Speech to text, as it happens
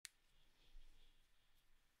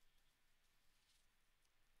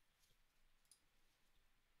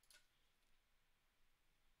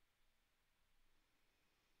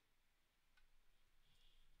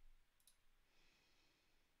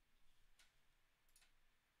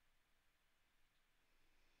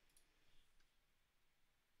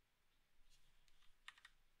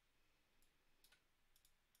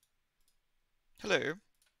Hello.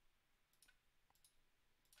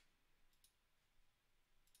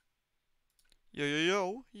 Yo yo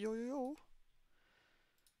yo yo yo yo.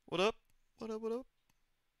 What up? What up? What up?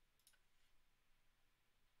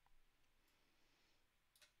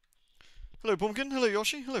 Hello Pumpkin. Hello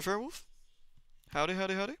Yoshi. Hello Fairwolf. Howdy,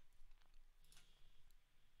 howdy, howdy.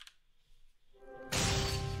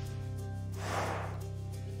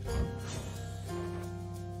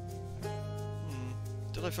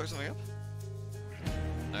 Did I fuck something up?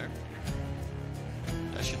 No.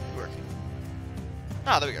 That should be working.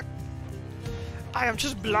 Ah, there we go. I am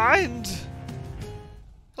just blind!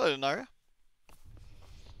 Hello, Naria.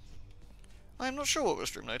 I am not sure what we'll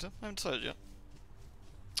stream later. I haven't decided yet.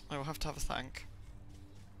 I will have to have a thank.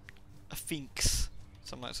 A thinks,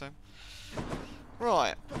 some might say.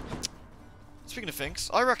 Right. Speaking of thinks,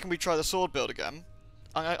 I reckon we try the sword build again.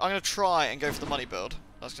 I'm going to try and go for the money build.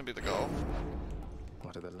 That's going to be the goal.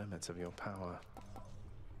 What are the limits of your power?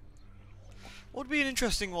 What would be an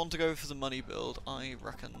interesting one to go for the money build, I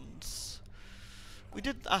reckon. We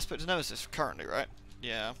did Aspect of Nemesis currently, right?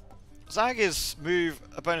 Yeah. Zag is move,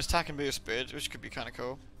 a bonus attack and move speed, which could be kind of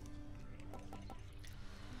cool.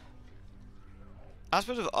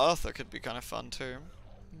 Aspect of Arthur could be kind of fun too.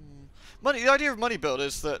 Money. The idea of money build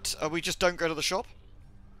is that we just don't go to the shop.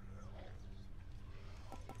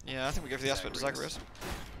 Yeah, I think we go for the Aspect of Zagreus.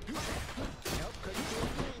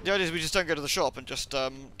 The idea is we just don't go to the shop and just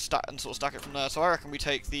stack and sort of stack it from there. So I reckon we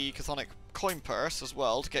take the Chthonic coin purse as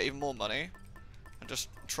well to get even more money, and just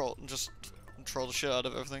troll the shit out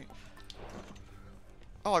of everything.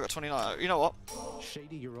 Oh, I got 29. You know what?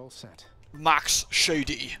 Shady, you're all set. Max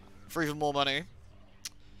Shady for even more money.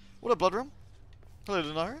 What a blood realm. Hello,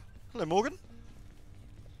 Denara. Hello, Morgan.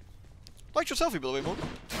 Liked your selfie, by the way, Morgan.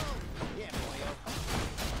 Yeah,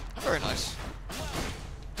 boyo. Very nice.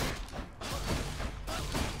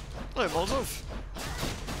 Hello, Molotov.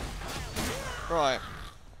 Right.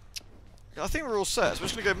 I think we're all set, so we're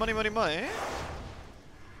just gonna go money, money, money.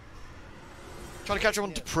 Trying to catch up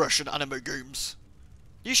on depression anime games.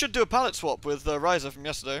 You should do a palette swap with Ryza from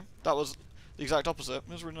yesterday. That was the exact opposite. It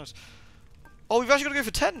was really nice. Oh, we've actually got to go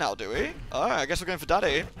for 10 now, do we? Alright, I guess we're going for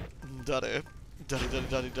Daddy. Daddy. Daddy, daddy,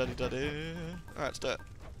 daddy, daddy, daddy. Alright, let's do it.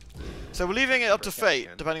 So we're leaving it up to fate,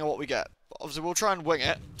 depending on what we get. Obviously, we'll try and wing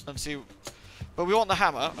it and see. But we want the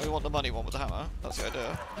hammer, and we want the money one with the hammer. That's the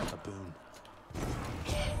idea. A boon.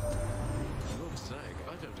 Look, Zag,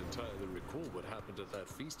 I don't entirely recall what happened at that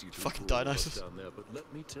feast you two Fucking pulled Dionysus. down there, but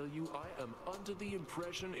let me tell you, I am under the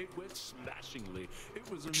impression it went smashingly. It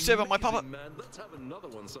was What'd you say about my puppet? man. Let's have another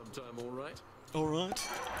one sometime, all right? Alright.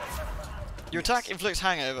 Your attack inflicts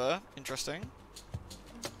hangover. Interesting.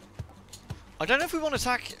 I don't know if we want to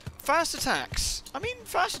attack... Fast attacks. I mean,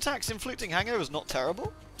 fast attacks inflicting hangover is not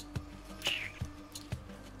terrible.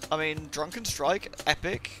 I mean, Drunken Strike,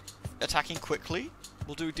 epic. Attacking quickly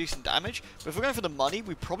will do decent damage. But if we're going for the money,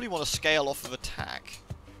 we probably want to scale off of attack.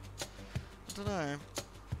 I don't know.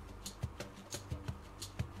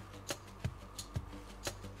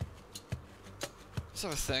 Let's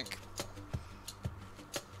have a think.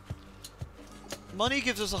 Money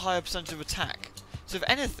gives us a higher percentage of attack. So if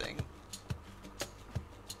anything,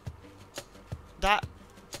 that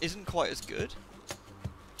isn't quite as good.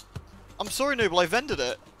 I'm sorry, Noble, I vended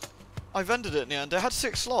it. I vended it in the end. It had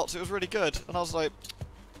 6 slots, it was really good. And I was like,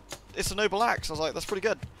 it's a noble axe. I was like, that's pretty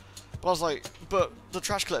good. But I was like, but the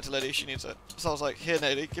trash collector lady, she needs it. So I was like, here,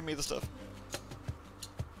 Nady, give me the stuff.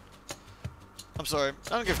 I'm sorry,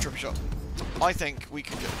 I don't give a triple shot. I think we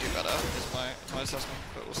can do better, is my assessment,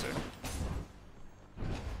 but we'll see.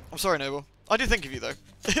 I'm sorry, Noble. I did think of you, though.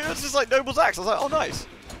 It was just like Noble's axe. I was like, oh, nice.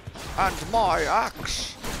 And my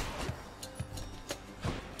axe.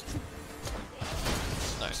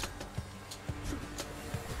 Nice.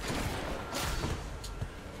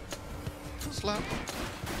 Slap.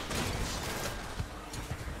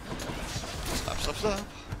 Slap, slap, slap.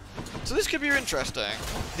 So this could be interesting.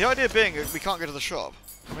 The idea being we can't go to the shop.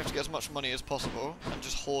 We have to get as much money as possible and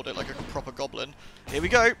just hoard it like a proper goblin. Here we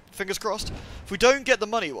go. Fingers crossed. If we don't get the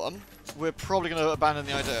money one, we're probably going to abandon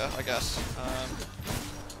the idea, I guess.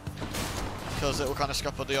 Because it will kind of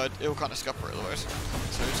scupper it otherwise.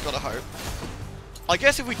 So we just got to hope. I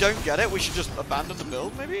guess if we don't get it, we should just abandon the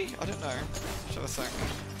build, maybe? I don't know. Just have a think.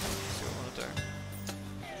 See what I want to do.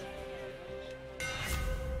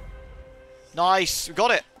 Nice! We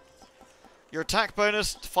got it! Your attack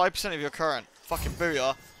bonus, 5% of your current. Fucking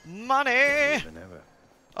booyah. Money!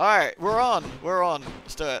 Alright, we're on. We're on.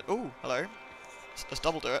 Let's do it. Ooh, hello. Let's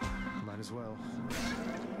double do it. Might as well.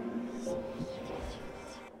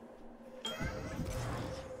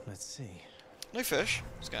 Let's see. No fish.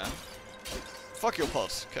 Scan. Fuck your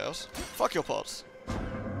pods, Chaos. Fuck your pods.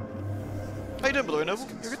 How you doing, by the way, Noble?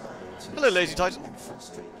 You good? Hello, Lazy Titan.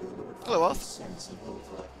 Hello, Arth.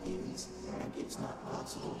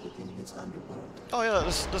 Oh yeah,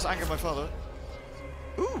 this angered my father.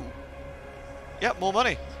 Ooh. Yep, more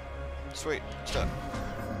money. Sweet. Let's do it.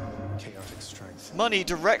 Chaotic strength. Money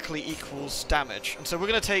directly equals damage, and so we're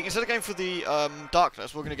going to take, instead of going for the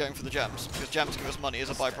darkness, we're going to go in for the gems, because gems give us money as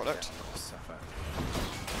a byproduct. Suffer.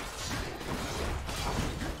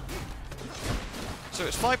 So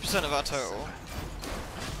it's 5% of our total.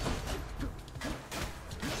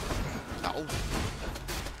 Ow.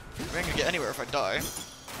 We ain't going to get anywhere if I die.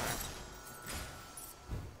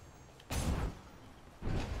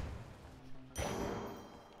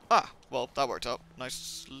 Ah, well, that worked out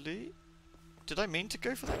nicely. Did I mean to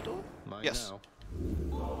go for that door? Mine Yes.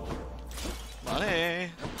 now.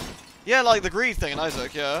 Money! Yeah, like the greed thing in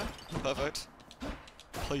Isaac, yeah. Perfect.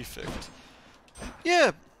 Perfect.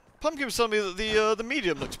 Yeah, Pumpkin was telling me that the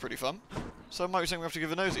medium looks pretty fun. So I might be saying we have to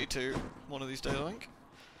give a nosy to one of these days, I think.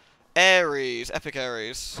 Aries, epic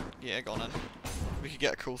Aries. Yeah, go on in. We could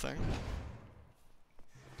get a cool thing.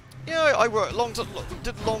 Yeah, I worked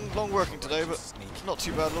did long working today, but not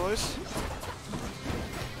too bad, Lois.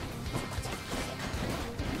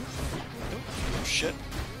 Oh, shit.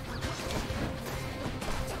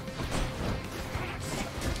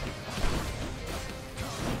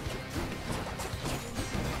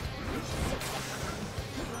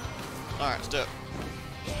 Alright, let's do it.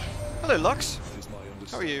 Hello, Lux. It is my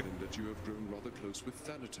How are you? understanding that you have grown rather close with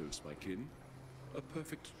Thanatos, my kin. A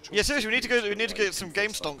perfect choice. Yeah, seriously, we need to go. We need to get some I've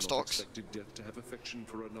Game Stonk not stocks. expected death to have affection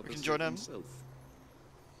for another can join in. himself.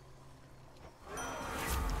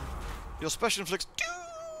 Your special inflicts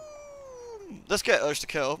doom. Let's get Urge to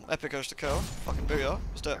Kill. Epic Urge to Kill. Fucking booyah.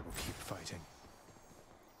 Let's do I it. will keep fighting.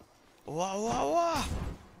 Wah wah wah.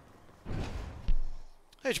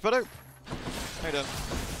 Hey, Geppetto. How you doing?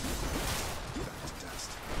 Back to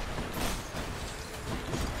dust.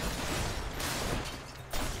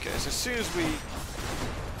 Okay, so as soon as we...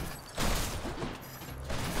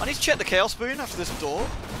 I need to check the Chaos Spoon after this door,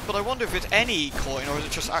 but I wonder if it's any coin or is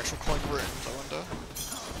it just actual coin runes, I wonder.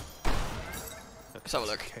 Let's have a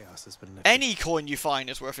look. Chaos has been lifted. Any coin you find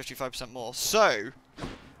is worth 55% more. So,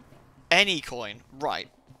 any coin. Right.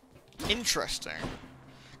 Interesting.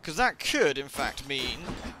 Because that could, in fact, mean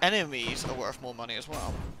enemies are worth more money as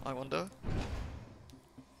well, I wonder.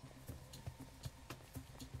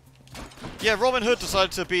 Yeah, Robin Hood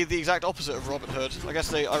decided to be the exact opposite of Robin Hood. I guess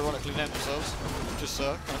they ironically named themselves, which is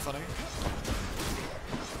kind of funny.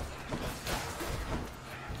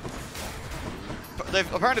 But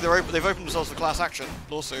they've opened themselves for class action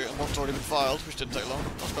lawsuit, and one's already been filed, which didn't take long.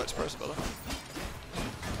 I was quite surprised about that.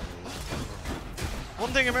 One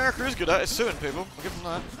thing America is good at is suing people. I'll give them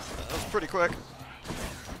that. That's pretty quick.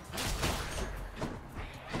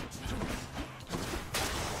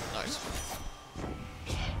 Nice.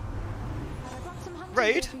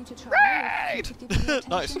 Raid? Raid!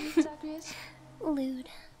 Nice. Lewd.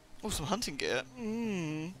 Oh, some hunting gear.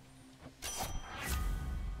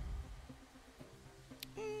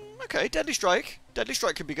 Okay, Deadly Strike. Deadly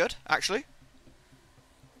Strike could be good, actually.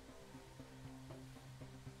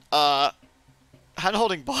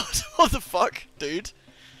 Hand-holding bot? What the fuck, dude?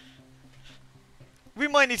 We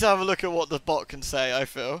might need to have a look at what the bot can say, I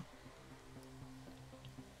feel.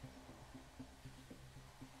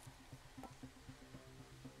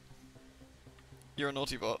 You're a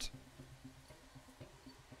naughty bot.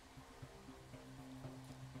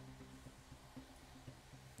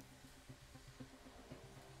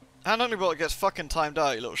 Hand-holding bot gets fucking timed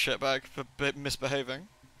out, you little shitbag, for misbehaving.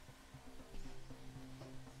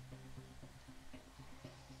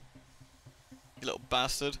 You little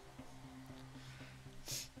bastard.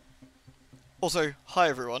 Also, hi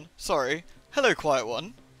everyone. Sorry. Hello, Quiet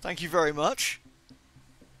One. Thank you very much.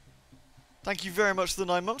 Thank you very much for the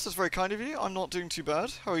 9 months. That's very kind of you. I'm not doing too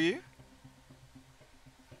bad. How are you?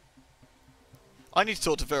 I need to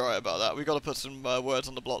talk to Virai about that. We've got to put some words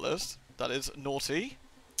on the blot list. That is naughty.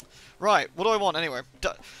 Right, what do I want anyway?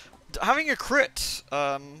 Having a crit,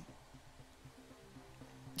 yeah,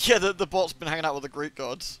 the bot's been hanging out with the Greek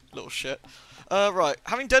gods. Little shit. Right,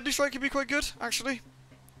 having Deadly Strike could be quite good, actually.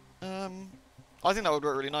 I think that would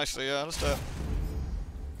work really nicely, yeah, let's do it.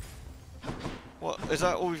 What, is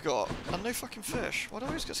that all we've got? And no fucking fish. Why do I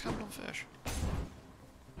always get scammed on fish?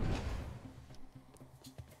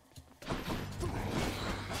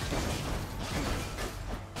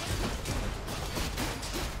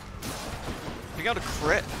 Being able to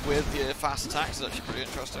crit with the fast attacks is actually pretty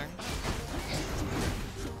interesting.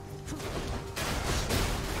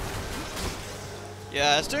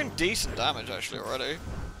 Yeah, it's doing decent damage actually already.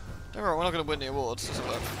 Don't worry, we're not going to win the awards. Let's have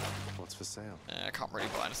a look. What's for sale? Yeah, I can't really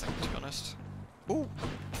buy anything, to be honest. Ooh.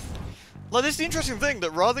 Like, this is the interesting thing,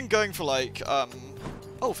 that rather than going for, like,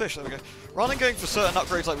 oh, fish, there we go. Rather than going for certain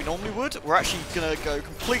upgrades like we normally would, we're actually going to go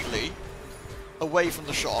completely away from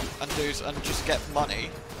the shop and just get money.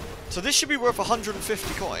 So this should be worth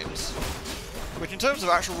 150 coins, which in terms of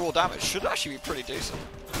actual raw damage should actually be pretty decent.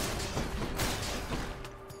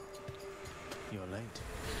 You're late.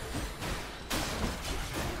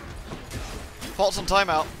 Pot's on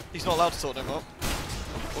timeout. He's not allowed to talk no more.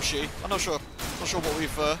 Or she. I'm not sure. Not sure what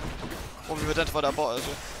we've identified our bot as.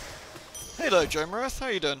 Hello, Joe Mirth. How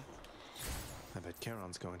you doing? I bet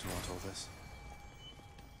Charon's going to want all this.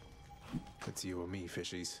 It's you or me,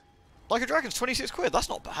 fishies. Like a Dragon's 26 quid. That's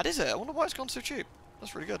not bad, is it? I wonder why it's gone so cheap.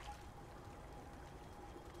 That's really good.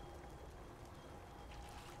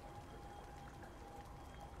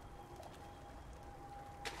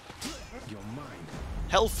 You're mine.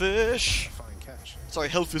 Hellfish. Fine catch. Sorry,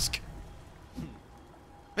 Hellfisk.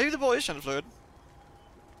 Maybe the bot is Shannon Fluid.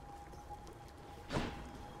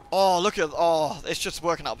 Oh, look at... Oh, it's just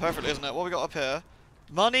working out perfectly, isn't it? What we got up here?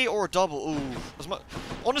 Money or a double? Ooh.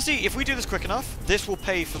 Honestly, if we do this quick enough, this will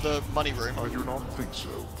pay for the money room. I do not think so,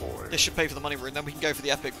 boy. This should pay for the money room. Then we can go for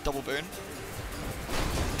the epic double boon.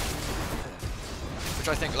 Which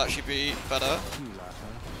I think will actually be better.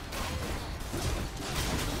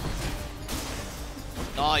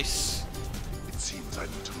 Nice. It seems I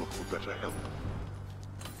need to look for better help.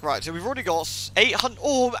 Right, so we've already got 800...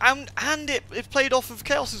 Oh, and it played off of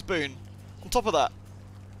Chaos's boon. On top of that.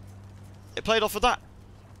 It played off of that.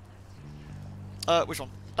 Which one?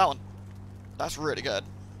 That one. That's really good.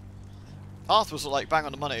 Arth was like bang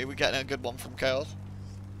on the money. We're getting a good one from Chaos.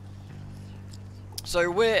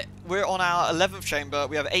 So we're on our 11th chamber.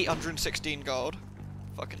 We have 816 gold.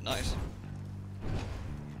 Fucking nice.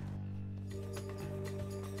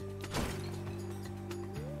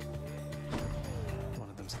 One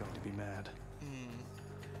of them's going to be mad.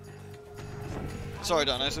 Sorry,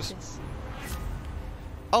 Dionysus.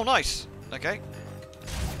 Oh, nice. Okay.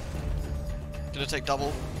 Gonna take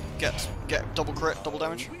double. Get double crit, double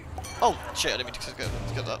damage. Oh shit! I didn't mean to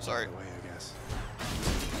get that. Sorry. Away, I guess.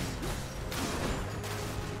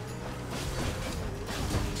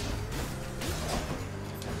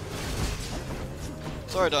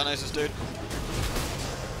 Sorry, Dionysus, dude.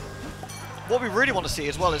 What we really want to see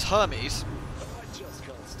as well is Hermes. I just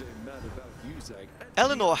can't stay mad about you, Zach.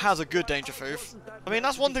 Eleanor has a good danger foof. I mean,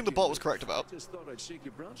 that's one thing the bot was correct about. I just thought I'd shake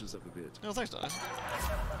your branches up a bit. No, thanks, Dionysus.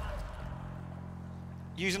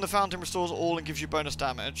 Using the fountain restores all and gives you bonus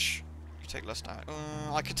damage. You take less damage.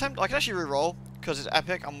 I could actually reroll because it's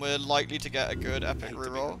epic, and we're likely to get a good epic Hate to be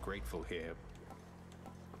reroll. ungrateful here.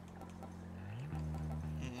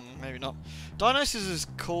 Maybe not. Dionysus'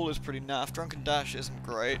 call is pretty naff. Drunken Dash isn't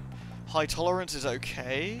great. High Tolerance is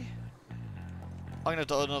okay. I'm gonna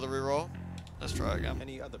do another reroll. Let's try again.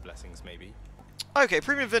 Any other blessings, maybe? Okay,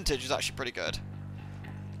 Premium Vintage is actually pretty good.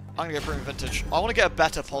 I'm gonna go Premium Vintage. I want to get a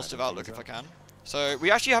better positive outlook if I can. So we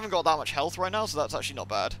actually haven't got that much health right now, so that's actually not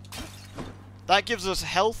bad. That gives us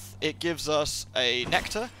health, it gives us a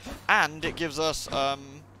nectar, and it gives us a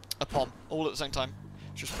pom, all at the same time,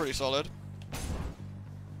 which is pretty solid.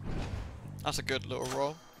 That's a good little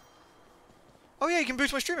roll. Oh yeah, you can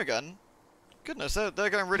boost my stream again. Goodness, they're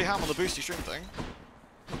going really ham on the boosty stream thing.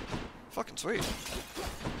 Fucking sweet.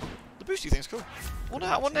 The boosty thing's cool.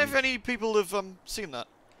 I wonder if any people have seen that.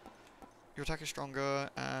 Your attack is stronger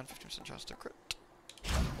and 50% chance to crit.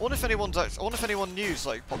 I wonder if anyone new's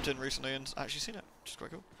like popped in recently and actually seen it, which is quite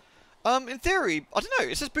cool. In theory, I don't know.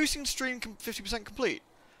 It says boosting stream 50% complete,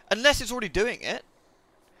 unless it's already doing it.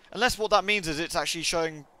 Unless what that means is it's actually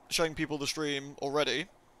showing people the stream already.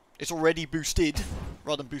 It's already boosted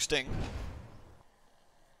rather than boosting.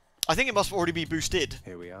 I think it must already be boosted.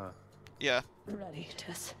 Here we are. Yeah. Ready,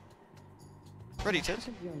 Tess. Ready, What Ted?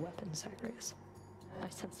 happened to your weapons, angriest? I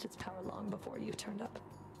sensed its power long before you turned up.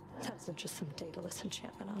 That isn't just some dataless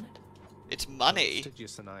enchantment on it. It's money.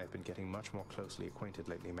 Stygius and I have been getting much more closely acquainted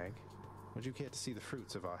lately, Meg. Would you care to see the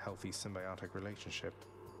fruits of our healthy symbiotic relationship?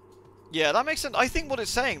 Yeah, that makes sense. I think what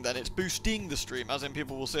it's saying then, it's boosting the stream, as in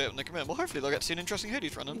people will see it when they come in. Well, hopefully they'll get to see an interesting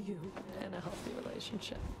hoodies running. You and a healthy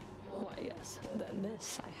relationship. Why, yes. Then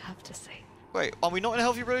this, I have to say. Wait, are we not in a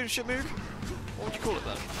healthy relationship, Mooge? What would you call it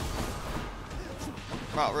then?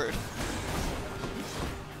 Wow, rude.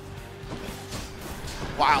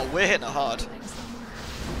 Wow, we're hitting it hard. Thought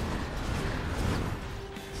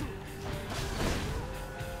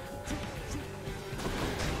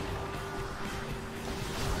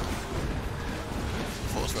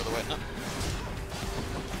it was further away, no?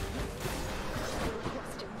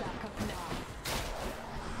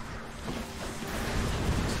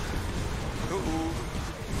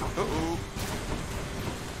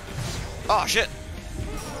 Oh shit!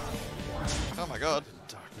 Oh my god.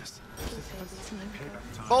 Darkness.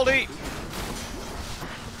 Baldy!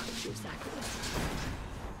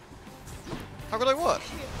 How could I what?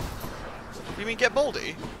 You mean get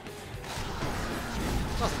Baldy?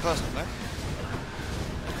 It's nothing personal, mate.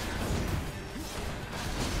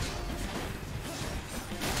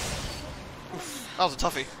 Oof, that was a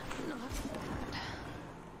toughie.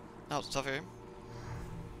 That was a toughie.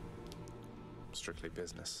 Strictly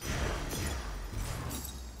business.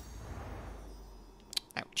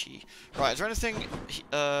 Ouchie. Right, is there anything,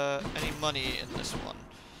 any money in this one?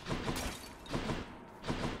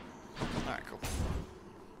 Alright, cool.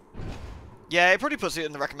 Yeah, it probably puts it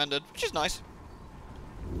in the recommended, which is nice.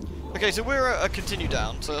 Okay, so we're a continue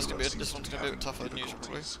down, so that's gonna be this one's gonna be a bit tougher than usual,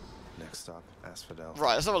 probably. Next stop, Asphodel.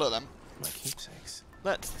 Right, let's have a look then. My keepsakes.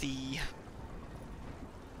 Let's see.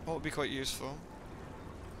 What would be quite useful?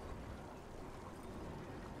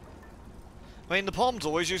 I mean, the palm's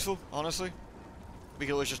always useful, honestly. We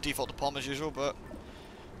could always just default to palm as usual, but...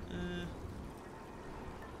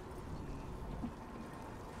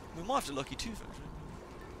 we might have to lucky tooth, actually.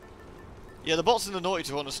 Yeah, the bot's in the naughty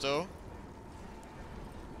 200 still.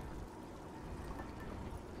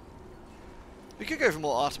 We could go for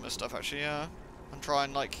more Artemis stuff, actually, yeah. And try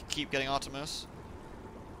and, like, keep getting Artemis.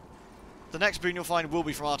 The next boon you'll find will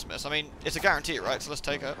be from Artemis. I mean, it's a guarantee, right? So let's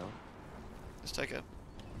take it. Let's take it.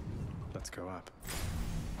 Let's go up.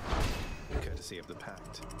 Courtesy of the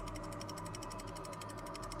Pact.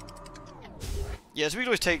 Yeah, so we could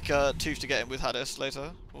always take Tooth to get in with Hades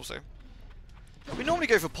later, also. We normally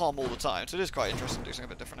go for Palm all the time, so it is quite interesting to do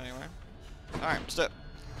something a bit different anyway. Alright, let's do it.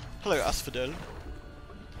 Hello, Asphodel.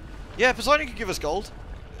 Yeah, Poseidon could give us gold,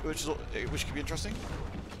 which could be interesting.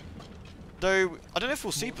 Though, I don't know if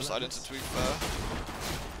we'll see Poseidon since we've...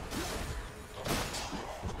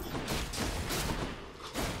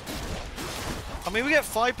 I mean, we get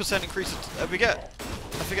 5% increase. We get...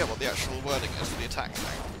 I forget what the actual wording is for the attack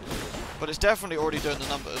thing. But it's definitely already doing the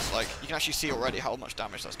numbers. Like, you can actually see already how much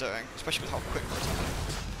damage that's doing. Especially with how quick we're attacking.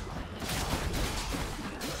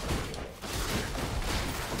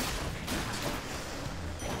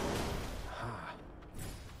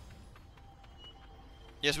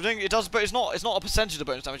 Yes, we're doing it does, but it's not a percentage of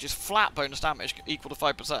bonus damage. It's flat bonus damage equal to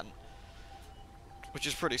 5%, which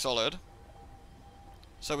is pretty solid.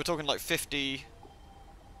 So we're talking like 50,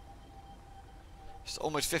 it's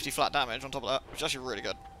almost 50 flat damage on top of that, which is actually really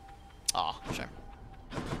good. Ah, shame.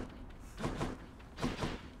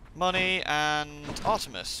 Money and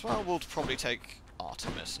Artemis. Well, we'll probably take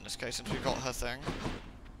Artemis in this case since we've got her thing.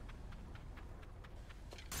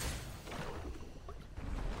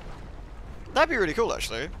 That'd be really cool,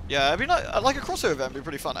 actually. Yeah, it'd be like a crossover event would be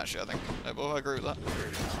pretty fun, actually, I think. Yeah, well, I agree with that.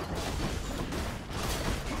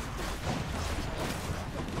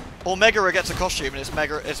 Or Megara gets a costume and it's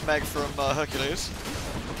Meg from Hercules.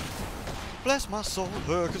 Bless my soul,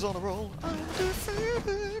 Herc is on a roll,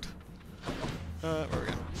 undefeated. Where are we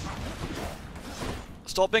going?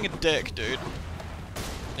 Stop being a dick, dude.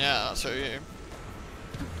 Yeah, that's who you.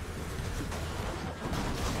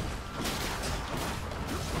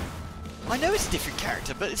 I know it's a different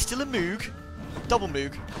character, but it's still a Mooge. Double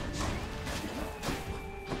Mooge.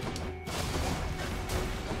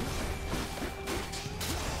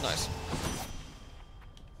 Nice.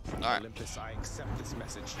 Alright. Olympus, I accept this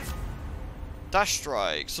message. Dash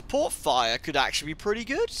Strike. Support Fire could actually be pretty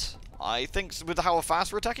good. I think with how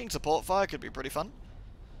fast we're attacking, Support Fire could be pretty fun.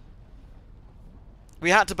 We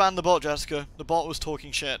had to ban the bot, Jessica. The bot was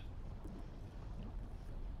talking shit.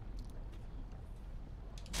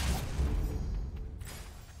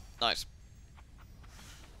 Nice.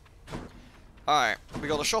 Alright, we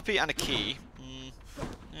got a Shoppy and a key.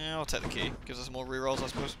 Yeah, I'll take the key. Gives us more rerolls, I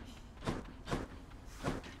suppose.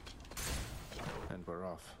 And we're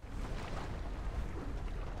off.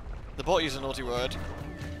 The bot used a naughty word.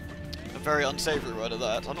 A very unsavoury word at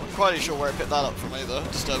that. I'm not quite sure where I picked that up from either,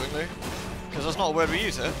 disturbingly. Because that's not a word we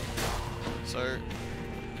use here. So...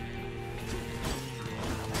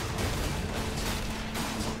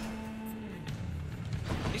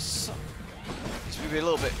 Needs to be a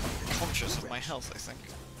little bit conscious of my health, I think.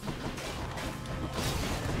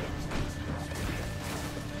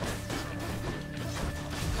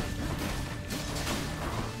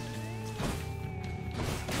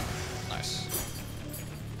 Nice.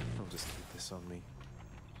 I'll just keep this on me.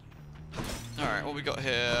 Alright, what we got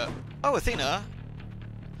here? Oh, Athena!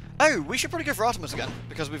 Oh, we should probably go for Artemis again,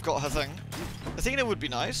 because we've got her thing. Athena would be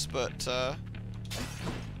nice, but,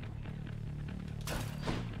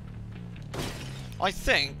 I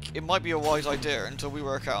think it might be a wise idea until we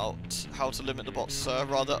work out how to limit the bot's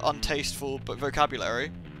rather untasteful but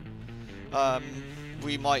vocabulary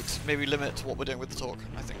we might maybe limit what we're doing with the talk,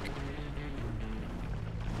 I think.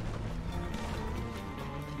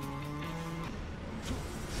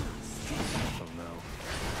 Oh no.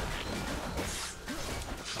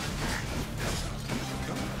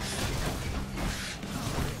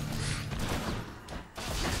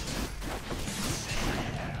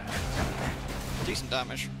 Decent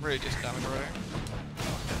damage, really decent damage already.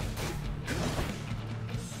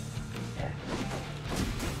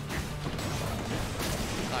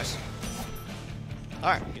 Nice.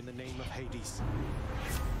 Alright. In the name of Hades.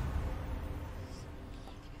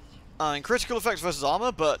 Critical effects versus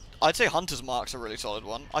armor, but I'd say Hunter's Mark's a really solid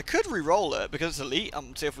one. I could re-roll it because it's elite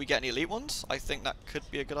and see if we get any elite ones. I think that could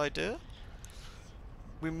be a good idea.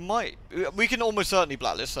 We might. We can almost certainly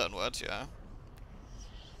blacklist certain words, yeah.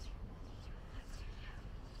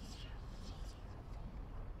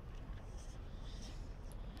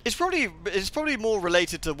 It's probably more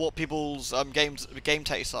related to what people's game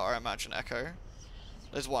tastes are. I imagine Echo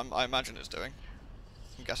is what I imagine it's doing.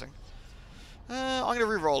 I'm guessing. I'm gonna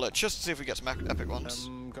re-roll it just to see if we get some epic ones.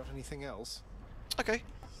 Got anything else? Okay.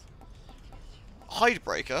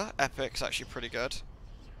 Hidebreaker, epic's actually pretty good.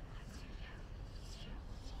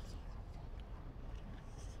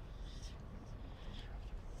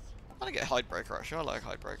 I'm gonna get Hidebreaker actually. I like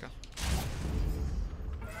Hidebreaker.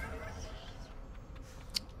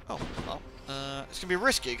 Oh, well. It's gonna be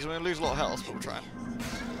risky because we're gonna lose a lot of health, but we'll try it.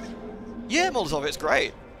 Yeah, Molotov, it's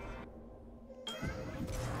great.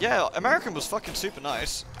 Yeah, American was fucking super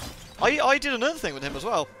nice. I did another thing with him as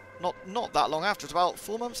well. Not that long after. It's about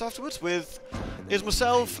 4 months afterwards. With is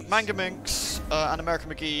myself, Manga Minx, and American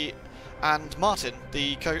McGee, and Martin,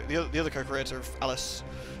 the other co-creator of Alice,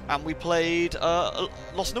 and we played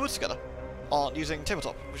Lost in the Woods together, using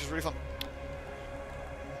tabletop, which was really fun.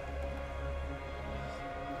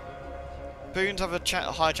 Boons have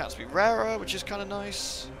a higher chance to be rarer, which is kind of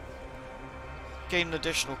nice. Gain an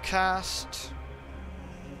additional cast.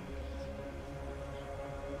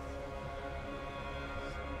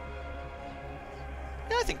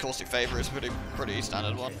 Yeah, I think Caustic Favor is a pretty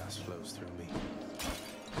standard one. Chaos flows through me.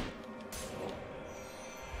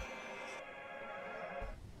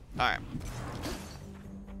 Alright.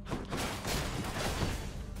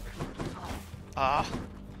 Ah.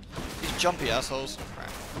 These jumpy assholes. Right.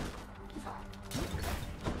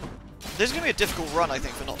 This is going to be a difficult run, I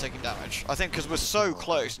think, for not taking damage. I think because we're so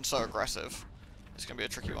close and so aggressive. It's going to be a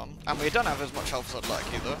tricky one. And we don't have as much health as I'd like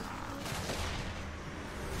either.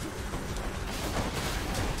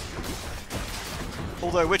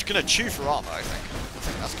 Although we're going to chew for armor, I think. I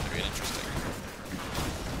think that's going to be an interesting.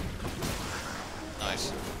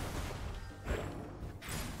 Nice.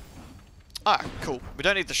 Ah, cool. We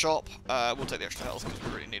don't need the shop. We'll take the extra health because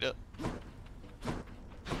we really need it.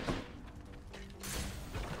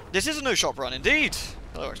 This is a no shop run, indeed.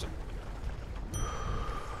 Hello, Axton.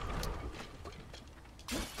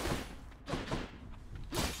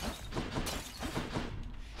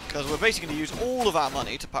 Because we're basically going to use all of our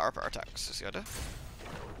money to power up our attacks, is the idea.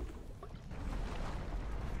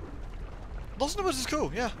 Lost in the Woods is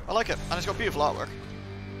cool, yeah, I like it. And it's got beautiful artwork.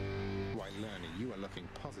 While learning, you are looking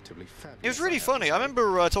positively fabulous. It was really funny. I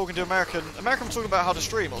remember talking to American was talking about how to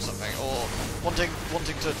stream or something, or wanting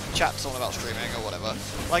to chat to someone about streaming or whatever.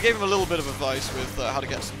 And I gave him a little bit of advice with how to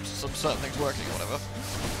get some certain things working or whatever.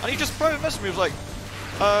 And he just private messaged me. He was like,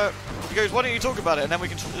 he goes, "Why don't you talk about it and then we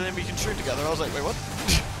can stream together?" I was like, "Wait, what?"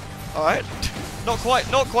 All right, not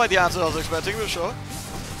quite the answer I was expecting, but sure.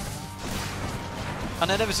 And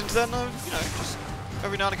then ever since then, you know, just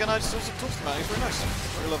every now and again I just talk to the man. He's very nice,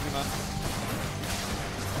 very lovely man.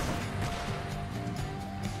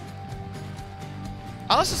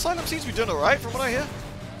 Alice Asylum seems to be doing alright from what I hear.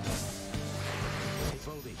 Hey,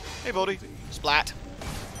 Baldy. Hey, Baldy. Splat.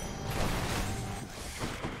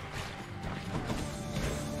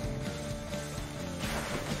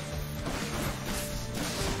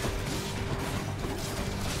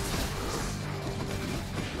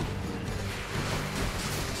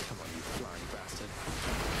 Come on, you flying bastard.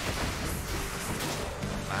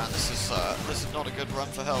 Man, this is not a good run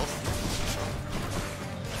for health. For sure.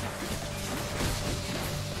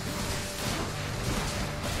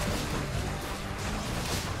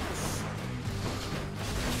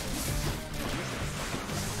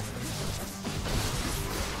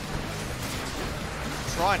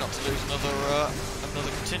 Try not to lose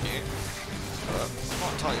another continue, but I'm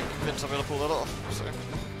not entirely convinced I'm going to pull that off. So.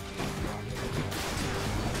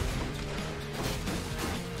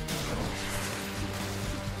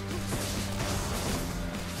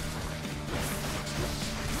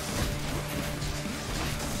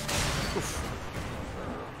 Oof.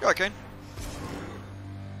 You're right, Kane.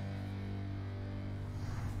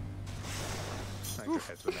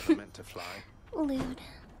 Anchorheads were never meant to fly. Lewd.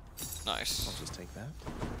 Nice. I'll just take that.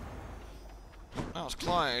 That was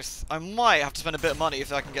close. I might have to spend a bit of money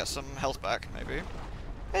if I can get some health back, maybe.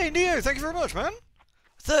 Hey, Neo, thank you very much, man.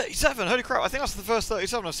 37, holy crap, I think that's the first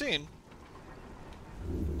 37 I've seen.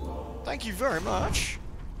 Thank you very much.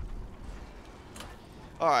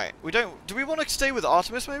 Alright, do we want to stay with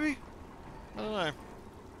Artemis, maybe? I don't know.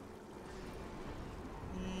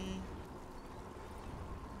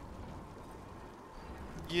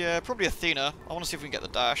 Yeah, probably Athena. I want to see if we can get the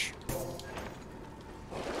dash.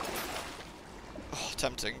 Oh,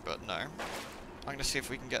 tempting, but no. I'm going to see if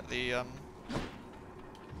we can get the,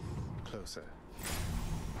 Closer.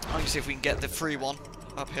 I'm going to see if we can get the free one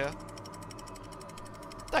up here.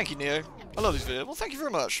 Thank you, Neo. I love these videos. Well, thank you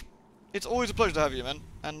very much. It's always a pleasure to have you, man.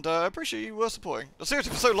 And I appreciate you supporting.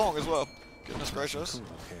 Seriously, for so long as well. Goodness gracious. Cool,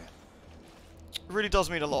 okay. It really does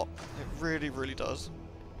mean a lot. It really, really does.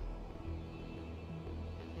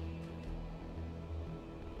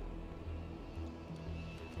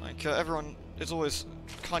 Like, everyone is always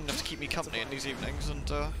kind enough to keep me company in these evenings, and,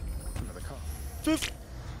 Another car.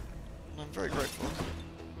 I'm very grateful.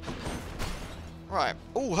 Right.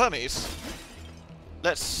 Oh, Hermes.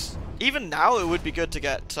 Let's... Even now, it would be good to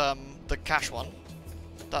get, the cash one.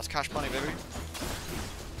 That's cash money, baby.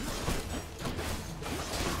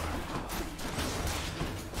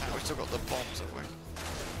 Ah, we still got the bombs, haven't we?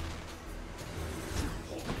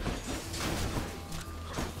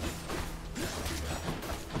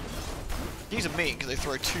 These are mean because they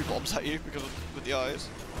throw 2 bombs at you because with the eyes.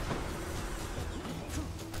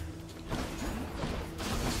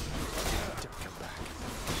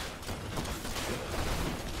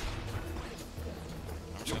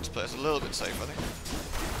 I'm just going to play this a little bit safe, I think.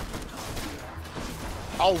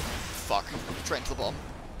 Oh, fuck! Straight into the bomb.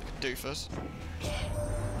 Like a doofus.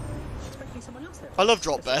 I love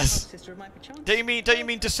drop bears. Don't you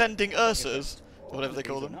mean descending Ursas, or whatever they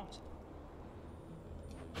call them?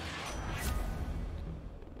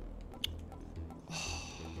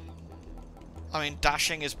 I mean,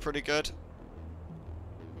 dashing is pretty good.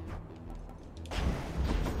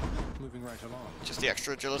 Moving right along. Just the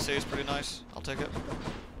extra agility is pretty nice. I'll take it.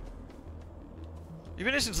 You've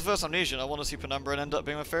been here since the first Amnesia. I want to see Penumbra and end up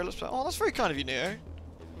being my favourite player. Oh, that's very kind of you, Neo.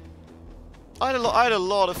 I had a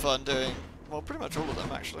lot of fun doing, well, pretty much all of them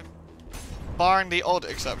actually, barring the odd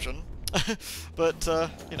exception. But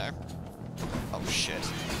you know. Oh shit!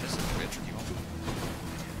 This is gonna be a tricky one.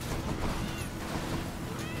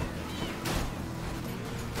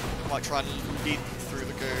 Might try and lead them through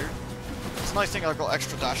the goo. It's a nice thing I've got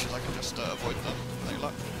extra dashes, I can just avoid them. Any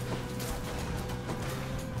luck.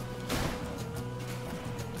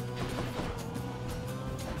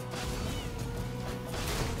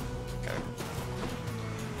 Okay.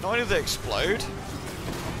 Not only do they explode,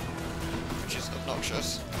 which is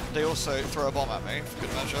obnoxious, they also throw a bomb at me, for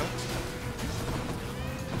good measure.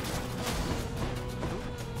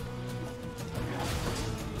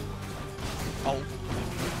 Oh.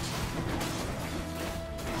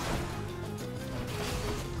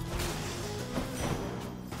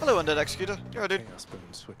 Hello, Undead Executor. Yeah, dude. Chaos Boom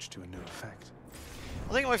switched to a new effect.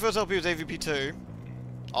 I think my first LP was AVP2.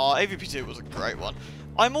 Oh, AVP2 was a great one.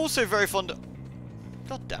 I'm also very fond of...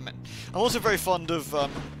 God damn it. I'm also very fond of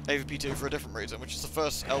AVP2 for a different reason, which is the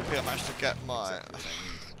first LP I managed to get my...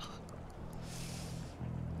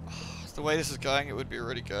 The way this is going, it would be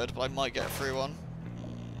really good, but I might get a free one.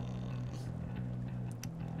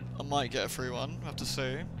 I might get a free one, I have to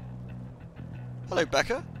see. Hello,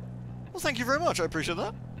 Becca. Well, thank you very much, I appreciate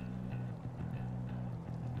that.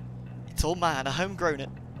 It's all mine, I homegrown it.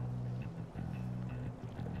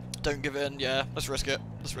 Don't give in, yeah, let's risk it.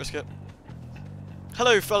 Let's risk it.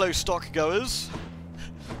 Hello, fellow stock goers.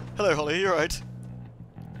 Hello, Holly, you're right.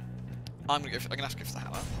 I'm gonna have to go for the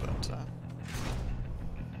hammer, but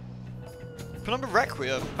Penumbra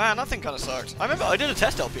Requiem, man, that thing kind of sucked. I remember I did a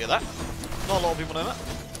test LP of that. Not a lot of people know that.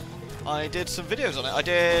 I did some videos on it. I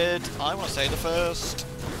did, I want to say, the first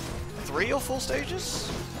 3 or 4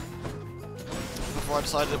 stages before I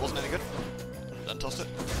decided it wasn't any good and then tossed it.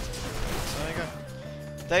 So there you go.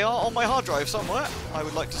 They are on my hard drive somewhere, I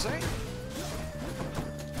would like to say.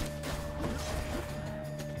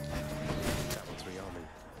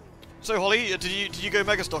 So Holly, did you go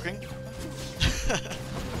mega stocking?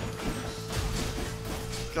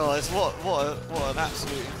 Guys, what an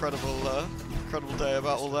absolute incredible day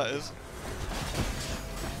about all that is.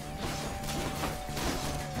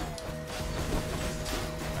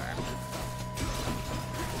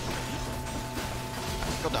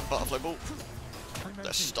 Goddamn butterfly ball.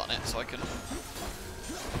 Let's stun it so I can...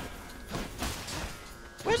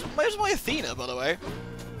 Where's my Athena, by the way?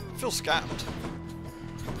 I feel scammed.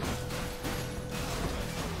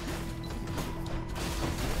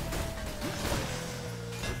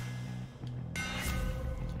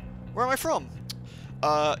 Where am I from?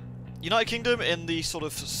 United Kingdom in the sort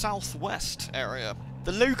of southwest area.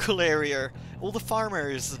 The local area. All the farm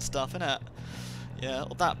areas and stuff, innit? Yeah,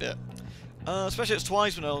 all that bit. Specialists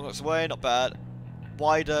twice when no looks away, not bad.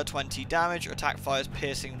 Wider 20 damage, attack fires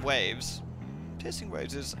piercing waves. Piercing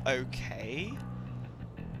waves is okay.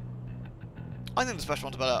 I think the special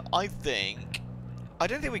one's better. I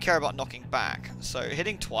don't think we care about knocking back. So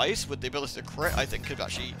hitting twice with the ability to crit, I think could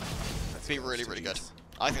actually be really, really good.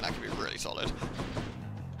 I think that could be really solid.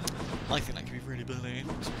 I think that could be really bully.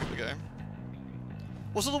 So here we go.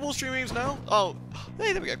 What's all the Wall Street memes now? Oh,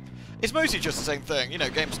 hey, there we go. It's mostly just the same thing, you know,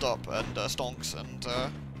 GameStop and stonks and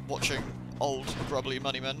watching old grubbly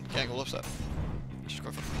money men getting all upset. Just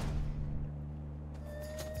go for it.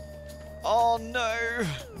 Oh no!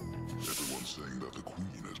 Everyone's saying that the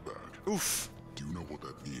Queen is back. Oof. Do you know what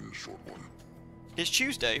that means, short one? It's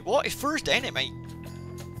Tuesday. What? It's Thursday, ain't it, mate?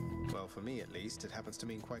 Well, for me at least, it happens to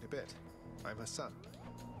mean quite a bit. I'm her son.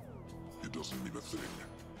 It doesn't mean a thing.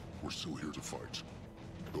 We're still here to fight.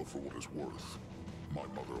 Though for what it's worth, my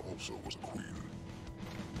mother also was a queen.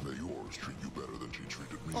 May yours treat you better than she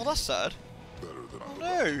treated me. Oh, that's sad. Better than I'm no.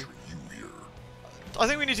 about to treat you here. I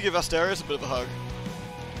think we need to give Asterius a bit of a hug.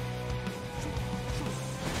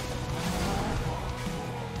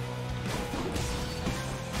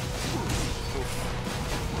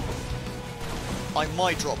 I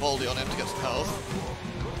might drop Baldy on him to get some health.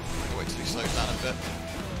 Wait till he slows down a bit.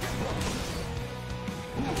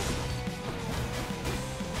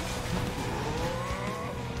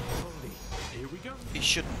 Here we go. He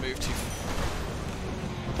shouldn't move too.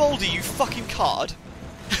 Baldy, you fucking card!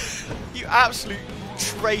 You absolute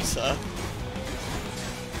traitor!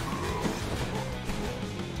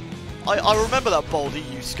 I remember that Baldy,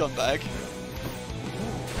 you scumbag.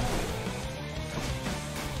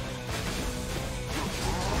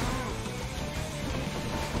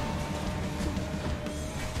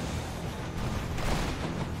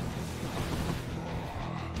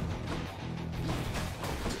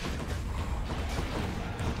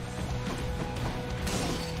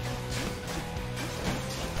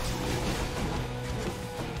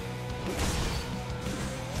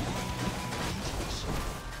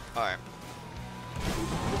 Alright.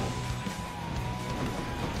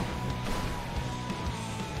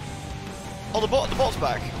 Oh, the bot's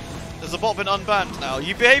back. Has the bot been unbanned now?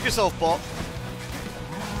 You behave yourself, bot.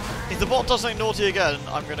 If the bot does something naughty again,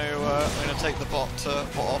 I'm gonna take the bot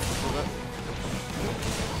off with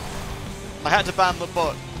it. I had to ban the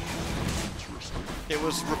bot. It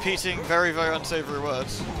was repeating very, very unsavory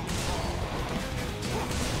words.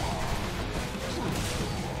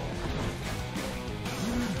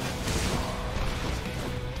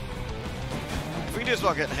 If we can do this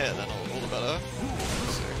without getting hit, then all the better.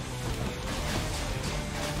 Let's see.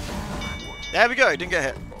 There we go, didn't get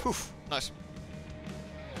hit. Poof, nice.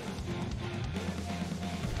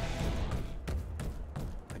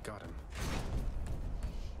 I got him.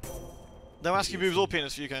 No asking moves or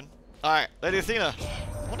penis if you can. Alright, Lady Athena.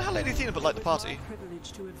 I wonder how Lady Athena but like the party. It was my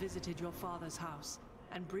privilege to have visited your father's house,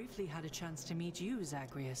 and briefly had a chance to meet you,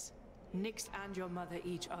 Zagreus. Nyx and your mother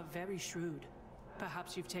each are very shrewd.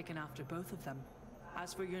 Perhaps you've taken after both of them.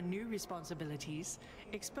 As for your new responsibilities,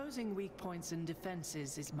 exposing weak points and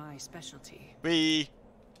defenses is my specialty.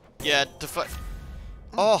 Yeah, deflect.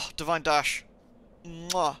 Oh, Divine Dash.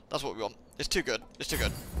 Mwah. That's what we want. It's too good. It's too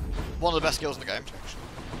good. One of the best skills in the game.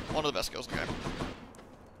 One of the best skills in the game.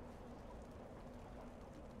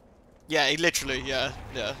 Yeah, he literally, yeah,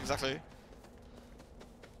 exactly.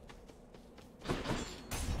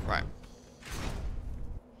 Right.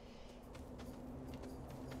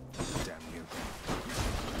 Damn you.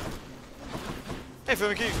 Hey,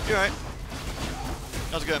 Fumiki, you alright?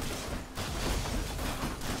 How's it going?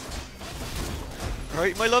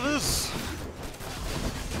 Right, my lovers!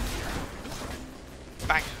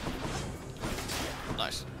 Bang!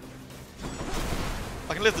 Nice.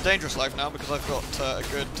 I can live the dangerous life now because I've got a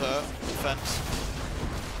good defense.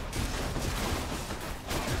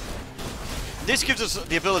 This gives us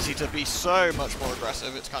the ability to be so much more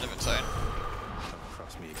aggressive, it's kind of insane. Don't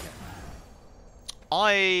cross me again.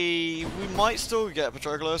 We might still get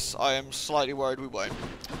Patroclus. I am slightly worried we won't.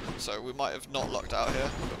 So we might have not lucked out here,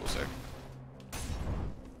 but we'll see.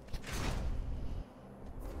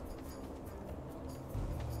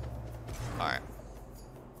 Alright.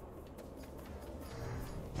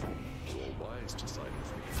 You're wise to side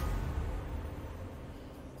with me.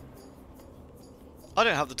 I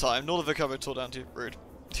don't have the time, nor the vocabulary to talk down to you. Rude.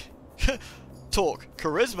 Talk.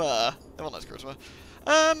 Charisma! Everyone likes charisma.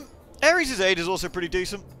 Ares' aid is also pretty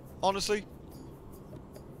decent, honestly.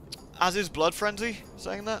 As is Blood Frenzy,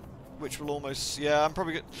 saying that. Which will almost... Yeah, I'm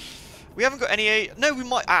probably... We haven't got any aid. No, we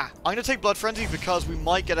might. I'm gonna take Blood Frenzy because we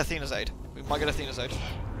might get Athena's aid. We might get Athena's aid.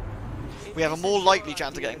 We have a more likely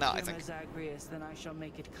chance of getting that, I think. Agriest, then I shall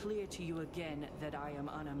make it clear to you again that I am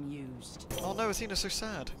unamused. Oh no, Athena's so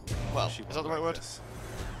sad. Well, is that the right word?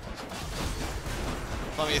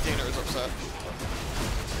 I mean, Athena is upset.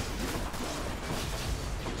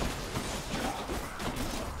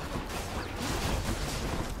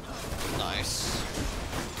 Nice.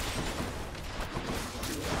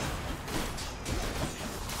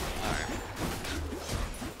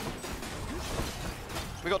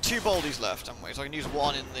 We got 2 Baldies left, haven't we? So I can use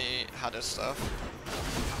one in the Hades stuff.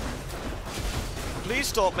 Please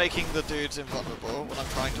stop making the dudes invulnerable when I'm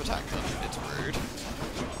trying to attack them. It's rude.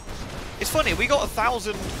 It's funny, we got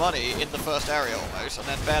 1,000 money in the first area almost, and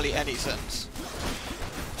then barely any since.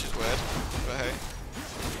 Which is weird. But hey.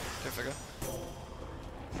 Go figure.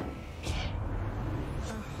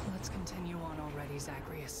 Let's continue on already,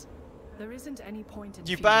 Zagreus. There isn't any point in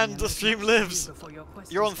You feeding banned them the as stream much lives! food before your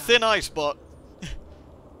quest You're is on done. thin ice, bot.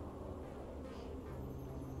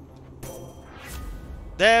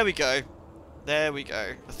 There we go. There we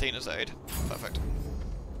go. Athena's aid. Perfect.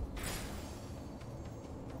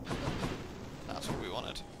 That's what we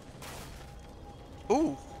wanted.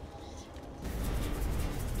 Ooh!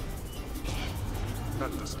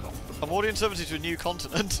 I'm audience services to a new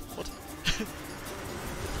continent. What?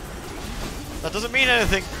 That doesn't mean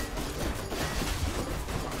anything.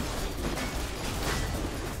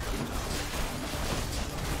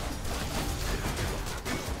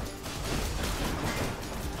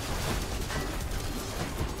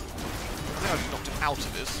 I just knocked him out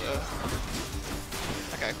of his.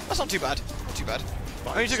 Okay, that's not too bad. Not too bad. I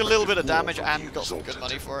only took a little bit of damage and got some good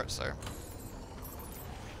money for it, so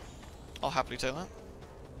I'll happily take that.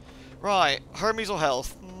 Right, Hermes or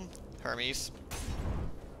health? Hermes.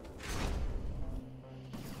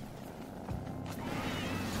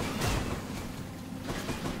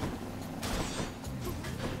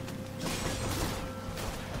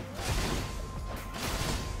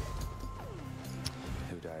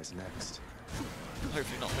 Who dies next?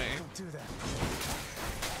 Hopefully not me. Don't do that.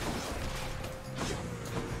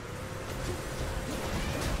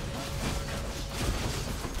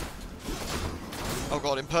 Oh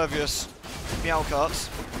god, impervious meow carts.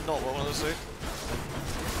 Not what I want to see.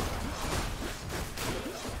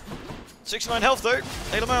 69 health though.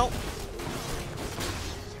 Nail him out.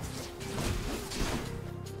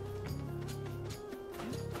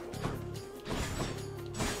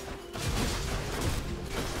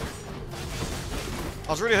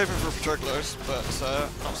 I was really hoping for a Patroclus, but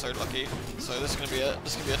not so lucky. So this is gonna be a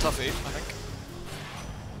toughie, I think.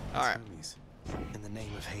 All right. Hermes, in the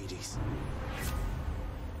name of Hades.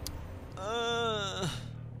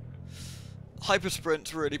 Hyper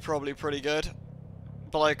Sprint's really probably pretty good,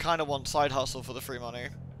 but I kind of want side hustle for the free money.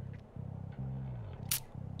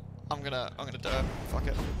 I'm gonna do it. Fuck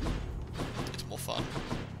it. It's more fun.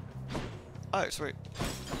 Oh, sweet.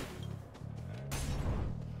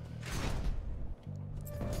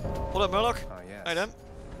 Hold up, Murloc. Ah, yes. Hey, then.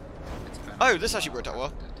 It's been Oh, a this actually while, worked out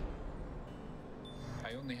well. hasn't it?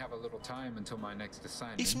 I only have a little time until my next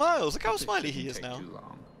assignment. He smiles. Look how It smiley he shouldn't is take now. too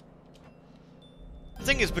long. The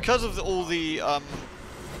thing is, because of all the thingies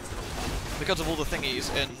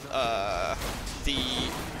in the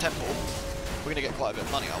temple, we're gonna get quite a bit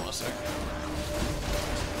of money, I want to say.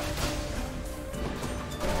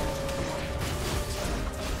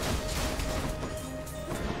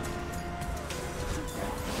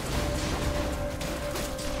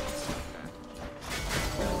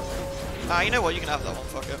 Ah, you know what? You can have that one.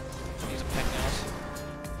 Fuck it. He's a pain in the ass.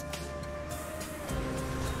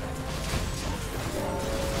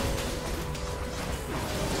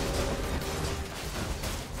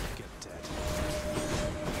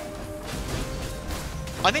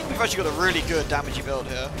 I think we've actually got a really good damagey build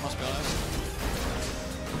here, must be honest.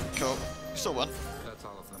 Cool. Still won. That's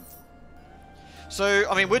all of them. So,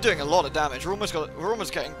 I mean, we're doing a lot of damage. We've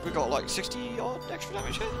got like 60 odd extra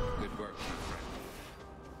damage here. Good work, my friend.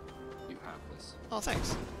 You have this. Oh,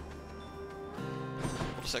 thanks.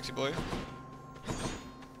 What a sexy boy.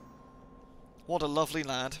 What a lovely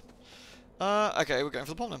lad. Okay, we're going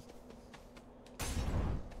for the Pomnum.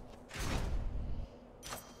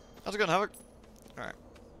 How's it going, Havoc? Alright.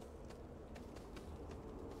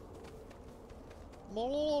 We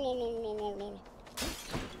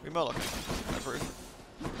Murloc. I approve.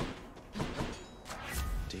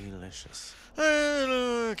 Delicious.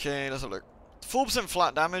 Okay, let's have a look. 4%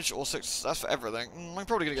 flat damage or 6. That's for everything. I'm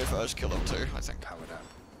probably gonna go for Urge Kill level 2, I think. Powered up.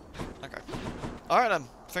 Okay. Alright then.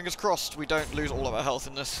 Fingers crossed we don't lose all of our health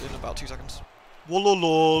in this in about 2 seconds.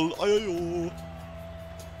 Wololol. Ayo.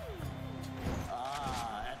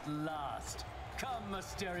 best. Come,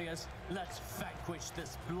 Mysterious. Let's vanquish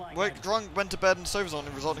this blight. Wait, drunk, went to bed and sofas on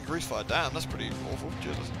and resulting grease fire. Damn, that's pretty awful.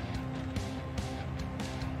 Jesus.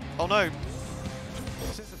 Oh no.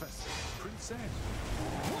 Sisyphus. Princess.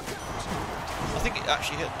 I think it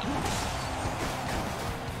actually hit.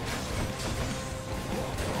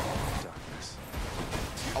 Darkness.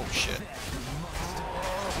 Oh shit.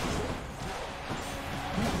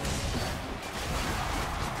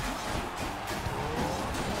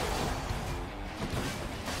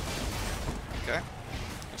 Okay.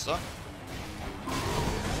 Good start.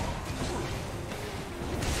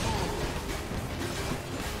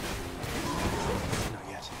 Not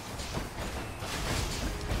yet.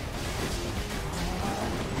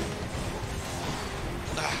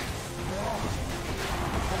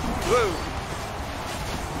 Whoa!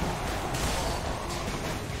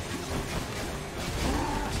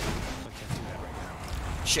 I can't do that right now.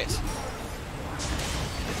 Shit. I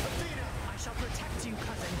shall protect you,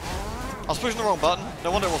 cousin. I was pushing the wrong button.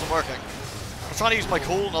 No wonder it wasn't working. I was trying to use my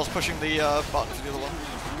cool and I was pushing the button for the other one.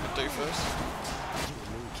 Do first. You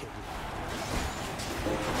and me, kid.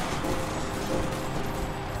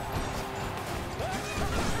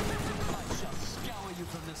 I shall scour you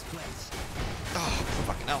from this place. Oh,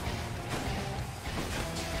 fucking hell.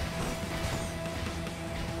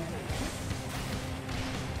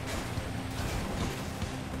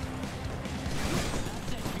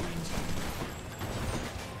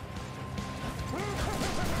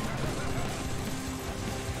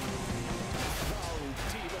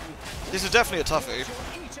 This is definitely a toughie.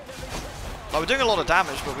 Like, we're doing a lot of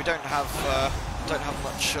damage, but we don't have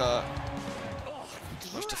much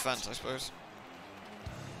defense, I suppose.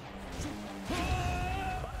 Oh,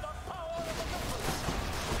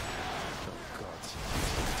 God.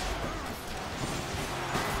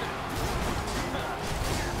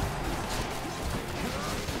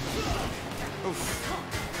 Oof.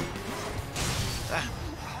 Damn.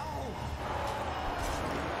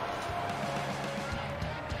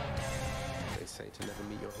 They say to never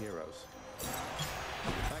meet your heroes. I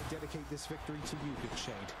dedicate this victory to you, good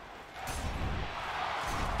shade.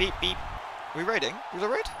 Beep beep. Are we raiding? Was it a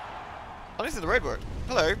raid? I don't think the raid worked.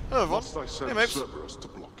 Hello. Hello everyone. Must I send Hey mates. Cerberus to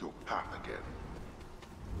block your path again?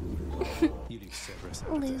 You leave Cerberus out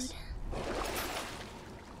of Lewd. this.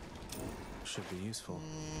 Should be useful.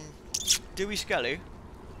 Do we Skelly?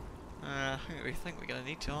 I think we're gonna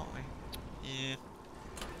need to, aren't we? Yeah.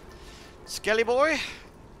 Skelly boy.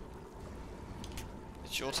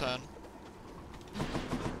 It's your turn.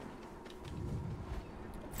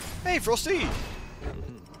 Hey Frosty.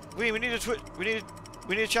 We need a we need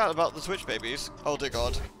to chat about the Twitch babies. Oh dear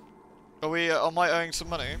God. Are we? Am I owing some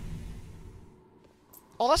money?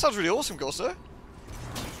 Oh, that sounds really awesome, Gorsa.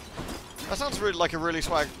 That sounds really like a really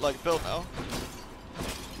swag build now.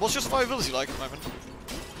 What's your survivability like at the moment?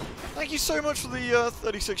 Thank you so much for the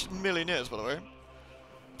 36 million years, by the way.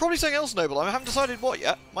 Probably something else noble. I haven't decided what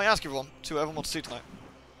yet. Might ask everyone to whoever wants to see tonight.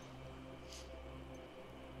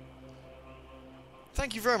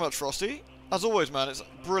 Thank you very much, Frosty. As always, man, it's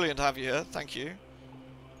brilliant to have you here. Thank you.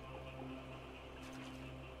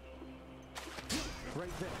 Right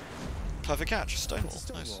there. Perfect catch. Stonewall. It's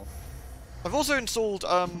a Nice. Stonewall. I've also installed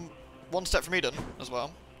One Step from Eden as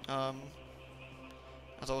well.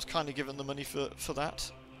 As I was kindly given the money for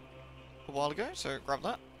that a while ago, so grab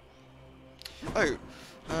that. Oh,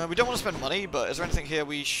 we don't want to spend money, but is there anything here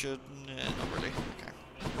we should... Nah, not really. Okay.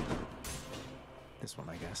 This one,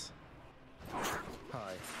 I guess.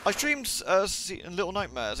 Hi. I streamed Little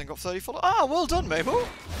Nightmares and got 30 followers. Ah, well done, Mabel!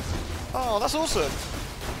 Oh, that's awesome!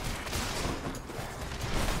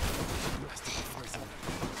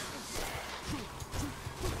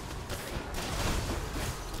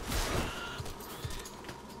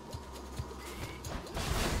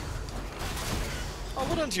 Oh,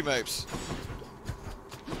 well done to you, Mapes.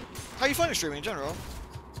 How you finding streaming in general?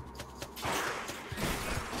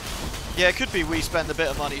 Yeah, it could be we spend a bit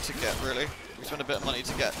of money to get, really. We spend a bit of money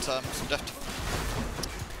to get some death.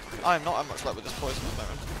 I am not having much luck with this poison at the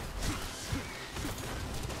moment.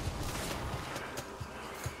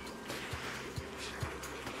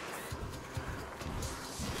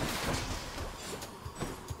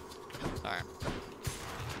 Alright.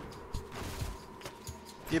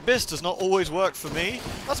 The Abyss does not always work for me.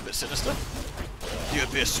 That's a bit sinister. The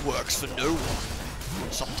Abyss works for no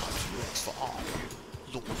one. Sometimes it works for I,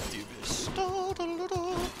 Lord of the Abyss. Da, da, da,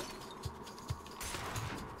 da.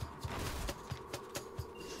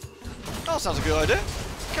 Oh, sounds a good idea.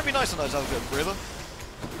 Can be nice sometimes to have a bit of a breather.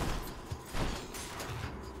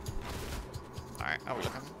 Alright, how are we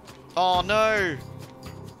looking? Oh no!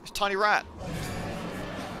 It's Tiny Rat.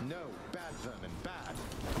 No, bad vermin, bad.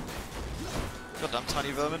 Goddamn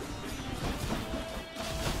tiny vermin.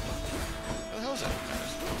 Where the hell is it?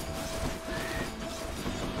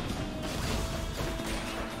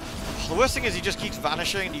 Oh, the worst thing is he just keeps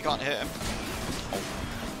vanishing and you can't hit him.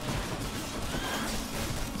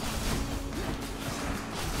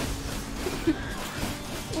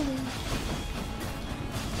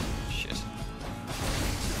 Shit.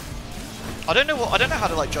 I don't know how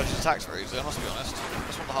to like judge his attacks very easily, I must be honest.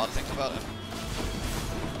 That's one of the harder things about him.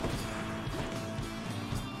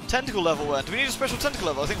 Tentacle level when? Do we need a special tentacle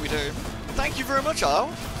level? I think we do. Thank you very much, Al.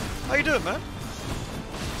 How you doing, man?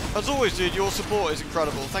 As always, dude, your support is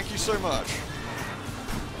incredible. Thank you so much.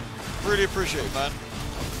 Really appreciate it, man.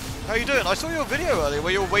 How you doing? I saw your video earlier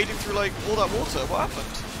where you were wading through like all that water. What happened?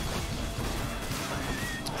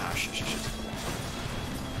 Ah, shit.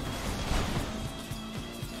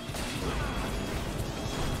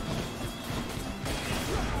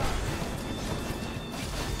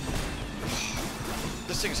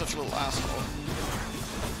 This thing is such a little asshole.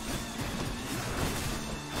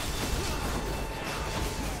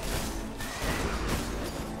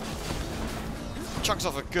 Chunks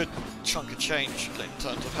off a good chunk of change in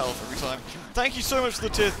terms of health every time. Thank you so much for the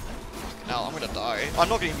tier. Now I'm gonna die. I'm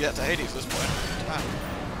not gonna even get to Hades at this point.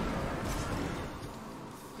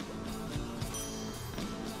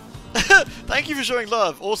 Damn. Thank you for showing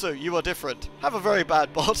love. Also, you are different. Have a very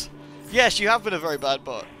bad bot. Yes, you have been a very bad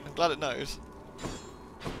bot. I'm glad it knows.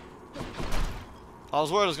 I was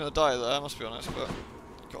worried I was gonna die there, I must be honest, but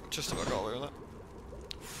just about got away with it.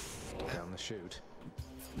 Down the chute.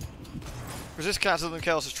 Resist cat other than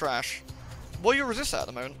chaos is trash. What are you resist at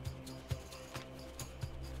the moment?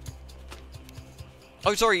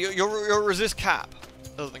 Oh, sorry, your resist cap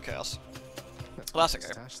other than chaos. Well, that's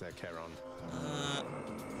okay. Stash there, Charon.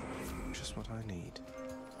 Just what I need.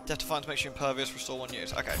 Death Defiance makes you impervious, restore 1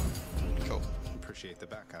 use. Okay, cool. Appreciate the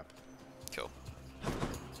backup. Cool.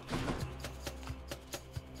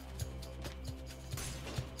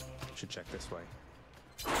 Should check this way.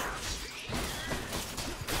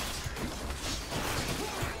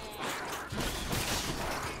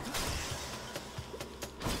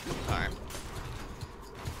 Alright.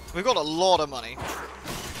 We've got a lot of money.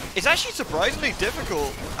 It's actually surprisingly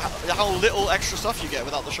difficult how little extra stuff you get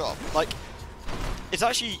without the shop. Like, it's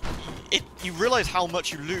actually... you realise how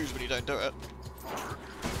much you lose when you don't do it.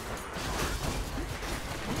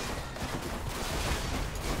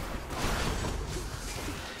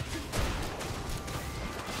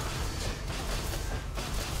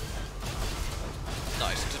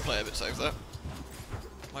 Nice, just play a bit safe there.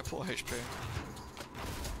 My poor HP.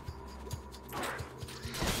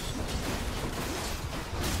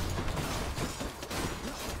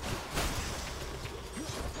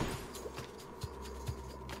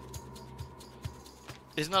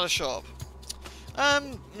 Isn't that a shop? I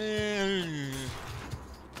don't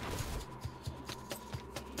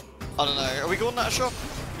know. Are we going to that shop?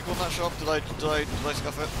 Are we going to that shop? Did I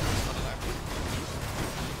scuff it? I don't know.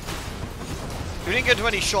 We didn't go to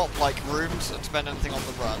any shop like rooms and spend anything on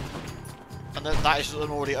the run, and that is an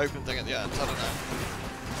already open thing at the end. So I don't know.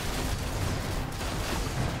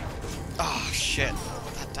 Ah, oh, shit!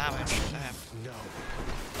 That damage. Damn. No.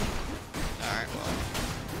 All right. Well.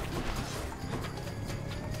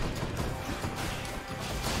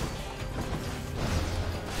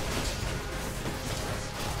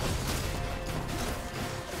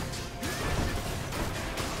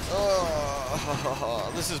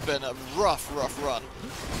 Oh, this has been a rough run.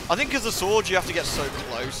 I think because the sword you have to get so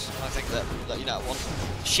close, and I think that you know one.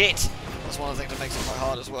 Shit! That's one of the things that makes it quite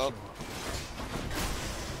hard as well.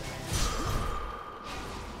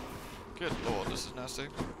 Good lord, this is nasty.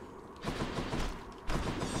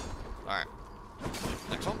 Alright.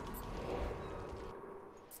 Next one.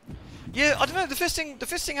 Yeah, I don't know, the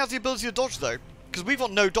fisting has the ability to dodge though, because we've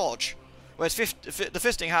got no dodge. Whereas the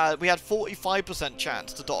fisting we had 45%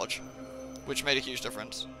 chance to dodge, which made a huge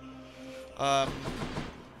difference.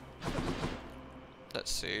 Let's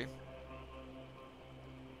see.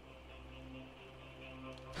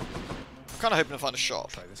 I'm kind of hoping to find a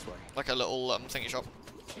shop, Try this way. like a little thingy shop.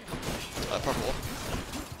 Purple one.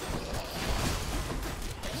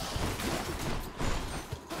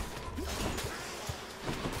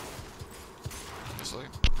 Obviously.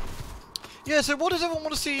 Yeah. So, what does everyone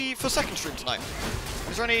want to see for second stream tonight?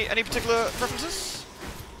 Is there any particular preferences?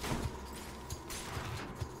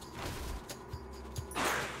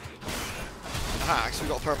 Aha, so we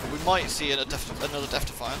got purple. We might see another Death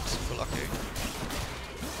Defiance if we're lucky.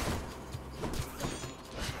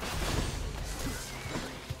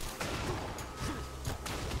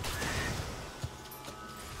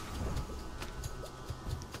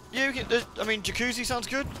 Yeah, we can, I mean, Jacuzzi sounds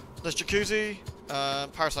good. There's Jacuzzi,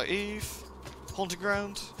 Parasite Eve, Haunting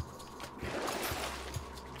Ground.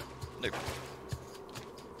 Nope.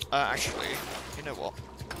 Actually, you know what?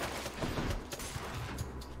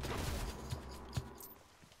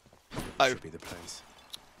 Oh. Should be the place.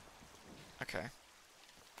 Okay.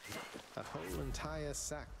 A whole entire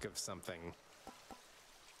sack of something.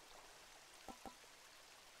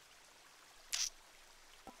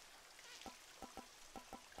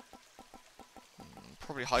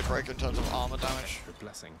 Probably high break in terms of armor damage. Your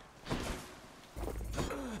blessing.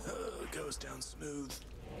 Goes down smooth.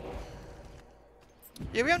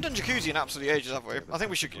 Yeah, we haven't done Jacuzzi in absolutely ages, have we? I think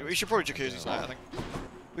we should probably Jacuzzi tonight, I think.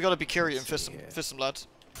 We gotta be Kyrie and fist some lads.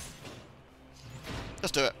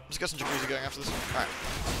 Let's do it. Let's get some Jacuzzi going after this. Alright.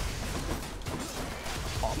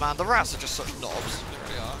 Oh man, the rats are just such knobs. They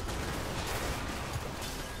really are.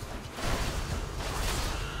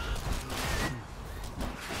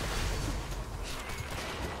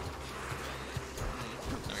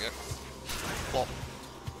 There we go. Plop.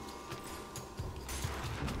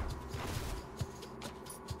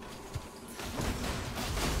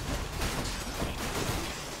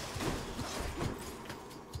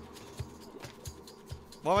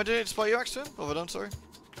 Why am I doing it despite you, Axton? What have I done, sorry?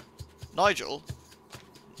 Nigel?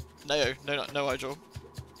 No, Nigel.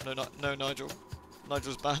 No, Nigel.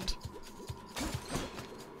 Nigel's banned.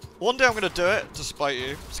 One day I'm going to do it to spite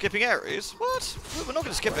you. Skipping Ares? What? We're not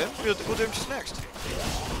going to skip him. We'll do him just next.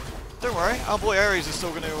 Don't worry, our boy Ares is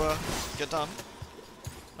still going to get done.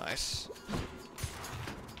 Nice.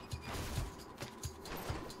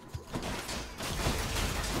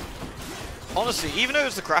 Honestly, even though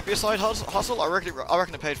it's the crappier side hustle, I reckon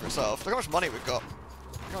it paid for itself. Look how much money we've got.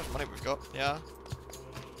 Look how much money we've got. Yeah.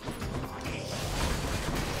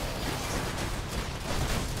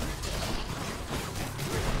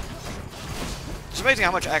 It's amazing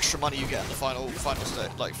how much extra money you get in the final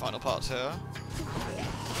parts here.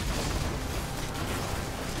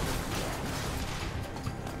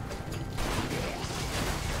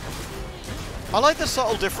 I like the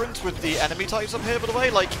subtle difference with the enemy types up here, by the way.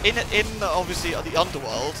 Like, in obviously, the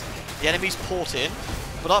underworld, the enemies port in,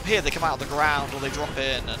 but up here they come out of the ground, or they drop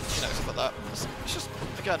in, and, you know, stuff like that. It's just,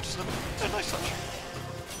 again, just a nice touch.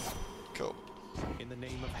 Cool. In the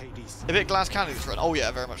name of Hades. A bit glass candy this run. Oh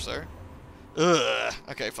yeah, very much so. Ugh.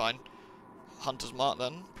 Okay, fine. Hunter's Mark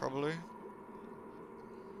then, probably.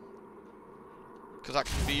 Because that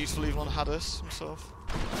can be useful even on Hades himself.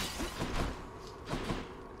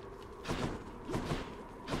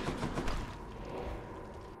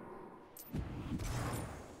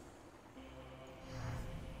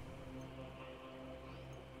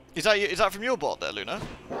 Is that from your bot there, Luna?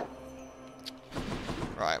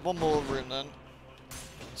 Right, one more room then.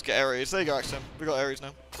 Let's get Ares. There you go, Axton. We got Ares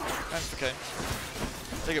now. And for Kane.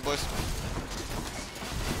 Take it, boys.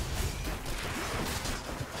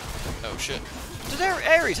 Oh shit. Does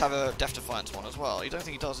Ares have a Death Defiance one as well? You don't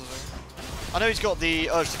think he does, does he? I know he's got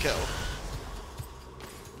the urge to kill.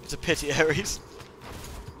 It's a pity, Ares.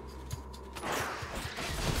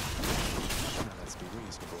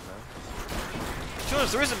 To be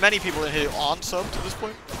honest, there isn't many people in here who aren't subbed at this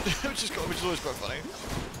point, which is always quite funny.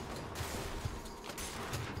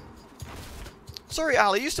 Sorry,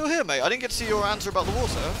 Al, are you still here, mate? I didn't get to see your answer about the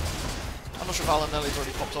water. I'm not sure if Al and Nelly's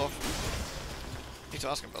already popped off. Need to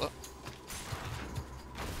ask him about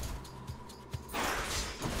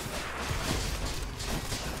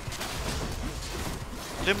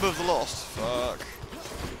that. Limbo of the Lost. Fuck.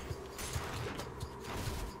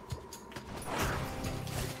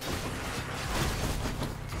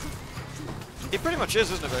 It pretty much is,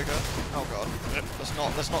 isn't it, Baker? Oh god.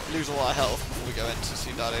 Let's not lose all our health before we go in to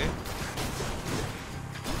see Daddy.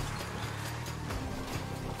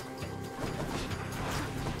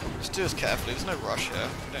 Just do this carefully, there's no rush here.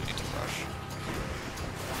 We don't need to rush.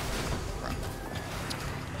 Right.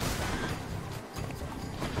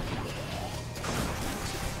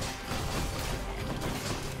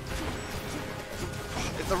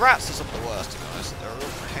 The rats are some of the worst, to be honest. They're a real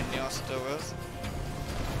pain in the ass to deal with.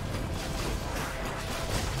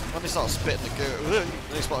 When they start spitting the goo, when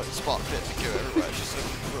they start spitting the goo everywhere, it's just a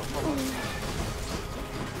real problem.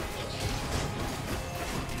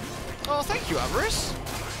 Oh, thank you, Avarice.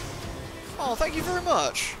 Oh, thank you very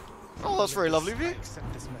much. Oh, that's very lovely of you.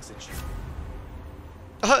 Accept this message.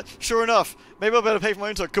 Sure enough, maybe I better pay for my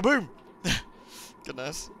own time. Kaboom!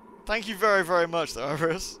 Goodness. Thank you very, very much, though,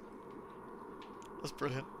 Avarice. That's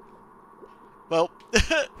brilliant. Well,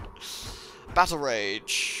 Battle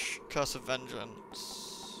Rage, Curse of Vengeance.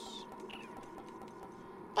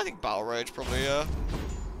 I think Battle Rage probably,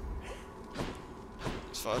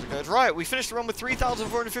 it's far as it goes. Right, we finished the run with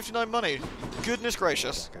 3,459 money. Goodness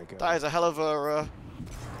gracious. That is a hell of a,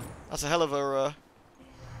 that's a hell of a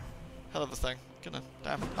thing. Gonna,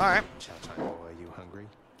 damn. Alright. Chow time, boy. Are you hungry?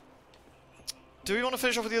 Do we want to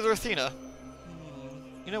finish off with the other Athena?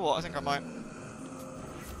 You know what, I think I might.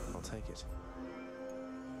 I'll take it.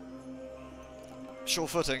 Sure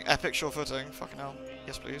footing, epic sure footing. Fucking hell.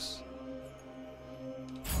 Yes, please.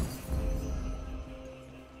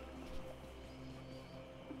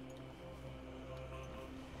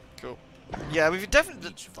 Cool. Yeah, we've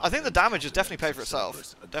definitely. I think the damage has definitely paid for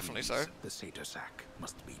itself. Definitely so. The Satyr sack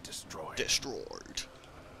must be destroyed. Destroyed.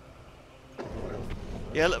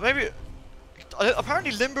 Yeah, look, maybe.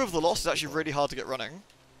 Apparently, Limber of the Lost is actually really hard to get running.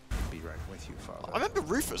 Be right with you, Father. I remember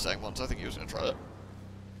Rufus saying once. I think he was going to try it.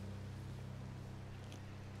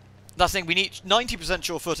 That's the thing. We need 90%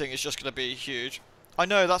 sure footing. Is just going to be huge. I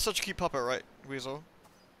know that's such a cute puppet, right, Weasel?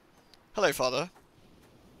 Hello, Father.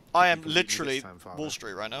 I am literally Wall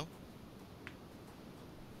Street right now.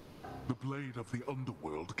 The blade of the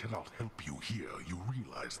underworld cannot help you here. You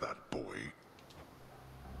realize that, boy?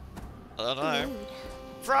 I don't know.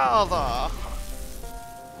 Father!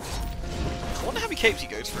 I wonder how many capes he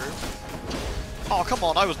goes through. Oh, come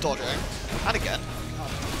on, I was dodging. And again.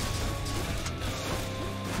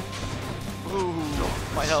 Ooh,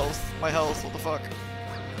 my health, what the fuck?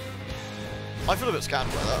 I feel a bit scanned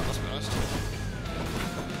by that, let's be honest.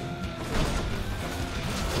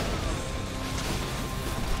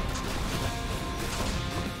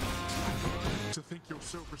 To think you're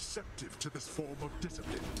so receptive to this form of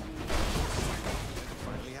discipline.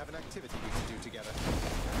 Finally have an activity we can do together.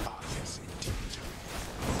 Ah, yes, indeed.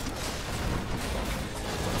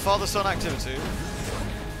 Father-son activity.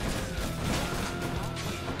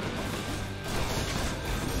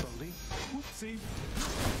 Whoopsie.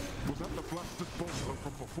 Was that the blasted bowler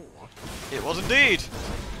from before? It was indeed.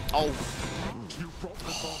 Oh. You brought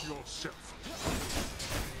this on yourself.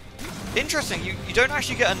 Interesting, you don't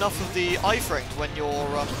actually get enough of the iframes when you're,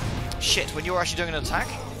 when you're actually doing an attack.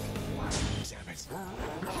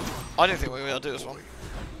 I don't think we're going to do this one.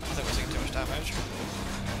 I think we're taking too much damage.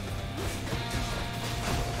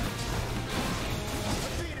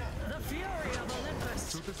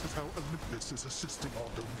 So this is how Olympus is assisting our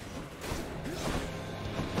domain.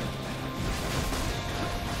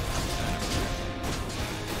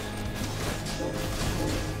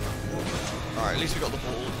 Alright, at least we got the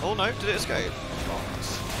ball. Oh no, did it escape? Oh,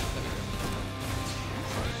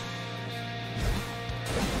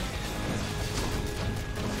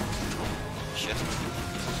 shit.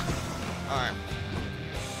 Alright.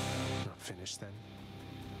 Not finished then.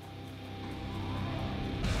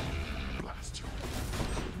 Blast you.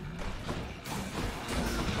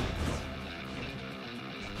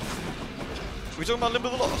 We talking about Limber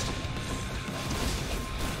the Lost?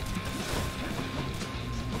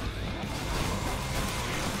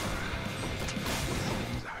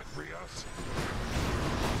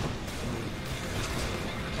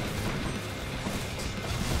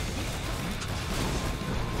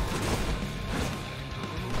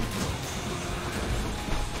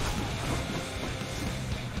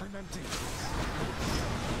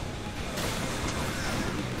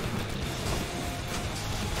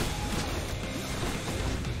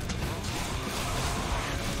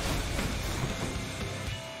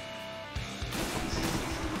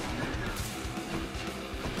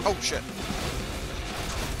 Oh shit.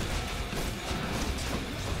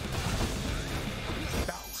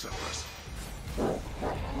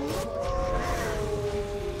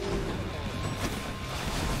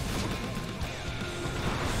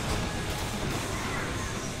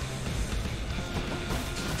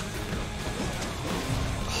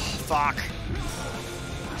 Fuck.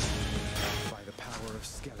 By the power of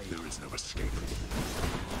Skelly, there is no escape.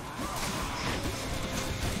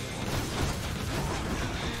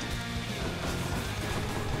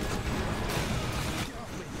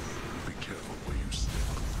 Be careful where you step.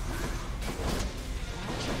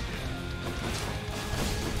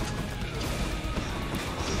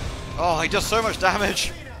 Oh, he does so much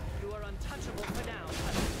damage. You are untouchable for now.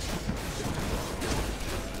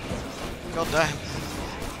 God damn.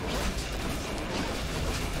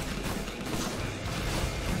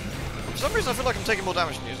 For some reason I feel like I'm taking more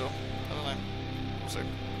damage than usual. I don't know. We'll see.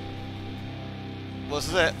 Well, this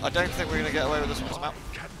is it. I don't think we're going to get away with this one somehow.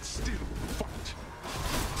 Can still fight.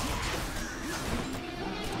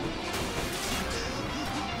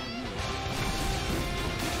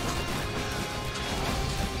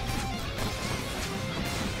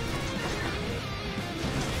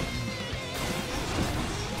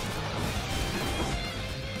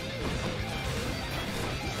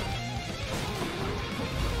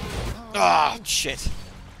 Ah, shit.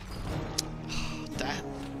 Damn.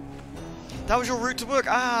 That was your route to work?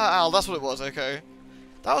 Ah, Al, that's what it was, okay.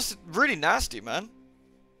 That was really nasty, man.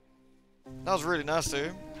 That was really nasty.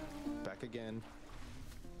 Back again.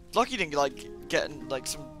 Lucky you didn't, like, get, like,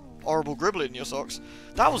 some horrible gribble in your socks.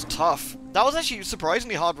 That was tough. That was actually a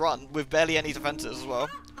surprisingly hard run, with barely any defenses as well.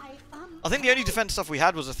 I think the only defense stuff we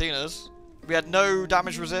had was Athena's. We had no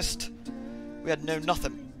damage resist. We had no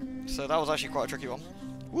nothing. So that was actually quite a tricky one.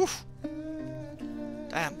 Woof.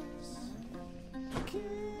 Damn.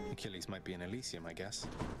 Achilles might be in Elysium, I guess.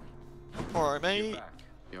 Alright, mate. You're back.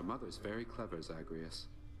 Your mother's very clever, Zagreus.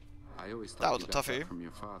 I always thought That was you a got toughie. that from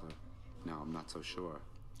your father. Now I'm not so sure.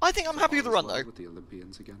 I think I'm happy with the run, All is well though. with the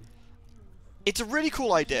Olympians again? It's a really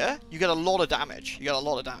cool idea. You get a lot of damage. You get a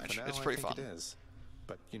lot of damage. For now, It's pretty I think fun. it is.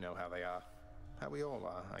 But you know how they are. How we all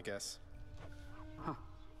are, I guess. Huh.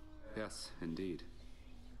 Yes, indeed.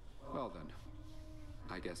 Well then.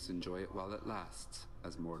 I guess enjoy it while it lasts,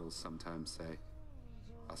 as mortals sometimes say.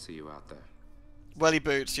 I'll see you out there. Welly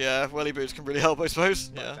boots, yeah. Welly boots can really help, I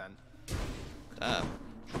suppose. Yeah. Damn.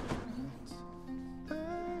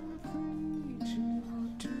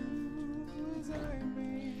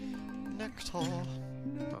 Nectar.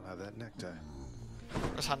 I'll have that nectar.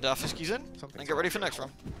 Let's hand our fiskies in and get ready for next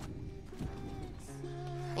round.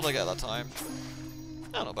 What did I get that time?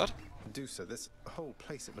 Oh, not bad. Dusa, this whole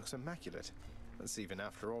place, it looks immaculate. That's even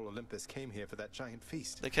after all Olympus came here for that giant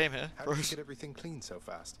feast. They came here. How did you get everything clean so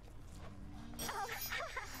fast?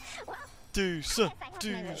 Dusa,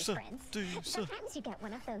 Dusa, Dusa. Sometimes you get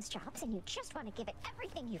one of those jobs and you just want to give it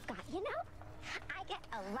everything you've got, you know? I get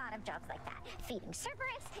a lot of jobs like that. Feeding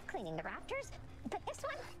Cerberus, cleaning the raptors. But this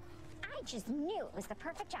one, I just knew it was the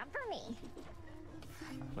perfect job for me.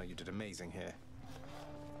 Well, you did amazing here.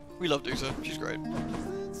 We love Dusa. She's great.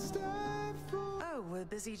 Oh, we're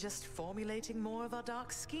busy just formulating more of our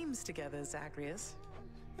dark schemes together, Zagreus.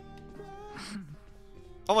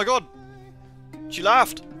 Oh my god! She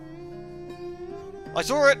laughed! I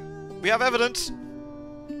saw it! We have evidence!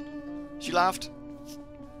 She laughed.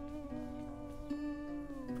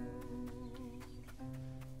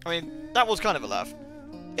 I mean, that was kind of a laugh.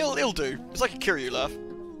 It'll do. It's like a Kiryu laugh.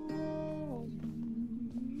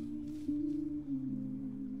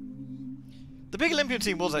 The big Olympian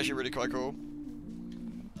team was actually really quite cool.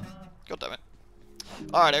 God damn it.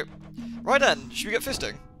 Alright, right then, should we get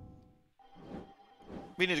fisting?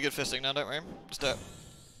 We need a good fisting now, don't we? Let's do it.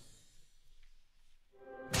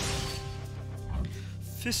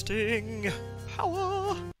 Fisting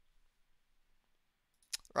power!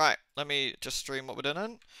 Right, let me just stream what we're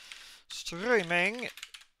doing. Streaming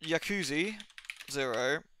Yakuza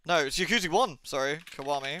 0. No, it's Yakuza 1, sorry.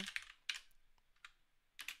 Kiwami.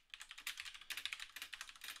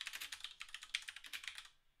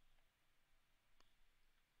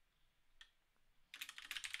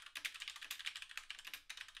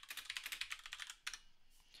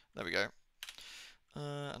 There we go.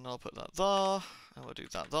 And I'll put that there. And we'll do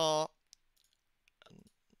that there. And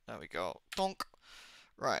there we go. Donk.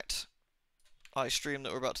 Right. I stream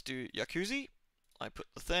that we're about to do Yakuza. I put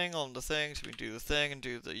the thing on the thing so we can do the thing and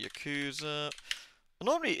do the Yakuza.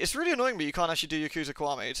 Normally, it's really annoying me you can't actually do Yakuza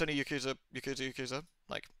Kiwami. It's only Yakuza.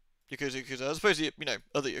 Like, Yakuza, as opposed to, you know,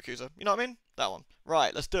 other Yakuza. You know what I mean? That one.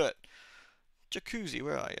 Right, let's do it. Jacuzzi,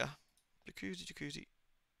 where are you? Jacuzzi.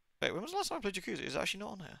 Wait, when was the last time I played Jacuzzi? Is it actually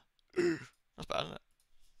not on here? That's bad, isn't it?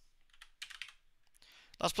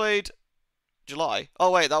 Last played July.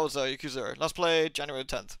 Oh wait, that was Yakuza 0. Last played January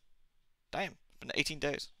 10th. Damn, it's been 18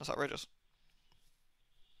 days. That's outrageous.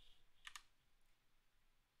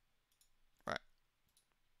 Right.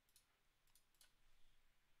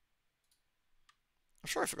 I'm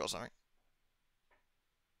sure I forgot something.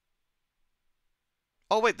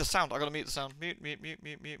 Oh wait, the sound. I gotta mute the sound. Mute.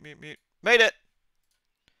 Made it!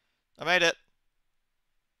 I made it.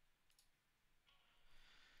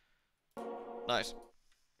 Nice.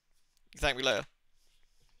 You thank me later.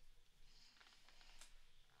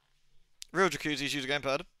 Real jacuzzis use a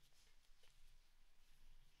gamepad.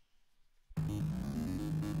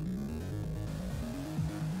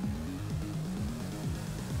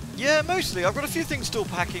 Yeah, mostly. I've got a few things still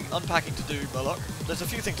unpacking to do, Murloc. There's a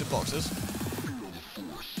few things in boxes.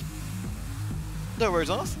 No worries,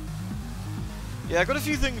 Arth. Yeah, I've got a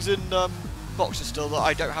few things in boxes still that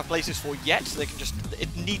I don't have places for yet, so they can just...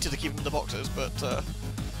 It needs to keep them in the boxes, but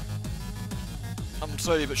I'm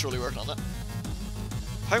slowly but surely working on that.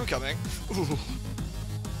 Homecoming? Ooh.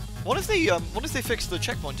 What if they fix the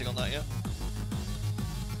checkpointing on that yet?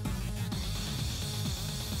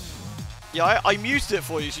 Yeah, I muted it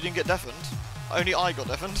for you so you didn't get deafened. Only I got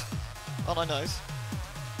deafened. Aren't I nice?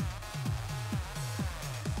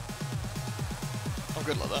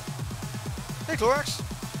 good like that. Hey, Clorax.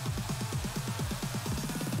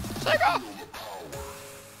 Sega!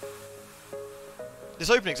 This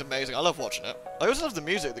opening's amazing. I love watching it. I also love the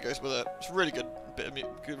music that goes with it. It's a really good bit of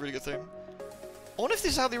really good theme. I wonder if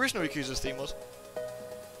this is how the original Yakuza's theme was.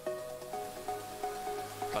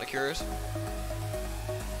 Kind of curious.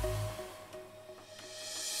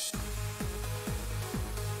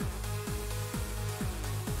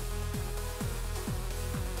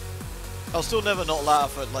 I'll still never not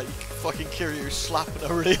laugh at, like, fucking Kiryu slapping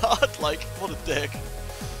her really hard. Like, what a dick.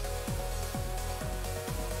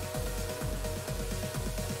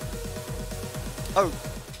 Oh,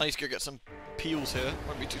 I need to go get some peels here.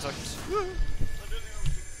 Won't be 2 seconds. Woo.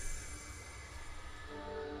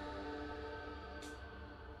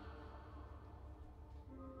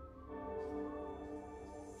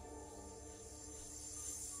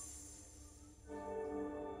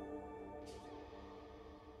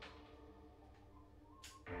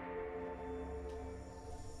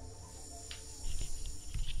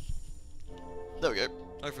 There we go.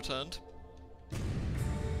 I've returned.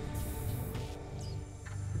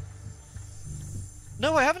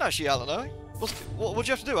 No, I haven't actually, Alan, no. What'd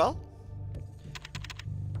you have to do, Al?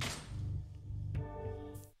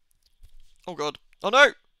 Oh god. Oh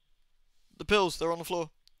no! The pills, they're on the floor.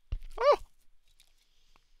 Oh!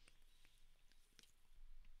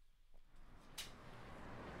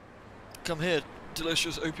 Come here,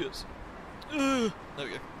 delicious opiates. There we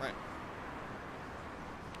go, right.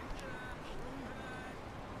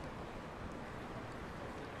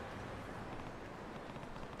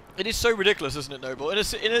 It is so ridiculous, isn't it, Noble? In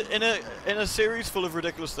a series full of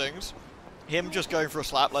ridiculous things, him just going for a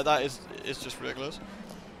slap like that is just ridiculous.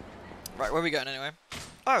 Right, where are we going anyway?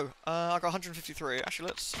 Oh, I got 153. Actually,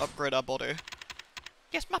 let's upgrade our body.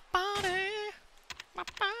 Yes, my body, my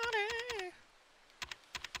body.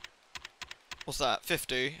 What's that?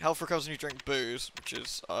 50. Health recovers when you drink booze, which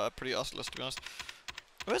is pretty useless to be honest.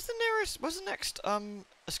 Where's the nearest? Where's the next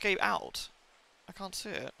escape out? I can't see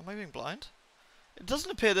it. Am I being blind? It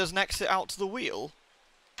doesn't appear there's an exit out to the wheel.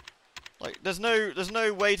 Like, there's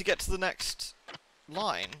no way to get to the next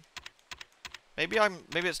line. Maybe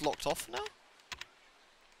it's locked off now?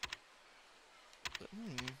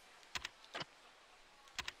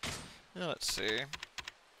 Yeah, let's see.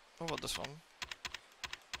 What about this one?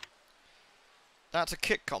 That's a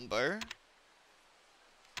kick combo.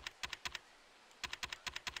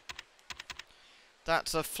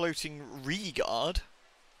 That's a floating re-guard.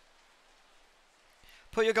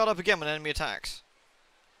 Put your guard up again when an enemy attacks.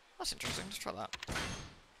 That's interesting, let's try that.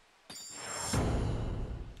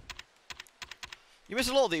 You missed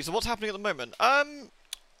a lot of these, so what's happening at the moment? I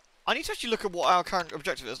need to actually look at what our current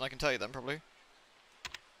objective is, and I can tell you then, probably.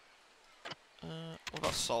 What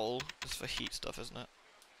about Soul? It's for heat stuff, isn't it?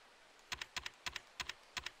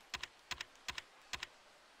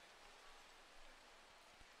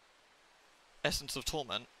 Essence of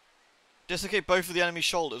Torment. Dislocate both of the enemy's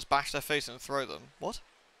shoulders, bash their face and throw them. What?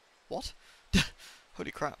 What?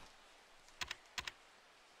 Holy crap.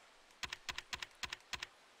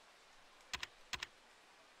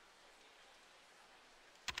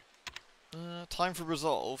 Time for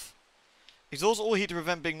resolve. Exhaust all heat to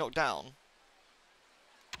prevent being knocked down.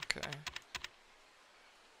 Okay.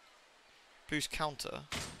 Boost counter.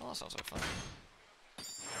 Oh, that sounds like fun.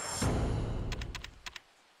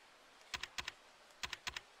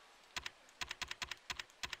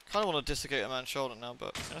 Kind of want to dislocate a man's shoulder now,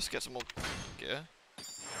 but let's get some more gear.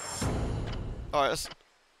 Alright, let's...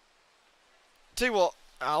 Tell you what,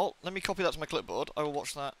 Al, let me copy that to my clipboard. I will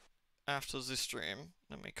watch that after this stream.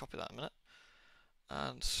 Let me copy that in a minute.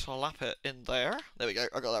 And slap it in there. There we go,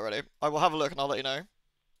 I got that ready. I will have a look and I'll let you know.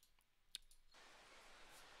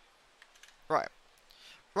 Right.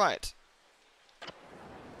 Right.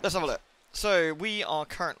 Let's have a look. So, we are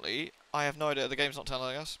currently... I have no idea, the game's not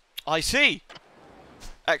telling us. I see!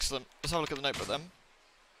 Excellent. Let's have a look at the notebook then.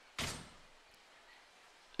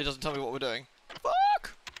 It doesn't tell me what we're doing.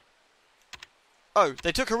 Fuck! Oh,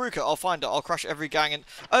 they took Haruka. I'll find it. I'll crush every gang in...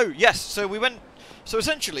 Oh, yes. So we went... So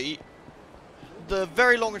essentially, the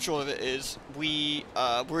very long and short of it is we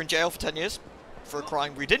were in jail for 10 years for a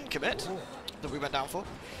crime we didn't commit, that we went down for.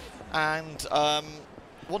 And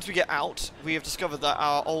once we get out, we have discovered that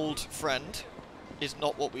our old friend is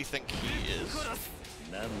not what we think he is.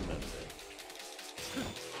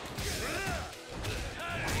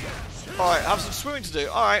 Alright, have some swimming to do.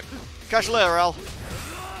 Alright. Catch you later, Al.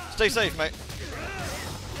 Stay safe, mate.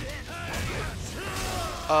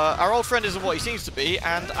 Our old friend isn't what he seems to be,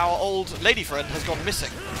 and our old lady friend has gone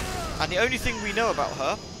missing. And the only thing we know about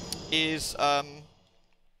her is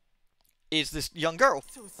is this young girl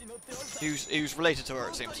who's related to her,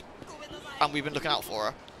 it seems, and we've been looking out for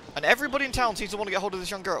her. And everybody in town seems to want to get hold of this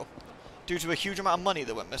young girl due to a huge amount of money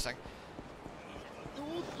that went missing.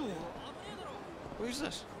 Who's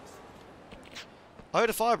this? I heard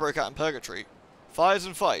a fire broke out in Purgatory. Fires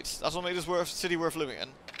and fights. That's what made this city worth living in.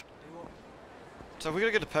 So are we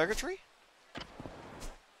gonna go to Purgatory?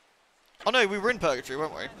 Oh no, we were in Purgatory,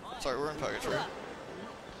 weren't we? Sorry, we were in Purgatory.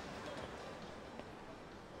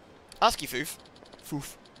 ASCII Foof.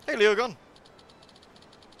 Foof. Hey, Leogon.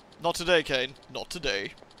 Not today, Kane. Not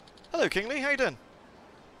today. Hello, Kingsley. How you doing?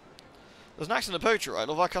 There's an accident at Purgatory, right?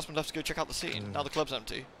 All of our customers have to go check out the scene. Now the club's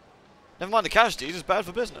empty. Never mind the casualties. It's bad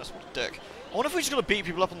for business. What a dick. I wonder if we're just gonna beat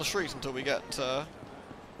people up on the streets until we get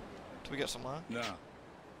somewhere. No.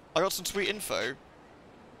 I got some sweet info.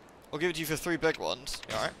 I'll give it to you for 3 big ones.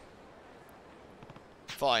 You alright?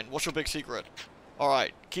 Fine. What's your big secret?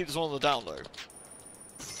 Alright. Keep this one on the down low.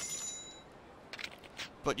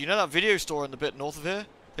 But you know that video store in the bit north of here?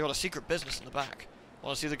 They got a secret business in the back.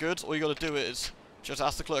 Want to see the goods? All you got to do is just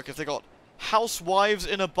ask the clerk if they got housewives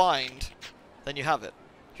in a bind. Then you have it.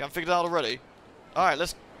 If you haven't figured it out already. Alright,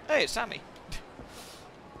 let's... Hey, it's Sammy.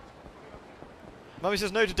 Mummy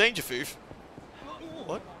says no to danger foof.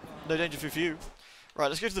 What? No danger foof for you. Right,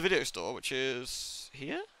 let's go to the video store, which is...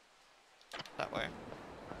 here? That way.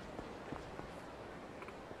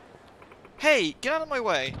 Hey, get out of my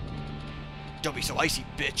way. Don't be so icy,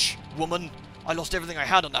 bitch. Woman, I lost everything I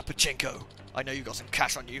had on that pachinko. I know you got some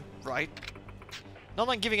cash on you, right? Not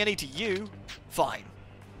that I'm giving any to you. Fine.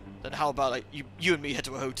 Then how about like, you and me head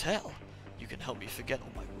to a hotel? You can help me forget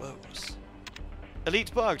all my woes.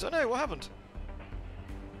 Elite bugged. Oh no, what happened?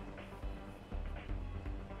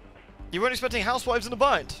 You weren't expecting housewives in a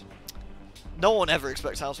bind. No one ever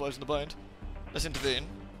expects housewives in a bind. Let's intervene.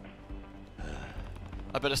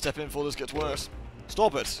 I better step in before this gets worse.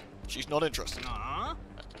 Stop it. She's not interested.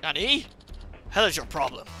 Annie? Hell is your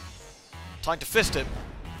problem? Time to fist him.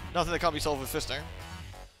 Nothing that can't be solved with fisting.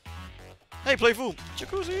 Hey, playful.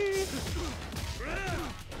 Jacuzzi.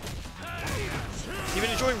 You've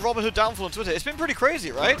been enjoying Robin Hood Downfall on Twitter. It's been pretty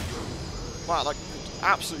crazy, right? Wow, like,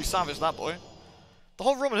 absolutely savage, that boy. The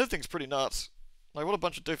whole Robin Hood thing's pretty nuts. Like, what a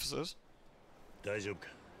bunch of doofuses.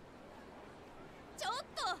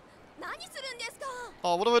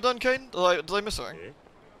 Oh, what have I done, Kane? Did I miss something?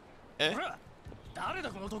 Eh?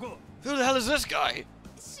 Who the hell is this guy?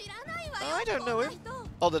 I don't know him.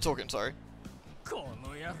 Oh, they're talking, sorry.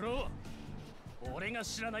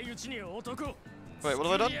 Wait, what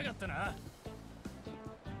have I done?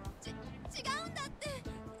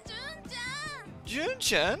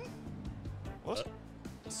 Jun-chan? What?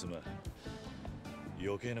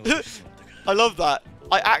 I love that.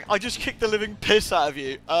 I just kicked the living piss out of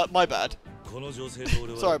you. My bad.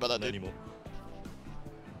 Sorry about that, dude.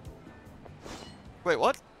 Wait,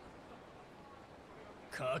 what?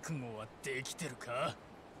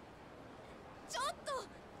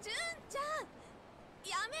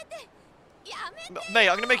 Mate,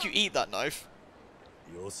 I'm gonna make you eat that knife.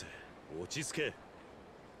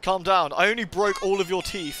 Calm down. I only broke all of your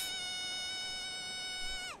teeth.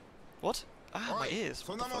 What? Ah, my ears.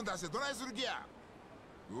 What the fuck?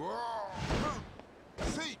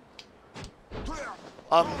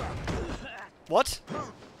 What?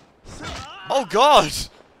 Oh god!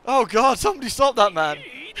 Oh god, somebody stop that man!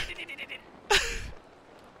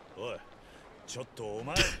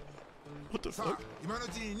 What the fuck?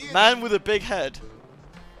 Man with a big head.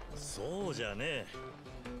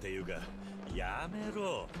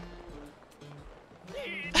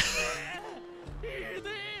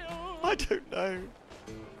 I don't know.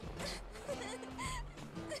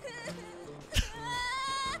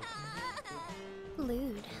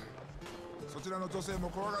 Lewd.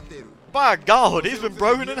 By God, he's been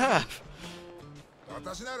broken in half.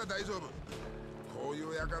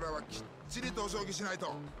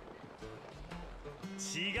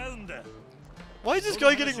 Why is this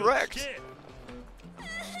guy getting wrecked?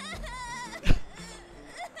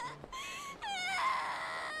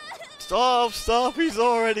 Stop, stop, he's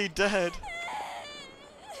already dead.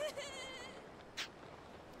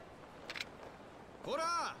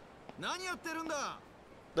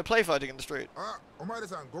 They're play fighting in the street.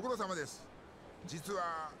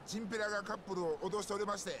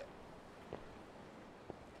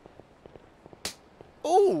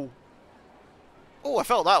 Oh! Oh, I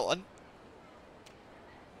felt that one.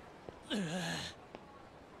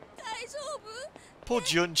 Poor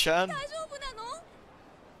Jun-chan.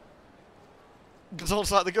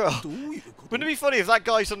 Sounds like the girl. Wouldn't it be funny if that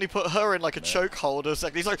guy suddenly put her in like a chokehold or a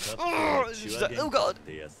second? He's like, oh, she's like, oh god.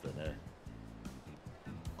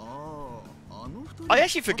 I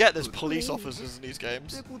actually forget there's police officers in these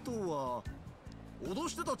games.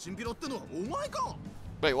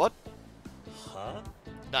 Wait, what?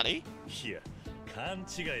 Nani?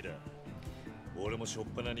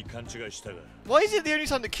 Why is it the only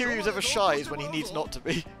time that Kiryu's ever shy is when he needs not to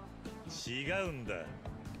be?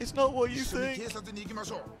 It's not what you think.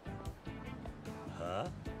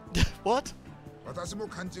 What?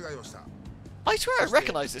 I swear I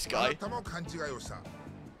recognize this guy.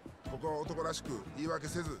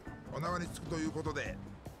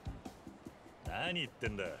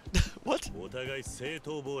 What?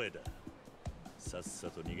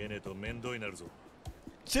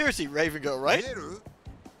 Seriously, Raven Girl, right?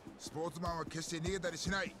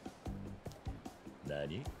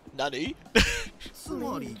 Nani?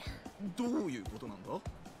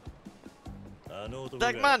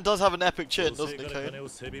 That man does have an epic chin, doesn't he, Kane?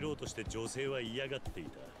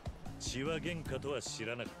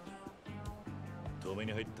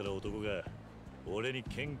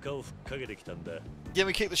 Yeah,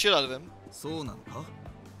 we kicked the shit out of him.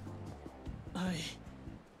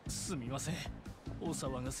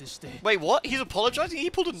 Wait, what? He's apologizing? He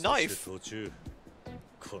pulled a knife.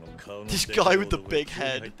 This guy with the big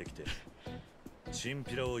head.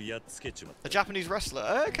 A Japanese wrestler.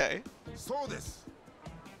 Oh, okay.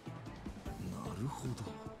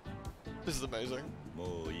 This is amazing.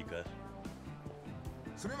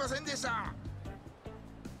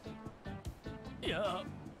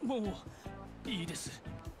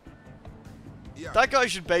 That guy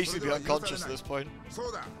should basically be unconscious at this point.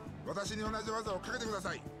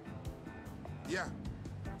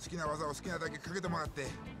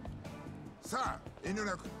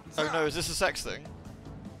 Oh no, is this a sex thing?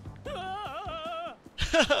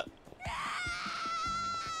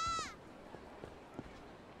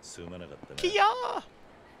 Kia!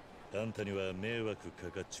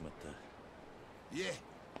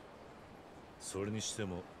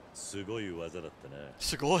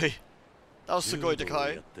 Sugoi. That was Sugoi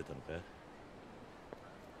Dekai.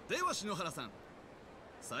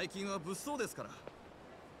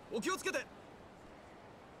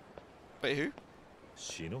 Wait, who?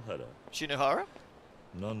 Shinohara?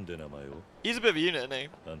 He's a bit of a unit, isn't he?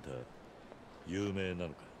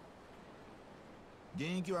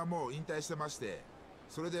 現役はもう引退してまして、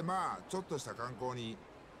それでまあちょっとした観光に。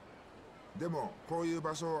でもこういう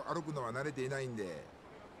場所を歩くのは慣れていないんで、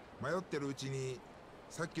迷ってるうちに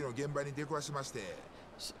さっきの現場に出くわしまして、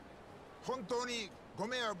本当にご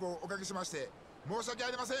迷惑をおかけしまして申し訳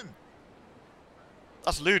ありません。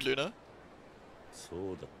That's lewd, Luna. そう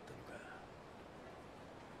だったのか。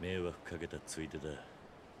迷惑かけたついでだ。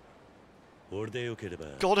俺でよければ。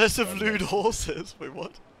Goddess of lewd horses. Wait,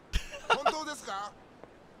 what? 本当ですか？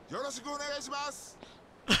よろしくお願いします。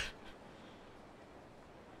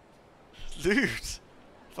Lewd.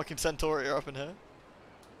 Fucking Centauri are up in here.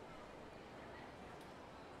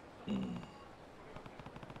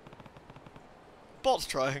 Bot's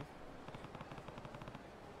trying.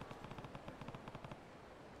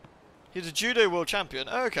 He's a judo world champion.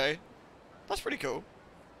 Oh, okay. That's pretty cool.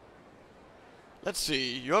 Let's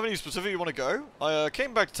see. You have any specific you want to go? I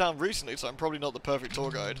came back to town recently, so I'm probably not the perfect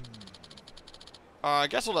tour guide. I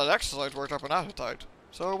guess all that exercise worked up an appetite.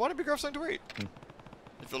 So why don't we grab something to eat?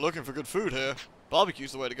 If you're looking for good food here,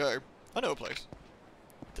 barbecue's the way to go. I know a place.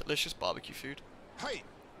 Delicious barbecue food. Hey.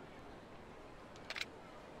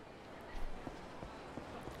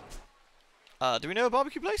 Do we know a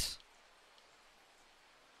barbecue place?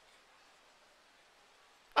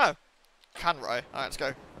 Oh. Canrai. Alright, let's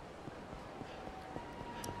go.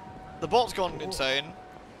 The bot's gone insane.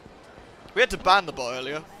 We had to ban the bot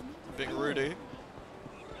earlier. Being Rudy.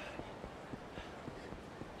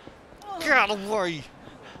 Get out of the way!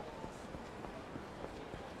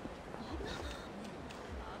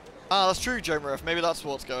 Ah, that's true, Jomeref. Maybe that's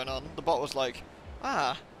what's going on. The bot was like,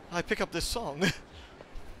 ah, I pick up this song.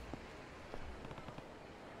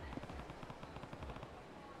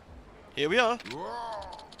 Here we are.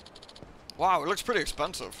 Wow, it looks pretty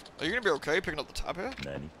expensive. Are you gonna be okay picking up the tab here?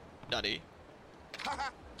 Nanny.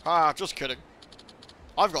 Ah, just kidding.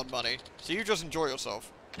 I've got money, so you just enjoy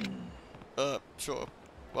yourself. Sure.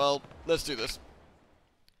 Well, let's do this.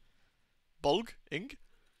 Bolg? Ing?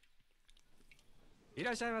 May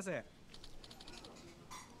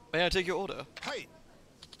I take your order? Hey.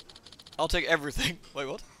 I'll take everything. Wait,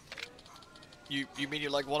 what? You mean you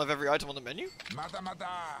like one of every item on the menu?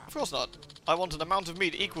 Of course not. I want an amount of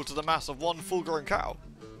meat equal to the mass of one full-grown cow.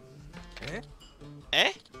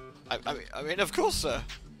 Eh? I mean, of course, sir.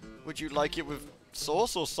 Would you like it with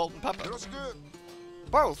sauce or salt and pepper?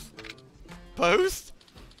 Both. Both?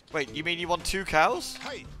 Wait, you mean you want 2 cows?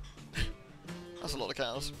 Hey. That's a lot of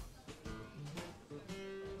cows.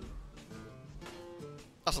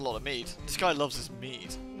 That's a lot of meat. This guy loves his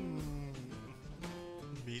meat.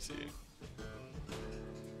 Meaty.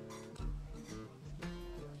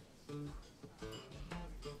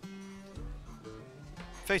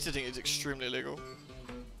 Face sitting is extremely illegal.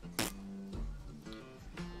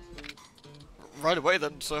 Right away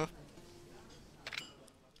then, sir.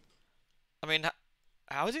 I mean,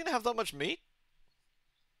 how is he gonna have that much meat?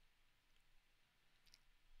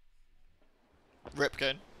 Rip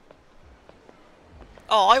Kane.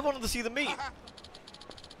 Oh, I wanted to see the meat.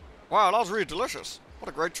 Wow, that was really delicious. What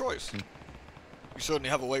a great choice. You certainly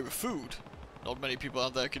have a way with food. Not many people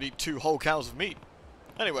out there could eat 2 whole cows of meat.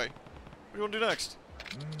 Anyway, what do you want to do next?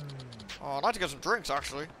 Oh, I'd like to get some drinks,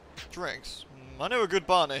 actually. Drinks. I know a good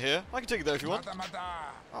bar near here. I can take you there if you want.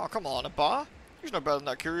 Oh, come on, a bar? He's no better than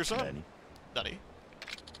that curious son. Danny.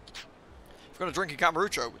 If we're going to drink in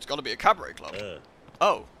Camarucho, it's got to be a cabaret club.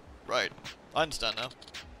 Oh, right. I understand now.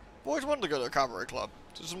 I've always wanted to go to a cabaret club.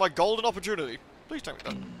 This is my golden opportunity. Please take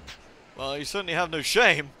me there. Well, you certainly have no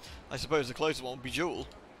shame. I suppose the closest one would be Jewel.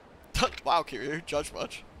 Wow, Kiryu, judge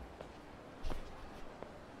much.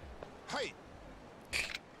 Hey.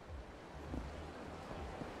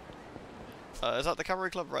 Is that the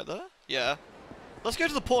cabaret club right there? Yeah. Let's go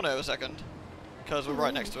to the porno a second. Because we're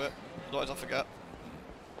right next to it. Otherwise I'll forget.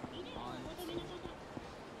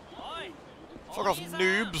 Fuck off,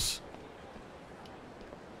 noobs.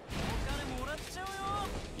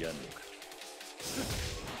 Yeah,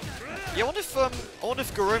 I wonder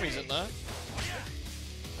if Gurumi's in there.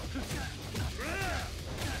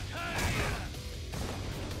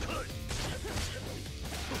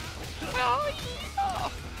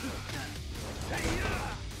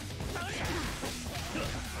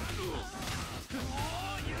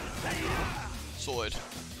 Sword.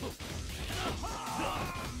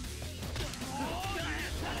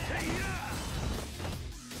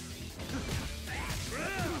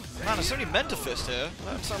 Man, there's so many Mentafist here.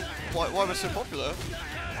 That's why we're so popular.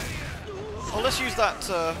 Oh, let's use that.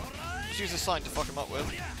 Let's use this sign to fuck him up with.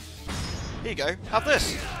 Here you go. Have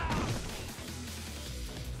this.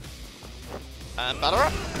 And batter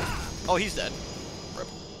up. Oh, he's dead. Rip.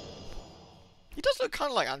 He does look kind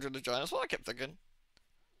of like Andrew the Giant. That's what I kept thinking.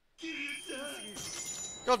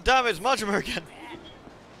 God damn it, it's Majima again.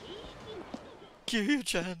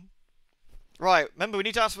 Kiryu-chan. Right, remember we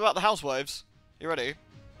need to ask about the housewives. You ready?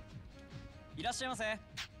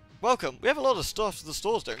 Welcome. We have a lot of stuff the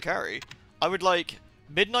stores don't carry. I would like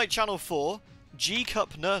Midnight Channel 4,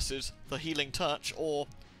 G-Cup Nurses, The Healing Touch, or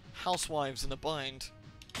Housewives in a Bind.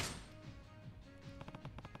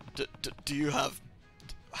 Do you have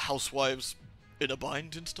Housewives in a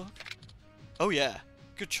Bind in stock? Oh yeah,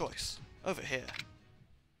 good choice. Over here.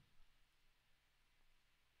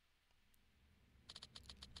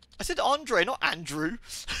 I said Andre, not Andrew.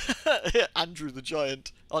 Andrew the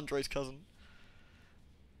Giant. Andre's cousin.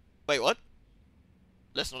 Wait, what?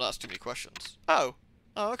 Let's not ask too many questions. Oh.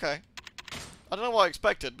 Oh, okay. I don't know what I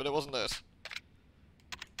expected, but it wasn't this.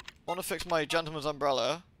 I want to fix my gentleman's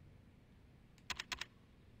umbrella.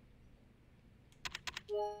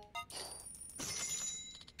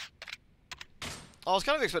 I was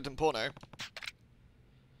kind of expecting porno.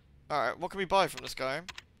 Alright, what can we buy from this guy?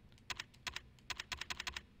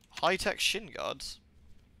 High-tech shin guards.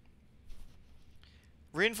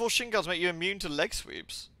 Reinforced shin guards make you immune to leg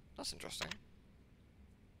sweeps. That's interesting.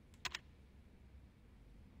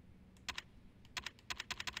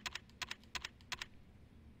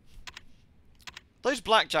 Those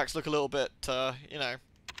blackjacks look a little bit, you know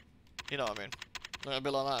what I mean. A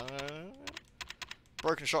bit like that.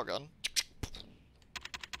 Broken shotgun.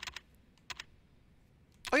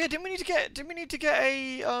 Oh yeah, didn't we need to get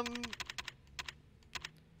a, I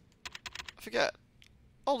forget.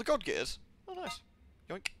 Oh, the God Gears. Oh, nice.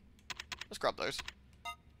 Yoink. Let's grab those.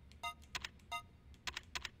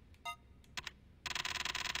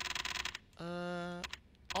 I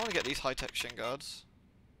want to get these high-tech shin guards.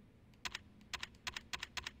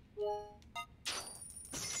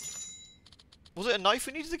 Was it a knife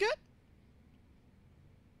we needed to get?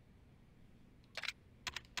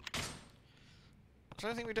 Is there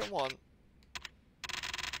anything we don't want?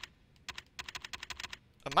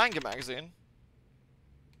 A manga magazine?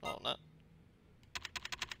 Oh, no.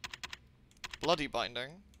 Bloody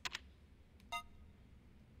binding.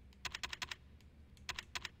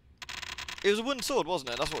 It was a wooden sword, wasn't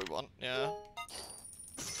it? That's what we want, yeah.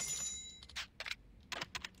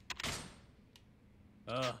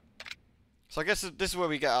 So I guess this is where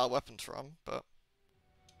we get our weapons from, but...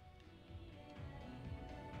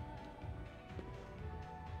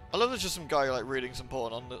 I love there's just some guy like reading some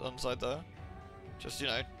porn on the side there. Just, you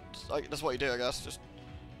know, like, that's what you do, I guess. Just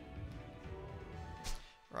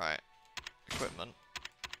right. Equipment.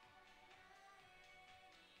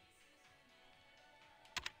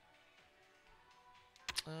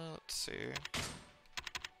 Let's see.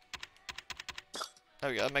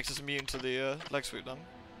 There we go. That makes us immune to the leg sweep then.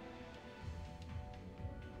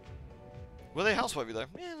 Were they housewifey though?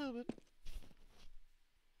 Yeah, a little bit.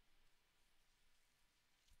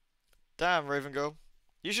 Damn, Raven Girl.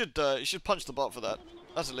 You should punch the bot for that.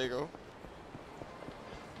 That's illegal.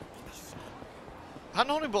 Hand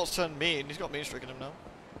holding bot's turned mean. He's got mean streak in him now.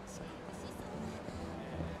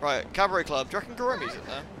 Right, Cabaret Club. Do you reckon Goromi's in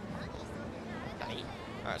there? Alright,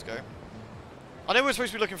 let's go. I know we're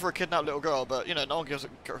supposed to be looking for a kidnapped little girl, but you know, no one gives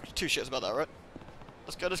two shits about that, right?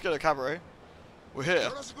 Let's go to Cabaret. We're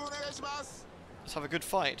here. Let's have a good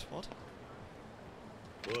fight. What?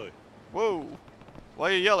 Whoa! Why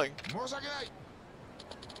are you yelling?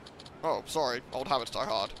 Oh, sorry. Old habits die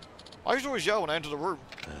hard. I used to always yell when I entered the room.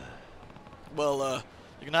 Well,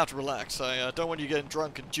 you're gonna have to relax. I don't want you getting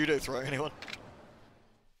drunk and judo throwing anyone.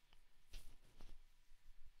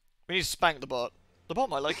 We need to spank the bot. The bot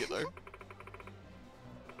might like it though.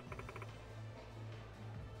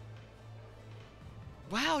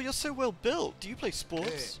 Wow, you're so well built. Do you play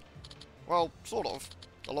sports? Well, sort of.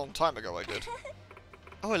 A long time ago I did.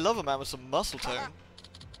 Oh, I love a man with some muscle tone.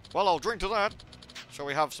 Well, I'll drink to that. Shall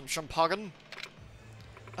we have some champagne?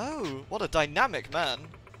 Oh, what a dynamic man.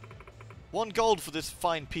 1 gold for this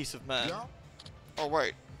fine piece of man. Oh,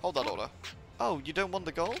 wait. Hold that order. Oh, you don't want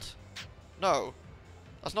the gold? No.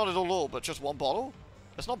 That's not at all, but just 1 bottle?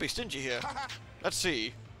 Let's not be stingy here. Let's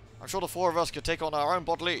see. I'm sure the 4 of us could take on our own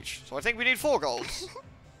bottle each, so I think we need 4 golds.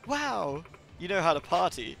 Wow. You know how to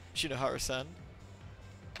party, Shinohara-san.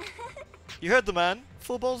 You heard the man.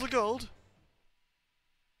 4 bottles of gold.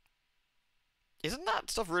 Isn't that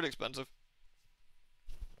stuff really expensive?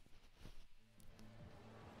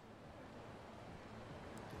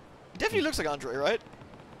 He definitely looks like Andre, right?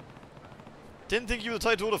 Didn't think you were the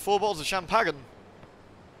type to order 4 bottles of champagne.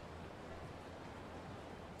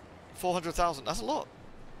 400,000. That's a lot.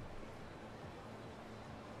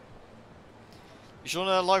 You should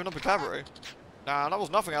liven up a cabaret. Nah, that was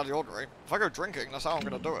nothing out of the ordinary. If I go drinking, that's how I'm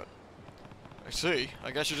gonna do it. I see. I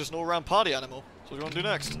guess you're just an all-round party animal. So what do you want to do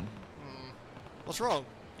next? What's wrong?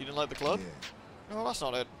 You didn't like the club? No, that's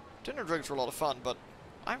not it. Dinner and drinks were a lot of fun, but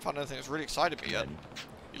I haven't found anything that's really excited me yet.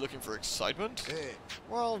 You looking for excitement?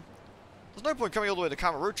 Well, there's no point coming all the way to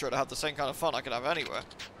Kamurocho to have the same kind of fun I could have anywhere.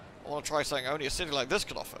 I want to try something only a city like this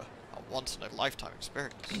could offer. A once-in-a-lifetime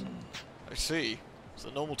experience. I see. So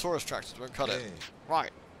the normal tourist attractions won't cut it.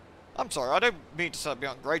 Right. I'm sorry, I don't mean to be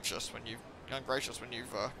ungracious when you've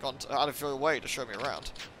gone out of your way to show me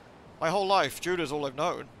around. My whole life, Juda's all I've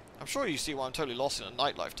known. I'm sure you see why I'm totally lost in a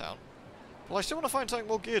nightlife town. But I still want to find something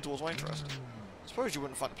more geared towards my interest. Suppose you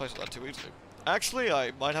wouldn't find a place like that too easily. Actually,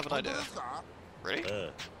 I might have an idea.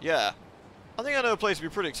 Really? Yeah. I think I know a place to be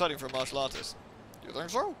pretty exciting for a martial artist. You think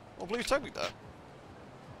so? Well, please take me there.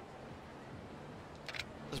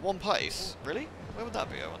 There's one place? Really? Where would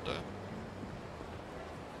that be, I wonder?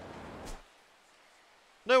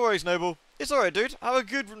 No worries, Noble. It's alright, dude. Have a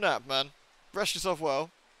good nap, man. Rest yourself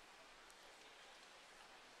well.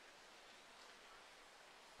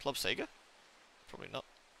 Club Sega? Probably not.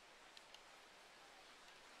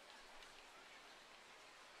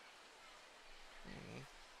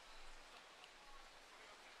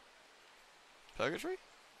 Purgatory?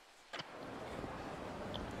 Not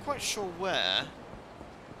quite sure where.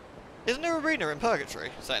 Isn't there an arena in Purgatory?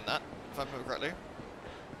 Saying that, if I remember correctly.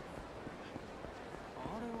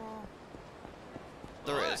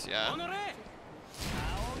 There is, yeah.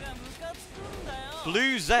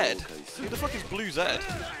 Blue Z? Who the fuck is Blue Z?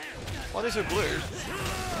 Why are they so blue?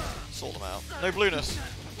 Sort them out. No blueness.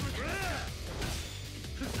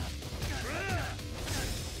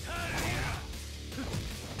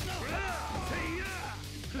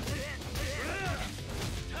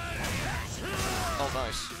 Oh,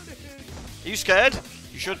 nice. Are you scared?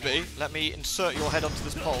 You should be. Let me insert your head onto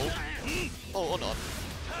this pole. Oh, or not.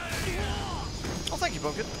 Oh, thank you,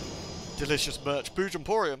 Pumpkin. Delicious merch. Booge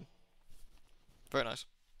Emporium. Very nice.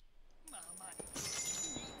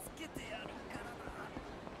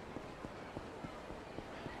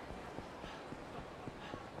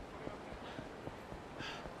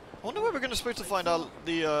 I wonder where we're supposed to find out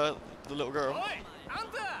the little girl.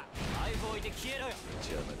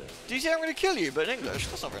 Do you say I'm going to kill you, but in English?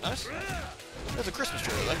 That's not very nice. There's a Christmas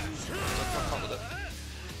tree there. So I can't with it.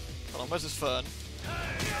 Hold on, where's this fern?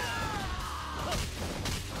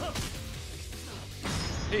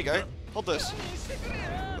 Here you go. Hold this.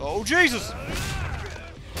 Oh, Jesus!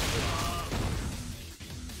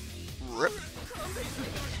 Rip.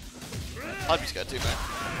 I'd be scared too, man.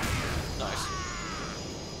 Nice.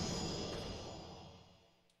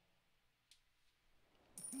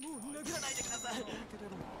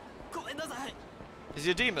 Is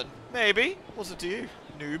he a demon? Maybe. What's it to you,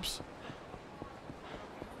 noobs?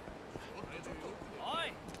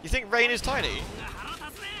 You think Rain is tiny?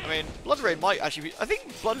 I mean, Blood Rain might actually be... I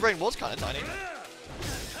think Blood Rain was kind of tiny.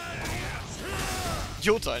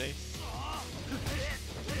 You're tiny.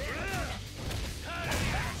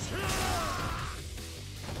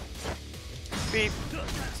 Beep.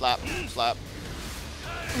 Slap. Slap.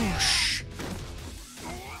 Oosh.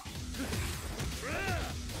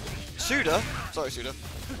 Suda? Sorry, Suda.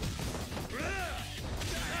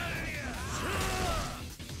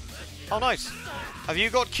 Oh, nice. Have you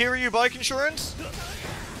got Kiryu bike insurance?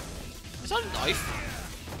 Is that a knife?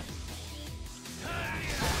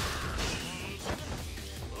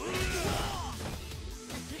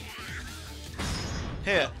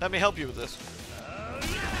 Here, let me help you with this.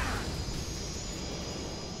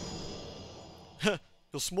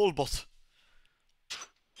 Your small bot.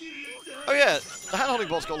 Oh yeah, the hand-holding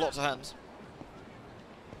bot's got lots of hands.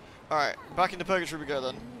 Alright, back into Purgatory we go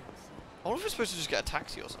then. I wonder if we're supposed to just get a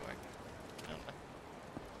taxi or something.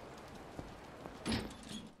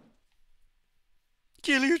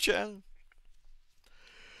 Kiryu-chan.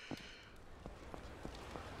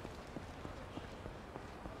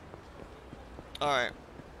 Alright.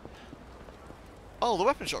 Oh, the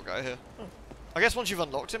weapon shop guy here. Oh. I guess once you've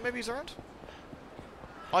unlocked him, maybe he's around?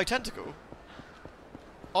 Identical.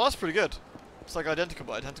 Oh, that's pretty good. It's like identical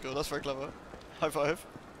but identical. That's very clever. High five.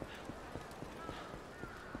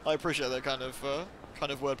 I appreciate that kind of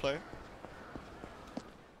wordplay.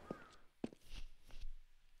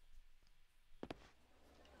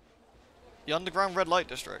 The underground red light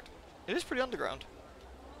district. It is pretty underground.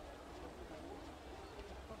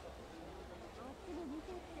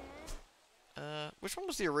 Which one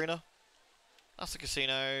was the arena? That's the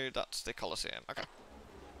casino. That's the Coliseum. Okay.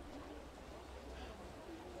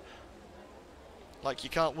 Like,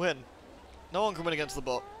 you can't win. No one can win against the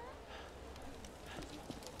bot.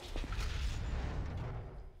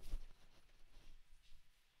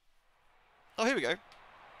 Oh, here we go.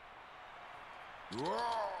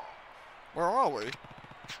 Where are we?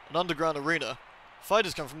 An underground arena.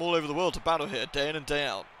 Fighters come from all over the world to battle here, day in and day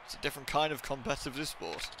out. It's a different kind of competitive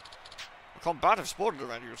sport. A combative sport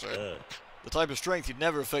around, you say? The type of strength you'd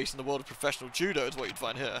never have faced in the world of professional judo is what you'd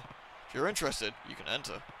find here. If you're interested, you can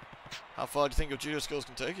enter. How far do you think your judo skills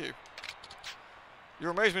can take you? You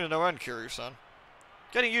amaze me to no end, Kiryu-san.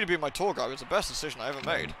 Getting you to be my tour guide was the best decision I ever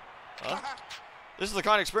made. Huh? This is the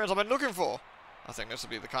kind of experience I've been looking for. I think this would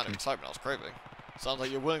be the kind of excitement I was craving. Sounds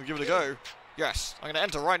like you're willing to give it a go. Yes, I'm going to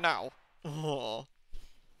enter right now. Oh.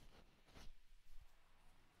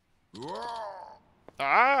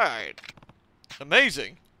 Alright.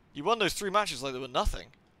 Amazing. You won those 3 matches like they were nothing.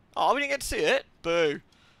 Oh, we didn't get to see it. Boo.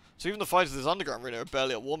 So even the fighters of this underground arena are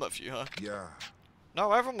barely a warm-up for you, huh? Yeah.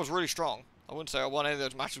 No, everyone was really strong. I wouldn't say I won any of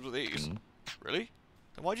those matches with ease. Really?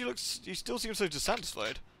 Then why'd you look... You still seem so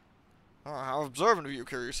dissatisfied. Oh, how observant of you,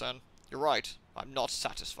 Kiryu-san. You're right. I'm not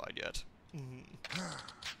satisfied yet.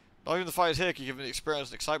 Not even the fighters here can give me the experience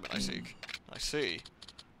and excitement I seek. I see.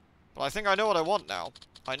 But I think I know what I want now.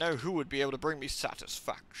 I know who would be able to bring me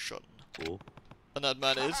satisfaction. Oh. And that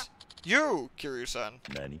man is... you, Kiryu-san.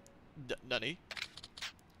 Nani? Nani?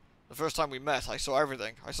 The first time we met, I saw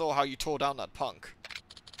everything. I saw how you tore down that punk.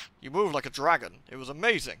 You moved like a dragon. It was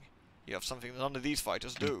amazing. You have something that none of these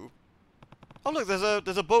fighters do. Oh look, there's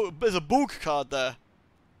a book card there.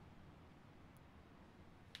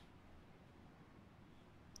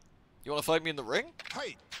 You want to fight me in the ring?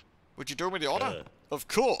 Hey. Would you do me the honor? Of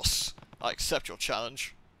course. I accept your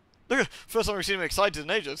challenge. Look, first time we've seen him excited in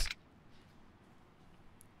ages.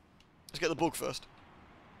 Let's get the book first.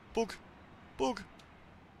 Book. Book.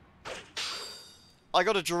 I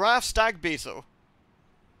got a giraffe stag beetle.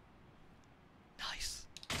 Nice.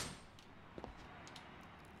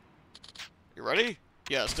 You ready?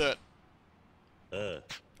 Yeah, let's do it.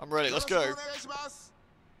 I'm ready, let's go.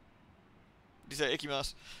 Did you say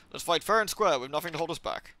Ikimas? Let's fight fair and square with nothing to hold us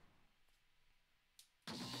back.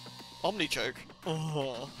 Omni choke.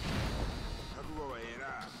 Oh.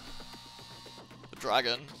 The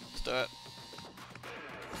dragon. Let's do it.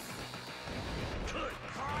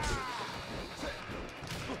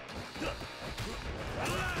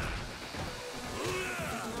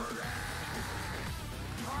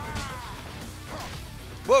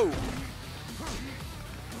 Whoa!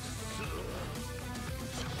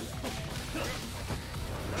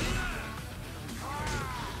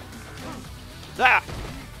 Ah!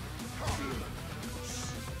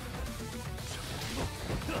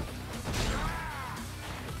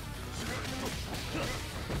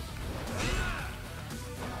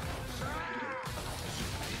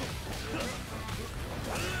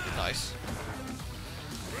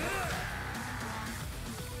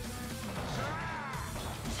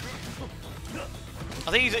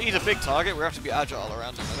 I think he's a big target. We have to be agile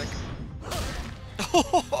around him, I think.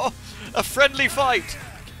 A friendly fight!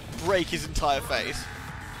 Break his entire face.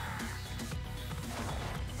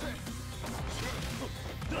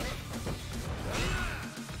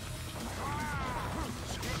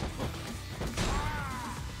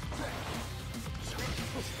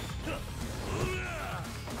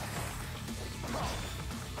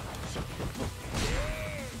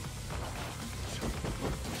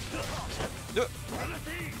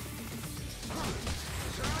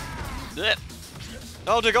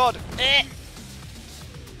 Oh dear God! Eh.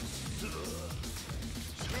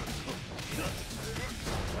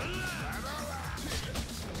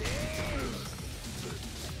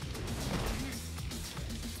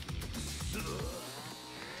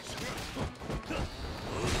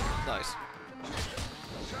 Nice.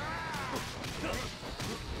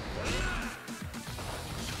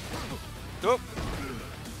 Oh.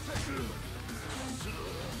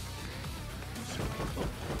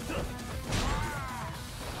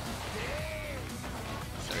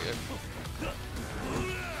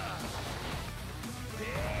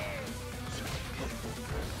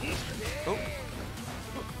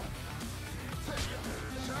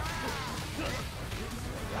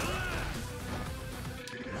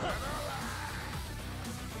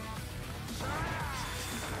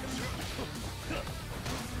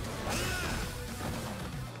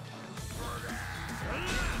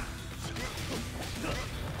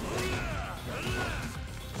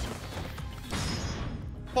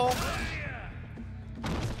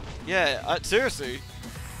 Yeah, seriously.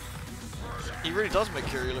 He really does make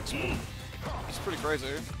Kiryu look small. He's pretty crazy.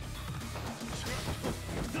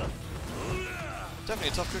 Definitely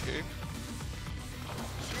a tough cookie.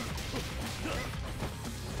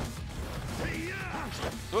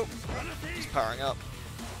 Oh, he's powering up.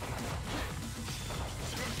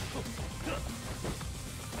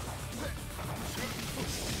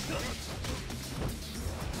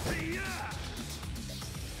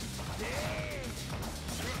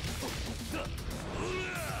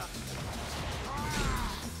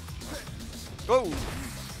 Whoa!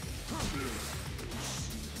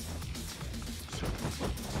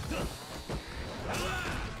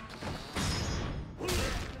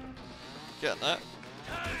 Getting that.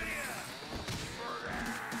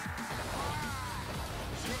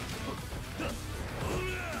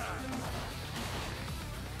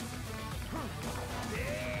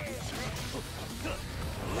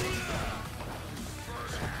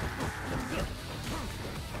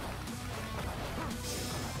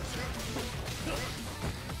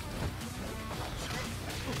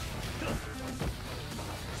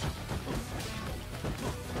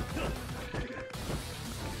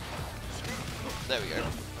 There we go.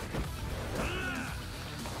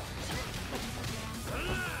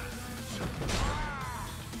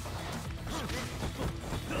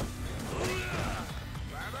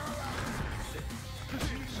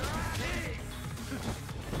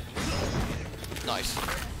 Nice.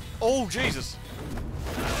 Oh, Jesus.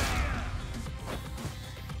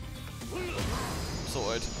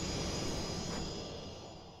 Sorted.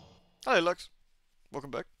 Hello, Lux.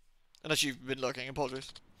 Welcome back. Unless you've been lurking,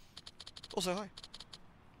 apologies. Also, hi.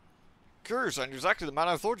 Curious, and you're exactly the man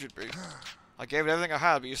I thought you'd be. I gave it everything I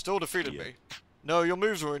had, but you still defeated me. No, your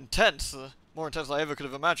moves were intense. More intense than I ever could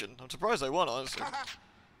have imagined. I'm surprised they won, honestly.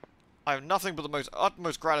 I have nothing but the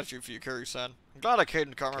utmost gratitude for you, Kiryu-san. I'm glad I came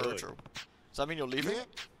to Karma Ritual. Does that mean you're leaving?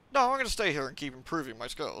 No, I'm going to stay here and keep improving my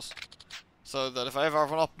skills. So that if I ever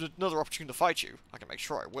have another opportunity to fight you, I can make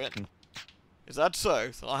sure I win. Is that so?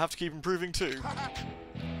 Then I'll have to keep improving too.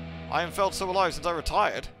 I haven't felt so alive since I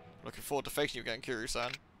retired. Looking forward to facing you again,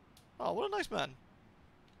 Kiryu-san. Oh, what a nice man.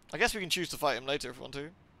 I guess we can choose to fight him later if we want to.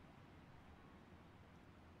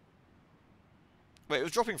 Wait, it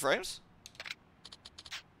was dropping frames?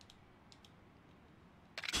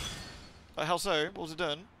 Oh, how so? What was it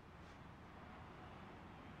doing?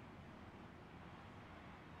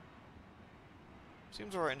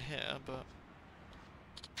 Seems alright in here, but...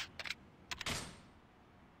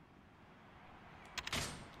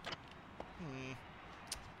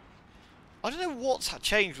 I don't know what's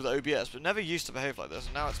changed with OBS, but it never used to behave like this,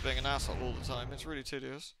 and now it's being an asshole all the time. It's really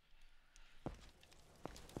tedious.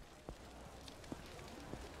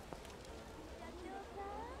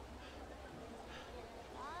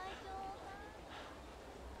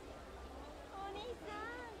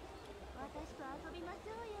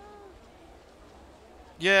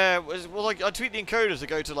 Yeah, well, like, I tweak the encoders to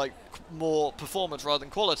go to, like, more performance rather than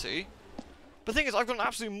quality. But the thing is, I've got an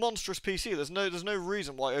absolutely monstrous PC. There's no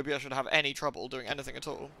reason why OBS should have any trouble doing anything at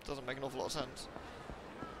all. Doesn't make an awful lot of sense.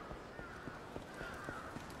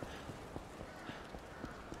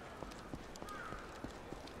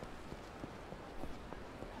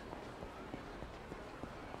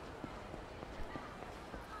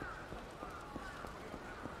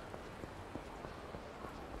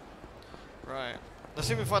 Let's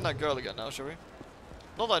see if we can find that girl again now, shall we?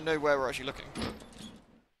 Not that I know where we're actually looking.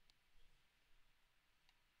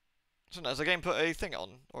 So now, has the game put a thing on?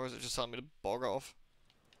 Or is it just telling me to bog off?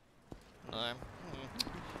 No. I don't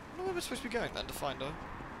know where we're supposed to be going then to find her.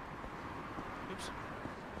 Oops.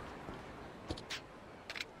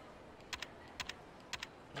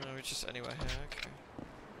 No, it's just anywhere here, okay.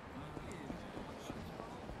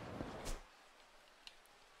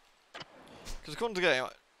 Because according to the game,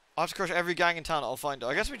 I have to crush every gang in town. I'll find her.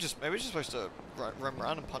 I guess maybe we're just supposed to run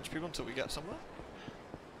around and punch people until we get somewhere.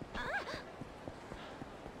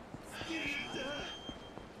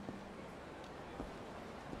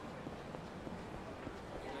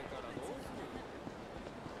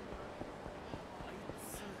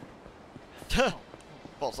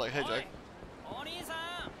 Bot's like, hey Jake.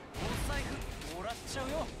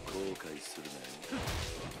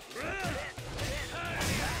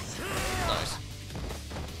 Nice.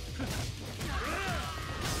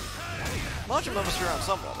 Margin must be around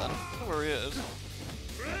somewhere then. I don't know where he is.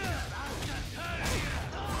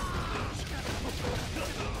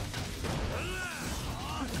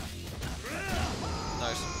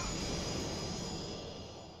 Nice.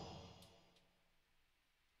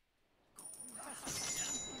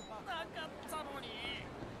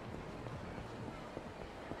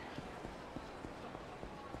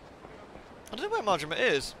 I don't know where Marjima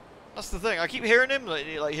is. That's the thing. I keep hearing him, like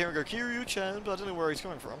hearing go Kiryu-chan, but I don't know where he's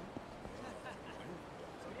coming from.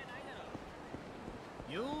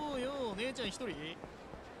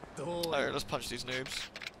 Alright, let's punch these noobs.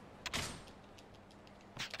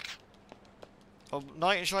 Oh,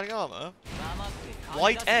 knight in shining armor.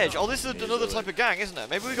 White edge. Oh, this is another type of gang, isn't it?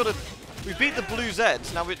 Maybe we beat the blue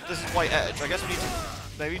Zeds. Now this is white edge. I guess we need to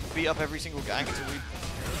maybe beat up every single gang until we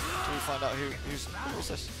find out who's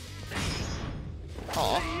this.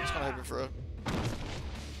 Oh, I was kind of hoping for a...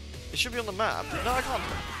 It should be on the map. No, I can't.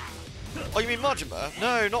 Oh, you mean Majima?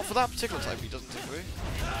 No, not for that particular type, he doesn't seem to be.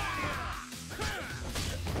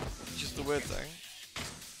 It's just the weird thing.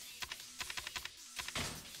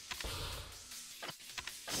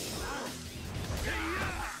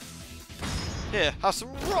 Here, have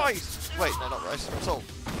some rice! Wait, no, not rice. Salt.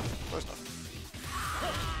 Close enough.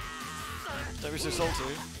 Don't be so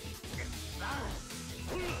salty.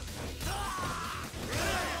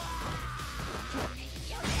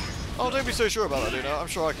 Oh, don't be so sure about that, Luna. I'm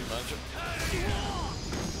sure I can manage it.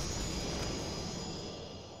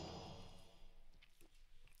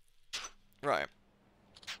 Right.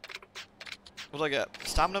 What did I get?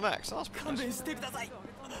 Stamina max. Oh, that's pretty nice.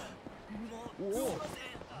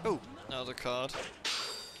 Oh, now the card.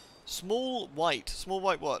 Small white. Small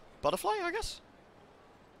white what? Butterfly, I guess?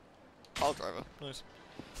 Pile driver. Nice.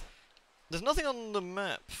 There's nothing on the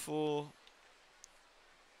map for...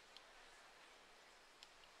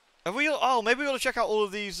 Have we? Oh, maybe we ought to check out all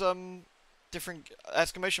of these different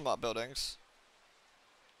exclamation mark buildings.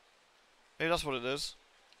 Maybe that's what it is.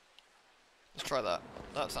 Let's try that.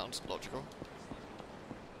 That sounds logical.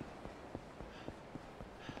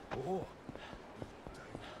 Oh.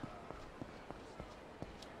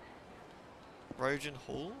 Rojan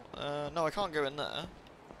Hall? No, I can't go in there.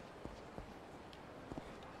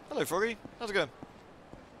 Hello, Froggy. How's it going?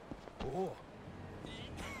 Oh.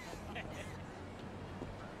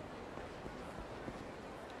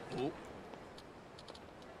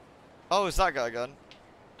 Oh, it's that guy again.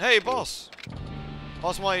 Hey, boss! Oh,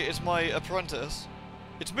 it's my apprentice.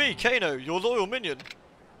 It's me, Kano, your loyal minion.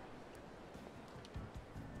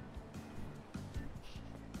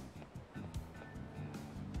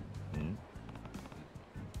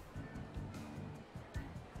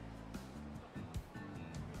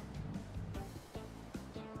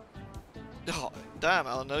 Oh, damn,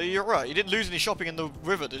 Alan, you're right. You didn't lose any shopping in the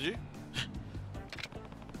river, did you?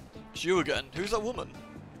 It's you again. Who's that woman?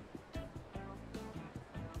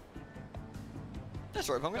 That's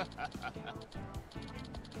right, Punga.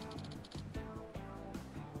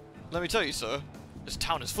 Let me tell you, sir, this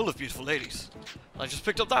town is full of beautiful ladies. I just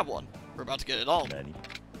picked up that one. We're about to get it on.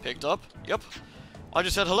 Picked up? Yep. I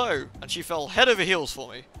just said hello, and she fell head over heels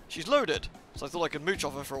for me. She's loaded, so I thought I could mooch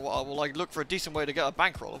off her for a while while I look for a decent way to get a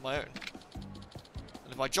bankroll of my own. And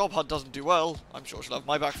if my job hunt doesn't do well, I'm sure she'll have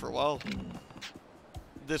my back for a while.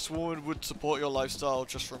 This woman would support your lifestyle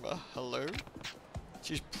just from a hello?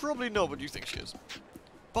 She's probably not what you think she is.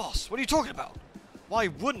 Boss, what are you talking about? Why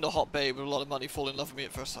wouldn't a hot babe with a lot of money fall in love with me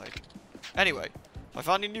at first sight? Anyway, if I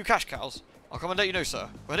find any new cash cows, I'll come and let you know, sir.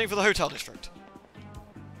 We're heading for the hotel district.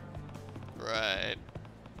 Right.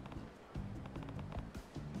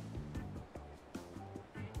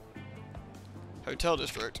 Hotel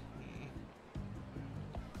district.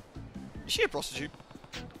 Is she a prostitute?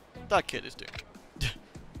 That kid is doomed.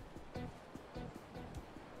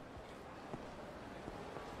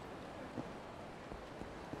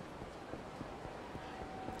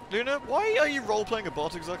 Luna, why are you role-playing a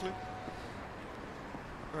bot exactly?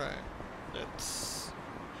 Right. Let's...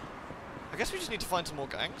 I guess we just need to find some more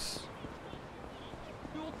gangs.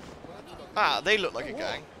 Ah, they look like a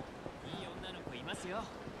gang.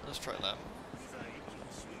 Let's try them.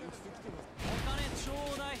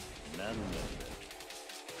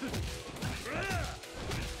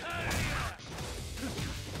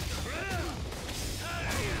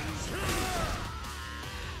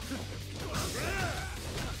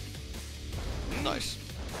 Nice.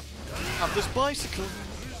 Have this bicycle.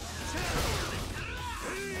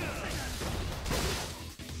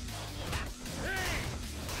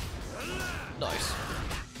 Nice.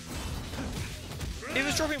 It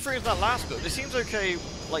was dropping frames that last build. It seems okay,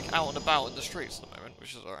 like out and about in the streets at the moment,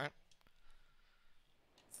 which is alright.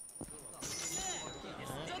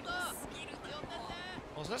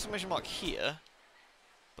 Well, there's an exclamation mark here,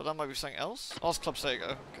 but that might be something else. Oh, it's Club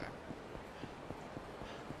Sega. Okay.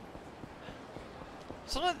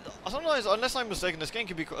 Sometimes, unless I'm mistaken, this game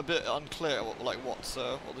can be a bit unclear what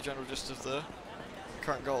the general gist of the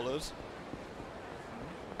current goal is.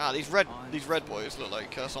 Ah, these red boys look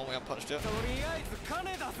like someone we haven't punched yet.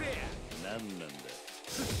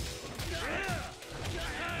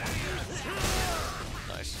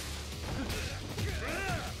 Nice.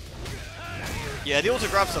 Yeah, the auto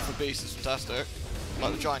grab stuff for Beast is fantastic.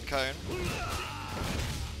 Like the giant cone.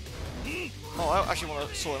 Oh, I actually want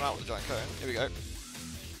to sort him out with the giant cone. Here we go.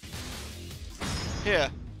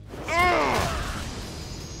 Here.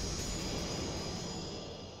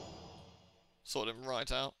 Sort him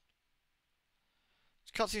right out.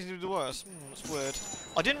 Cutscenes seems to be the worst. That's weird.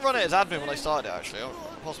 I didn't run it as admin when I started it, actually. I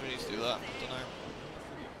possibly need to do that. I don't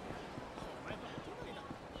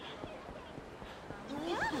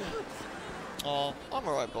know. Oh, I'm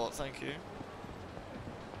alright, bot. Thank you.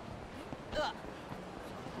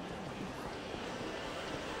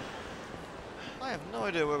 I have no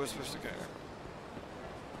idea where we're supposed to go.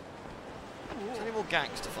 There's any more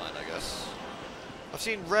gangs to find, I guess. I've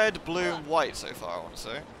seen red, blue, and white so far, I want to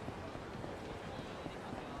say.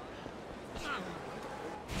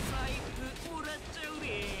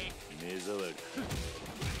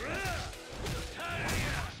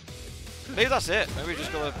 Maybe that's it. Maybe we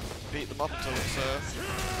just gotta beat them up until it's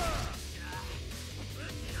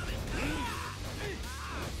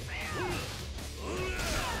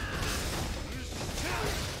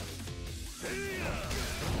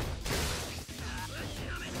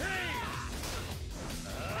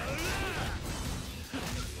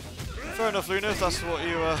fair enough, Luna, if that's what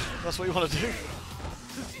you want to do.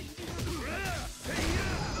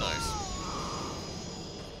 Nice.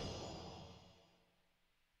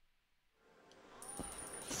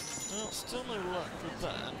 Well, still no luck with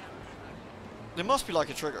that. There must be like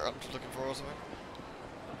a trigger I'm just looking for or something.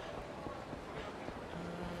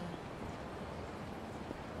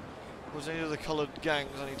 Was any of the coloured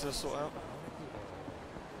gangs I need to sort out?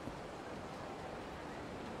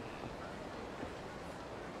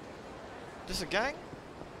 Is this a gang?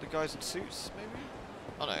 The guys in suits, maybe?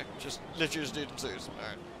 Oh no, just literally just dudes in suits.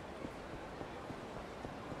 Alright.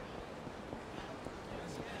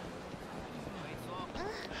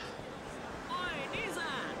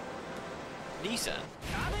 Nissan?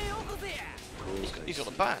 He's got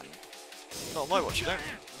a bat. Not on my watch, you don't.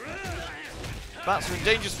 Bats are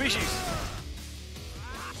endangered species.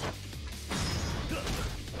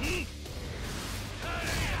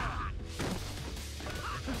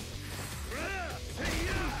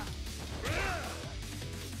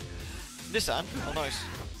 Nissan? Oh nice.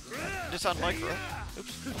 Nissan Micro.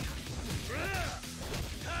 Oops.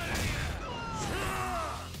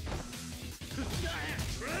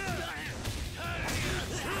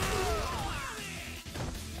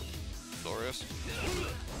 Glorious.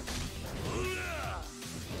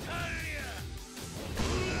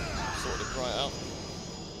 Sorted right out.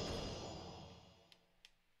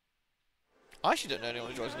 I actually don't know anyone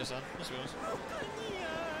who drives Nissan, let's be honest.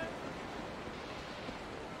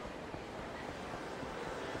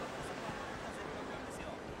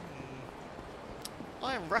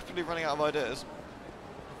 I am rapidly running out of ideas.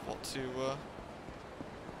 What to,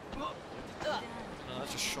 no,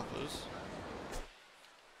 that's just shoppers.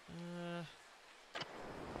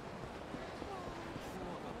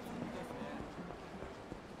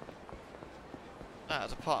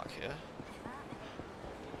 There's a park here.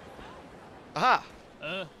 Aha!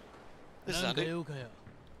 This is Andy.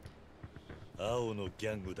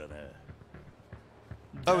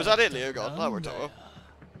 Oh, is that it, Leo? God, that worked out well.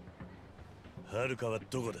 はるかは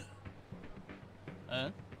どこだ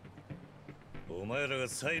お前らが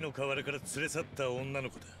サイの河原から連れ去った女の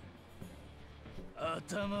子だ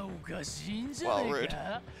頭おかしいんじゃねえ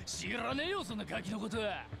か。知らねえよそんなガキのこと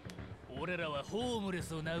は。俺らはホームレ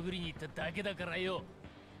スを殴りに行っただけだからよ。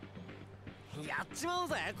やっちまう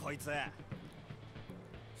ぜこいつ。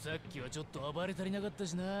さっきはちょっと暴れ足りなかった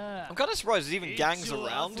しな。I'm kind of surprised there's even gangs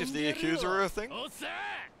around if the Yakuza are a thing.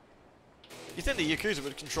 You think the Yakuza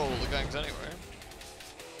would control all the gangs anyway?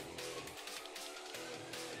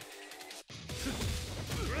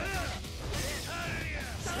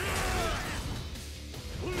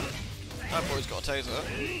 That boy's got a taser.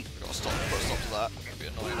 We've got to stop, put a stop to that. That'd be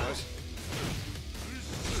annoying, guys.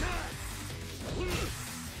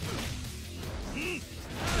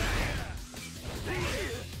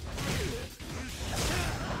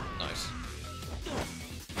 Nice.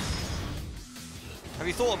 Have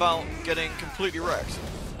you thought about getting completely wrecked?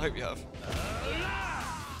 I hope you have.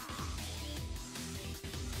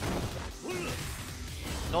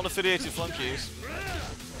 Non-affiliated flunkies.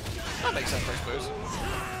 That makes sense, I suppose.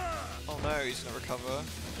 Oh no, he's gonna recover.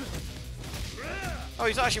 Oh,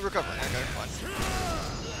 he's actually recovering. Okay, fine.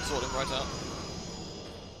 Sort him right out.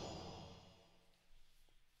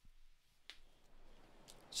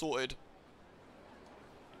 Sorted.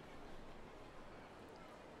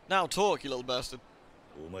 Now talk, you little bastard.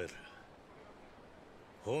 お前ら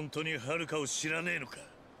本当にはるかを知らねえのか。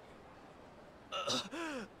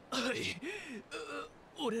はい。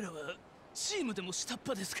俺らはチームでも下っ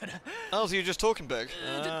端ですから。Oh, so you're just talking big.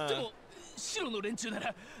 でも白の連中な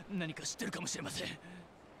ら何か知ってるかもしれません。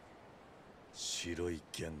白い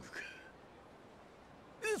ギャングか。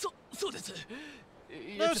そうです。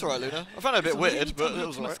No, it's alright, Luna. I found it a bit weird, but it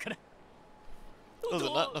was alright. Other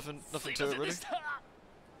than that, nothing to it really.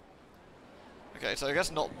 Okay, so I guess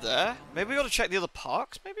not there. Maybe we got to check the other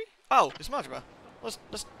parks. Maybe. Oh, it's Majima.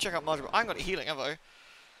 Let's check out Majima. I haven't got any healing, have I?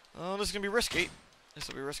 Oh, this is gonna be risky. This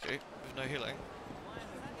will be risky with no healing.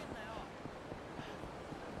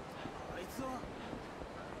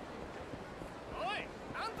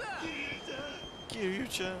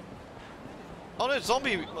 Kyuchan. Oh no,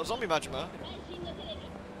 zombie Majima.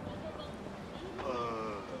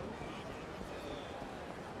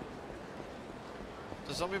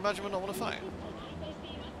 Does zombie Majima not want to fight?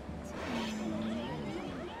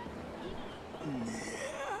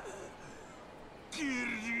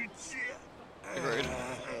 Agreed.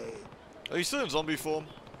 Are you still in zombie form?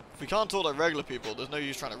 If we can't talk like regular people, there's no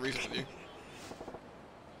use trying to reason with you.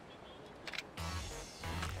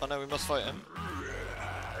 Oh no, we must fight him.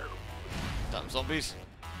 Damn zombies.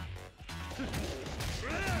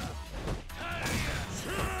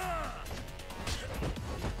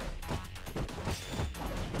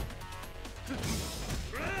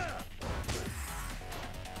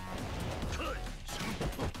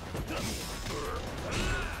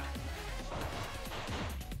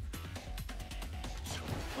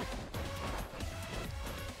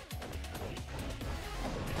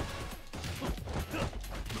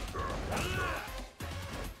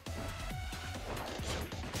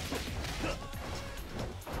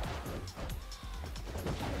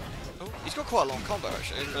 He's got quite a long combo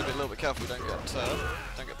actually. He's got to be a little bit careful we don't get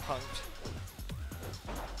punked.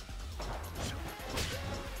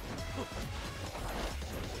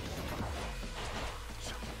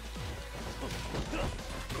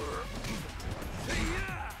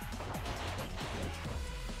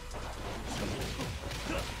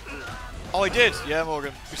 Oh, he did! Yeah,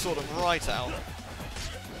 Morgan. We sorted him right out.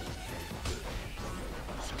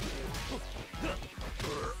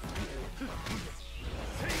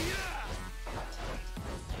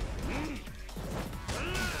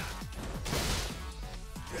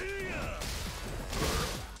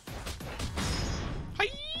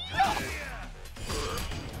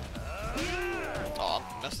 Oh,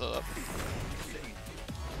 I messed that up.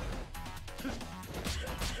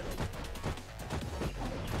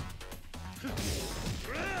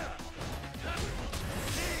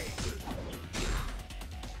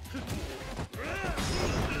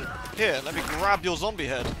 Here, let me grab your zombie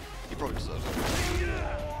head. He probably deserves it.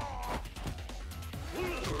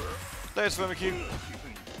 There's Vermicue.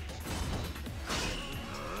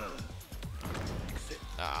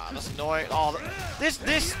 Ah, that's annoying. Oh, this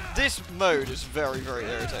mode is very, very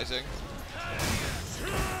irritating.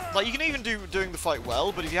 Like you can even doing the fight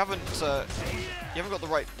well, but if you haven't got the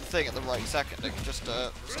right thing at the right second, it can just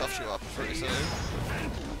stuff you up pretty soon.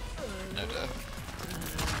 No dear.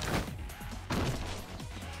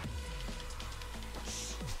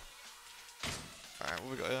 Alright,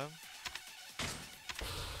 what we got here?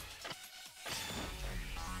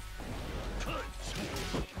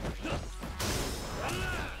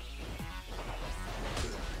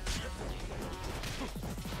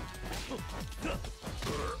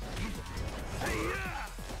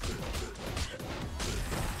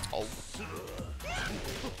 Oh.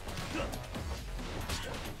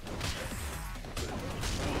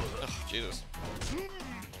 Oh, Jesus.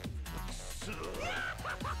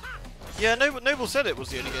 Yeah, Noble said it was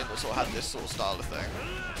the only game that sort of had this sort of style of thing.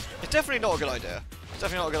 It's definitely not a good idea. It's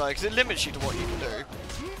definitely not a good idea, because it limits you to what you can do.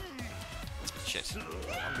 Shit.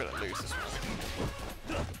 I'm gonna lose this one.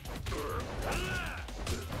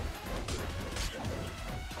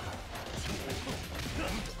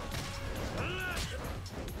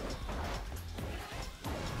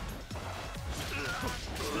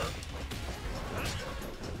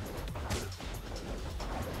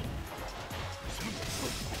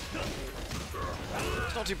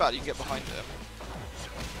 It's not too bad, you can get behind it.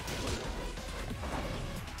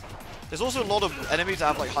 There's also a lot of enemies that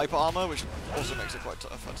have like hyper armor, which also makes it quite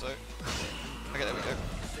tough, I'd say. Okay, there we go.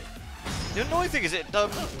 The annoying thing is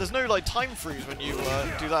there's no like time freeze when you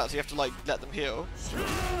do that, so you have to like let them heal.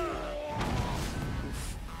 Oof.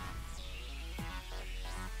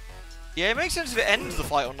 Yeah, it makes sense if it ends the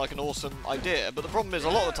fight on like an awesome idea, but the problem is a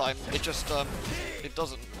lot of the time it just it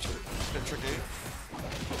doesn't, which is a bit tricky.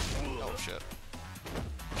 Oh shit.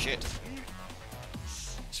 Shit.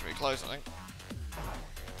 It's really close, I think.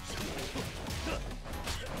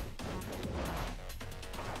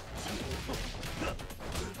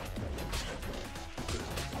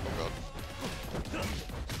 Oh god.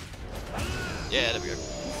 Yeah, there we go.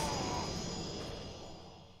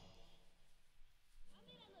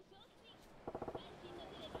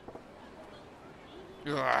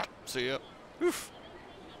 See ya. Oof.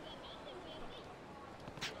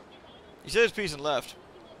 He says peace and left.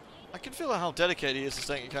 I can feel how dedicated he is to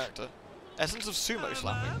staying a character. Essence of sumo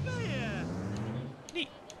slapping. Neat.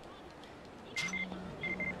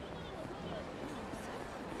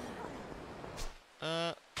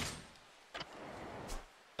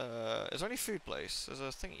 Is there any food place? There's a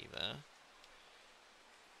thingy there.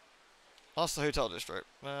 That's the hotel district.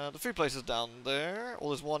 The food place is down there.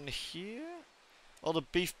 Or there's one here. Oh, the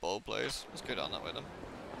beef bowl place. Let's go down that way then.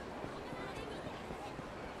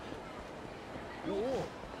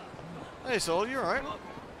 Hey Sol, you alright?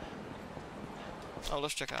 Oh,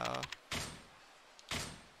 let's check out.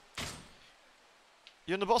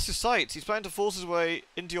 You're in the boss's sights. He's planning to force his way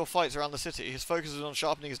into your fights around the city. His focus is on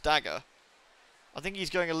sharpening his dagger. I think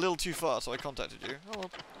he's going a little too far, so I contacted you. Oh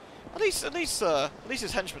well. At least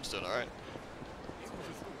his henchman's doing alright.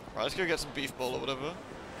 Right, let's go get some beef bowl or whatever.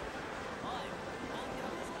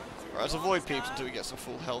 Right, let's avoid peeps until we get some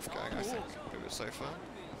full health going, I think. Maybe it's safer.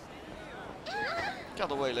 Get out of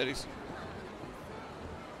the way, ladies.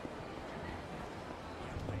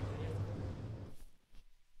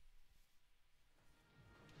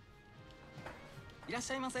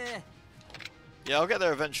 Yeah, I'll get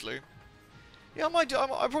there eventually. Yeah, I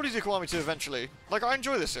probably do Kiwami 2 eventually. Like, I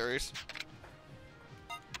enjoy this series.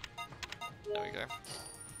 There we go.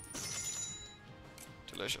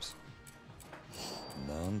 Delicious.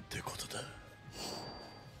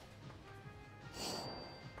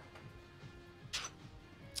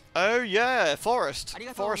 Oh yeah, Forest.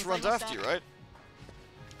 Forest runs after you, right?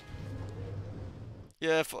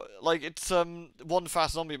 Yeah, like it's one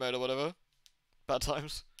fast zombie mode or whatever. Bad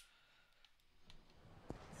times.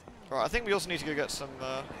 Right, I think we also need to go get some.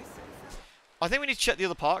 I think we need to check the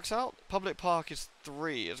other parks out. Public Park is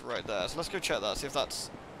 3, is right there. So let's go check that, see if that's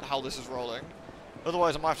how this is rolling.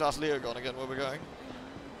 Otherwise, I might have to ask Leogon again where we're going.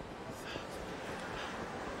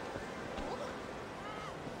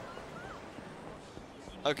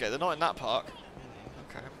 Okay, they're not in that park.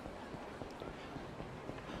 Okay.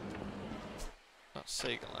 That's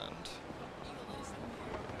Sagaland.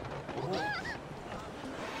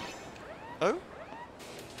 Oh?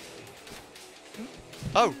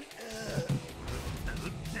 Oh!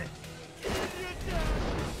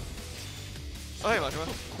 Oh, hey, Majima.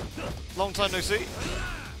 Long time no see.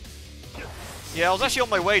 Yeah, I was actually on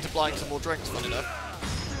my way to buying some more drinks, funny enough.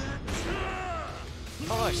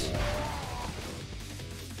 Oh, nice.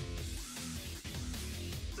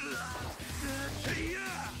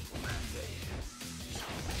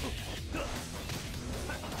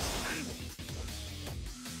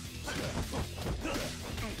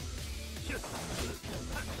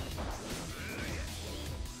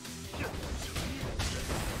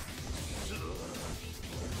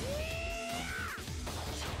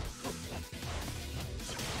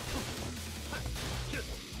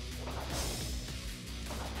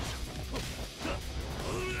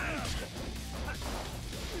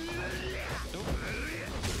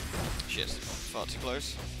 Shit, far too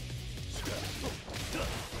close.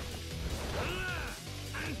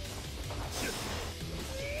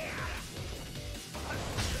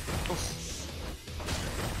 Oof.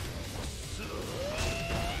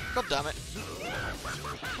 God damn it.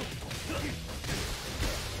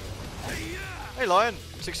 Hey, Lion.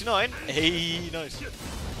 69. Hey, nice. You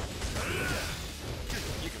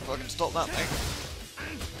can fucking stop that, mate.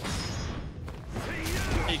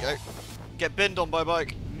 There you go. Get binned on by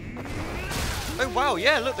bike. Oh, wow.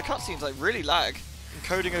 Yeah, look, the cutscenes, like, really lag.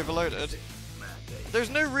 Encoding overloaded. There's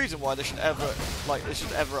no reason why this should ever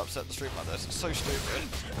upset the stream like this. It's so stupid.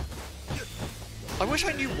 I wish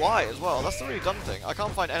I knew why as well. That's the really dumb thing. I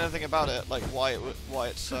can't find anything about it, like why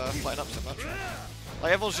it's playing up so much.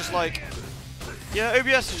 Like everyone's just like, yeah,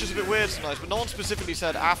 OBS is just a bit weird sometimes, but no one specifically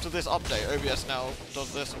said after this update OBS now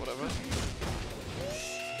does this or whatever.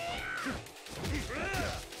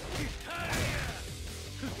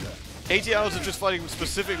 $80 hours of just fighting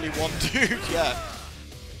specifically one dude. Yeah.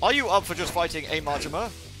 Are you up for just fighting a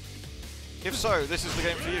Majima? If so, this is the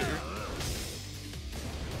game for you.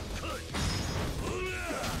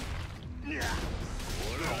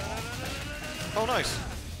 Oh, nice.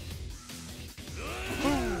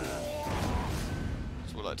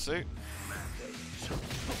 That's what I'd see.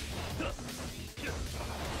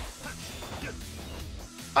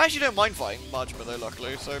 I actually don't mind fighting Majima though,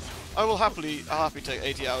 luckily, so I'll happily take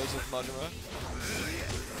 80 hours of Majima.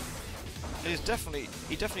 He's definitely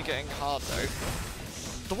getting hard though.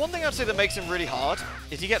 The one thing I'd say that makes him really hard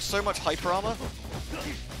is he gets so much hyper armor.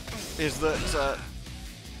 Is that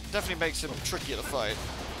definitely makes him trickier to fight.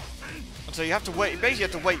 And so you have to wait. Basically,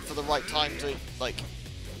 you have to wait for the right time to like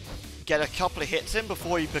get a couple of hits in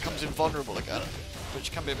before he becomes invulnerable again,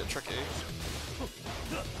 which can be a bit tricky.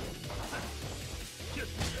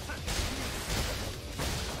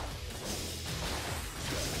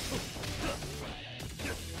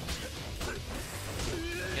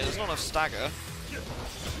 Yeah, there's not enough stagger.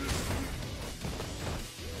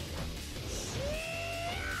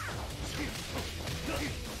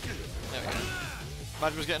 There we go.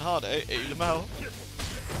 Majima's getting harder, eh? Lamel.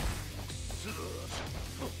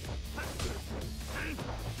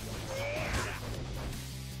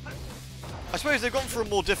 I suppose they've gone for a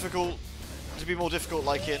more difficult, to be more difficult,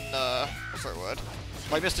 like in what's that word?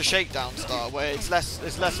 Like Mr. Shakedown style, where it's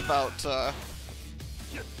less about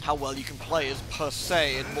how well you can play as per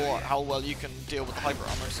se, and more how well you can deal with the hyper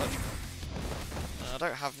armor and such. I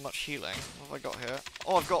don't have much healing. What have I got here?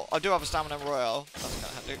 Oh, I do have a stamina royale. That's kind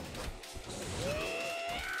of handy.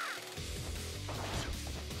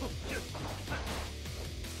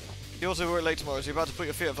 You also work late tomorrow, so you're about to put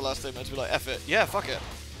your feet up for the last 3 minutes and be like, F it. Yeah, fuck it.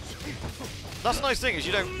 That's the nice thing, is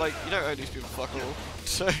you don't owe these people fuck all.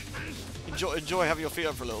 So enjoy having your feet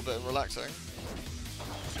up for a little bit and relaxing.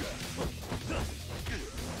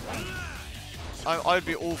 I'd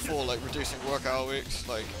be all for like reducing work hour weeks.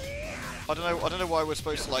 Like I don't know why we're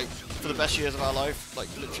supposed to, like, for the best years of our life, like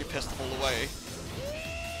literally piss them all away.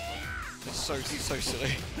 It's so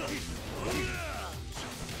silly.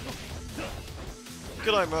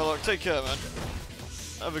 Good night, Murloc. Take care, man.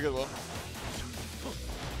 Have a good one.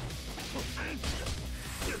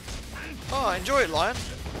 Oh, enjoy it, Lion.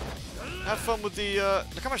 Have fun with the,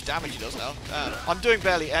 look how much damage he does now. I'm doing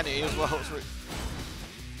barely any as well.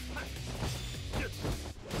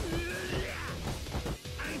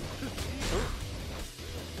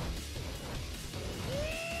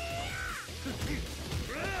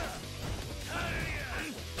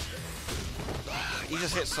 He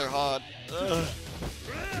just hits so hard. Ugh.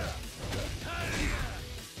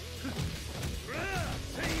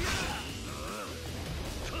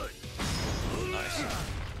 Nice.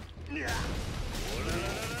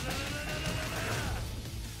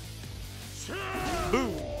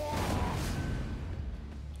 Boom.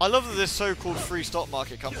 I love that this so-called free stock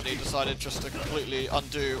market company decided just to completely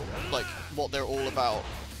undo, like, what they're all about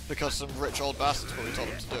because some rich old bastards probably told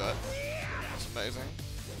them to do it. It's amazing.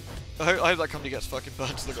 I hope that company gets fucking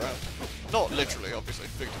burned to the ground. Not literally, obviously.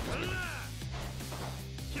 Figuratively.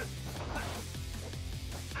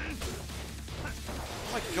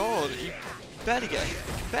 Oh my god, you barely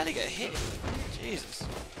get hit. Jesus.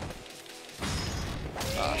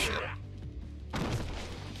 Ah, shit.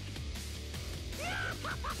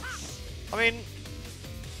 I mean,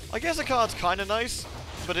 I guess a card's kind of nice,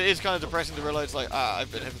 but it is kind of depressing to realize, like,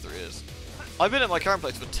 I've been here for 3 years. I've been at my current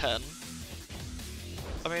place for 10.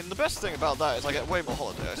 I mean, the best thing about that is I get way more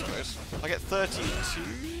holiday, I suppose. I get 32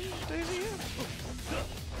 days a year,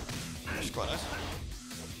 which is quite nice.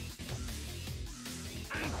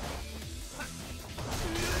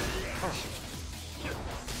 Oh.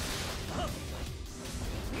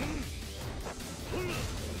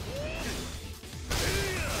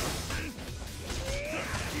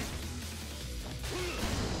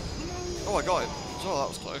 Oh, I got him. Oh, that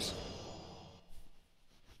was close.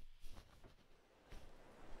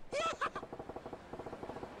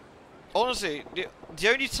 Honestly, the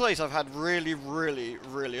only place I've had really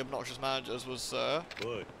obnoxious managers was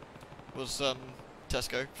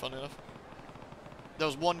Tesco. Funny enough, there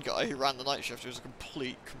was one guy who ran the night shift who was a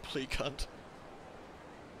complete cunt.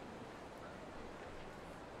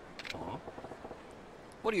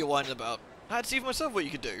 What are you whining about? I had to see for myself what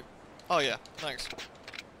you could do. Oh yeah, thanks.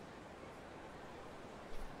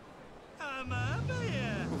 Ooh,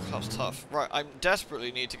 that was tough. Right, I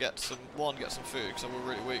desperately need to get some food because I'm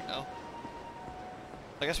really weak now.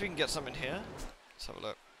 I guess we can get some in here. Let's have a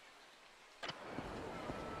look.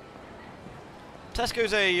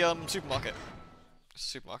 Tesco's a supermarket. It's a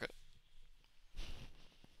supermarket.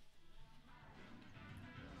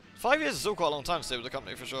 5 years is still quite a long time to stay with the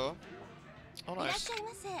company for sure. Oh nice.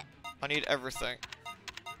 I need everything.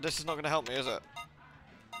 This is not going to help me, is it?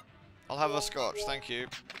 I'll have a scotch, thank you.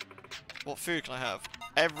 What food can I have?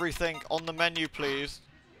 Everything on the menu, please.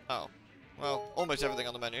 Oh. Well, almost everything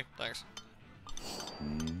on the menu, thanks.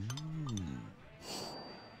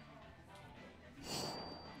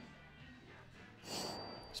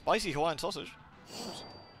 Spicy Hawaiian sausage.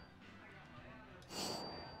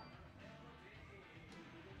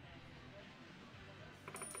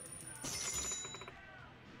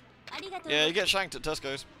 Yeah, you get shanked at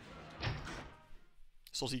Tesco's.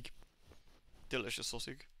 Sausage. Delicious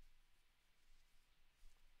sausage.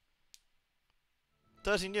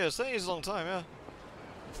 13 years. 13 years is a long time, yeah.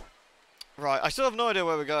 Right, I still have no idea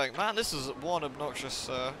where we're going. Man, this is one obnoxious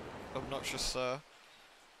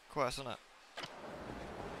quest, isn't it?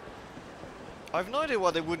 I have no idea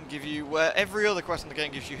why they wouldn't give you, where every other quest in the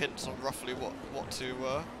game gives you hints on roughly what to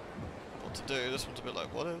do. This one's a bit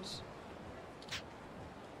like, what is?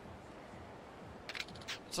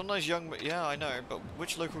 Sometimes young, but yeah, I know, but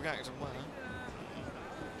which local gangs and where?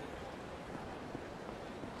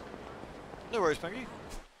 No worries, Peggy.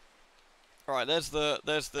 Alright, there's the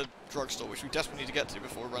drugstore, which we desperately need to get to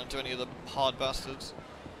before we run into any of the hard bastards.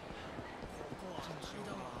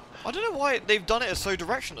 I don't know why they've done it as so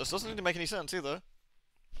directionless. Doesn't really make any sense either.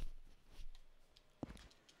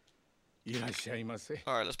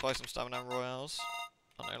 Alright, let's buy some stamina royales.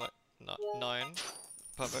 I know, like 9.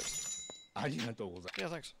 Perfect. Yeah,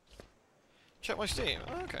 thanks. Check my Steam.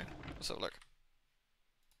 Oh, okay. Let's have a look.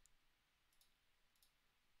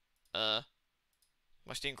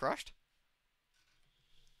 My Steam crashed?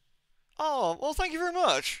 Oh, well, thank you very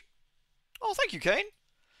much. Oh, thank you, Kane.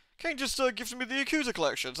 Kane just gifted me the Yakuza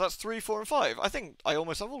collections. That's 3, 4, and 5. I think I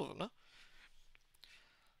almost have all of them now.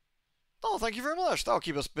 Oh, thank you very much. That'll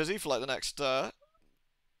keep us busy for like the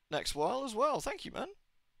next while as well. Thank you, man.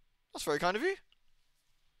 That's very kind of you.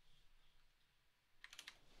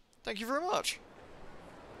 Thank you very much.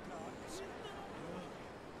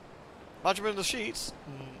 Imagine in the sheets.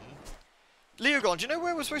 Leogon, do you know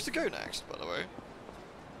where we're supposed to go next, by the way?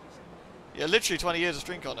 Yeah, literally 20 years of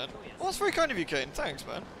stream content. Well, that's very kind of you, Kane. Thanks,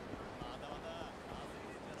 man.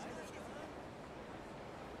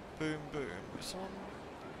 Boom, boom. Is on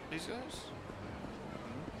these guys?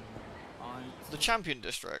 The Champion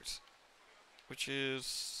District. Which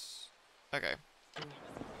is... okay.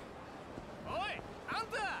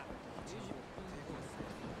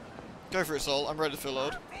 Go for it, Sol. I'm ready to fill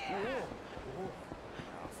load.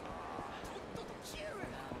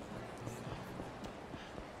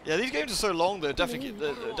 Yeah, these games are so long, they're definitely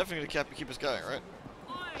going to keep us going, right?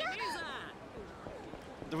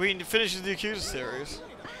 We finish the Yakuza series.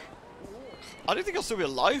 I don't think I'll still be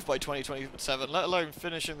alive by 2027, let alone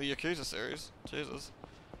finishing the Yakuza series. Jesus.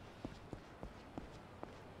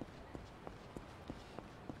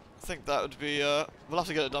 I think that would be, we'll have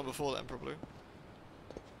to get it done before then, probably.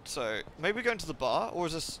 So, maybe we're going to the bar, or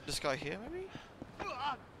is this guy here, maybe?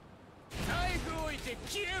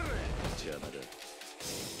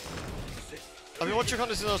 I've been watching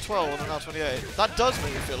content since I was 12 and I'm now 28. That does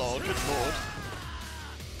make me feel old, good lord.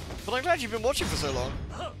 But I'm glad you've been watching for so long.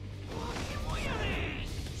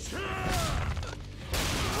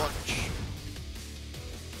 Watch.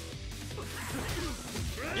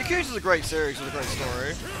 Yakuza's a great series with a great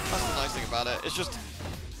story. That's the nice thing about it. It's just...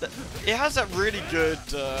 it has that really good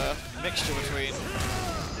mixture between...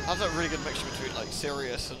 like,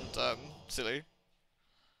 serious and silly.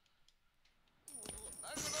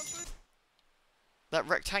 That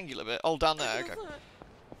rectangular bit. Oh, down there, okay.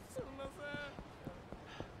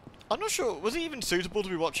 I'm not sure, was it even suitable to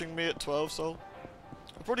be watching me at 12, Sol?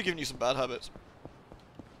 I've probably given you some bad habits.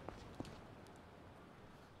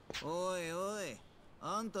 Oi, oi.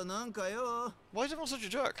 Anta nanka yo. Why is everyone such a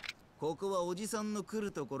jerk?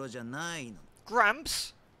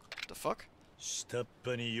 Gramps? The fuck?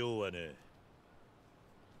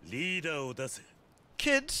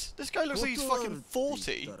 Kids? This guy looks like he's fucking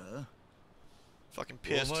 40. Fucking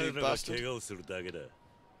PS2 bastard.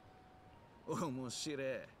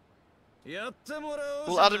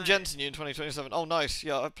 Will Adam Jensen you in 2027? Oh, nice.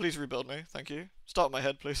 Yeah, please rebuild me. Thank you. Start my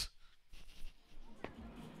head, please.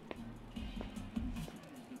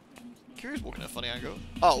 Kiryu's walking at a funny angle.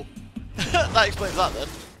 Oh. That explains that then.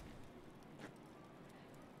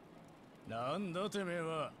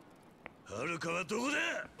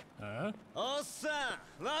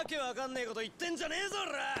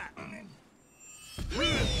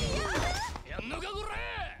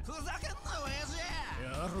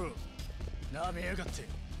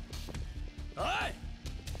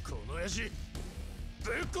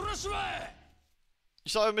 You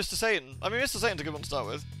started with Mr. Satan. I mean, Mr. Satan's a good one to start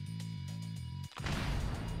with.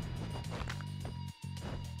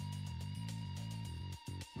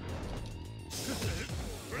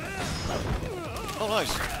 Oh,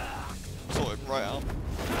 nice. Saw him right out.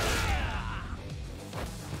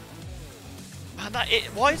 Man,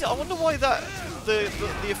 why is it? I wonder why that the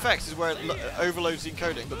effects is where it overloads the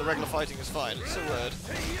encoding, but the regular fighting is fine. It's so weird.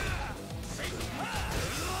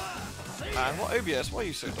 Man, what OBS? Why are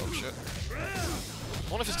you so dog shit? I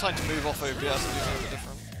wonder if it's time to move off OBS and do something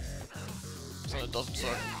different. So it doesn't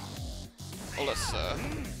suck. Oh, let's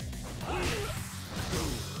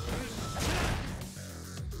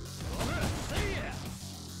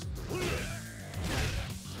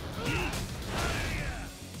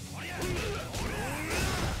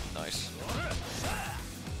nice.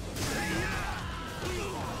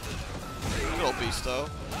 Good old beast though.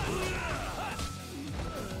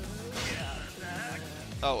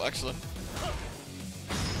 Oh, excellent.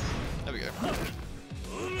 There we go.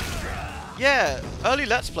 Yeah, early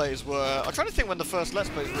Let's Plays were... I'm trying to think when the first Let's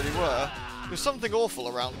Plays really were. It was something awful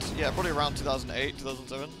around... Yeah, probably around 2008,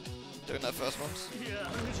 2007. Doing their first ones.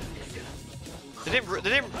 They didn't...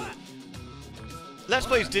 Let's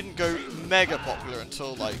Plays didn't go mega popular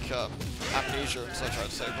until, like, Amnesia and such,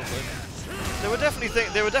 I'd say, probably. They were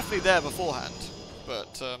definitely there beforehand.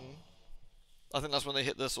 But, I think that's when they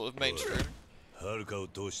hit the sort of mainstream.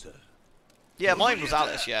 Yeah, mine was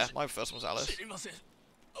Alice, yeah. My first one was Alice.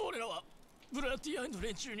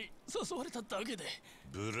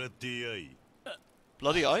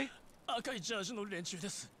 Bloody eye?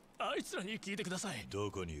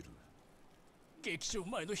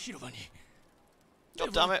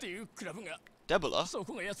 God damn it. Debola?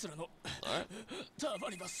 Alright.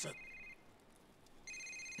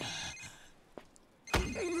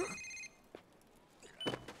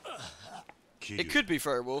 It could be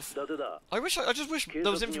Fairy Wolf. I just wish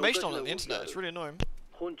there was information on it on the internet. It's really annoying.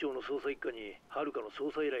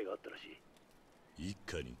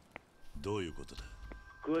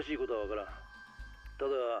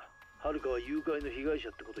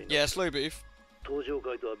 Yeah, Slow Beef.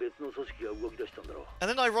 And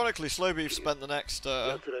then ironically, Slow Beef spent the next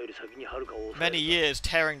many years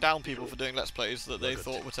tearing down people for doing Let's Plays that they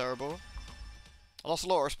thought were terrible. I lost a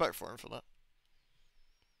lot of respect for him for that.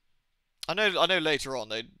 I know later on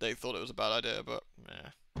they thought it was a bad idea, but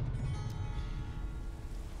yeah.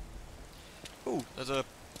 Ooh, there's a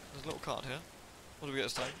little card here. What do we get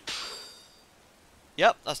this time?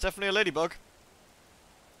 Yep, that's definitely a ladybug.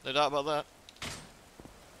 No doubt about that.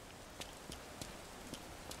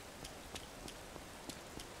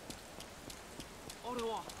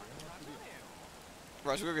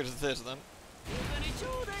 Right, so we're going to go to the theatre then.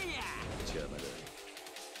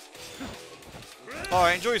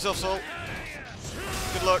 Alright, enjoy yourself, Sol.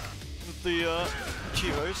 Good luck with the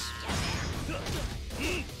Chivos.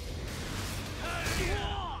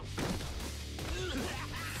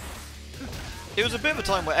 It was a bit of a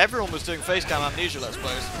time where everyone was doing facecam Amnesia Let's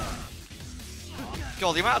Plays.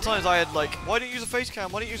 God, the amount of times I had like, why don't you use a facecam?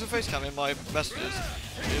 Why don't you use a facecam in my messages?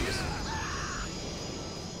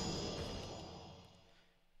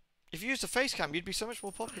 If you used a facecam, you'd be so much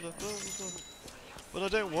more popular. But I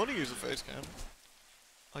don't want to use a facecam.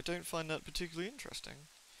 I don't find that particularly interesting.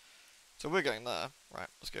 So we're going there. Right,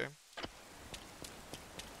 let's go.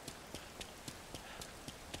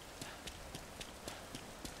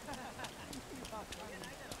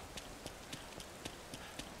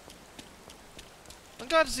 I'm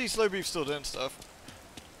glad to see Slow Beef still doing stuff.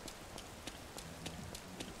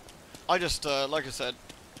 I just, like I said,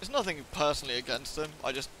 there's nothing personally against him.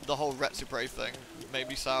 The whole Retsupre thing made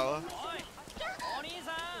me sour.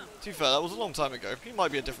 To be fair, that was a long time ago. He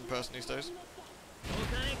might be a different person these days.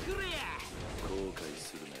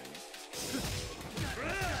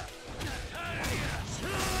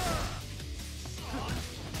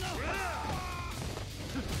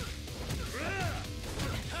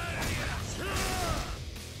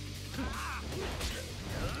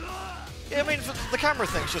 Yeah, I mean, for the camera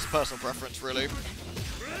thing's just personal preference, really.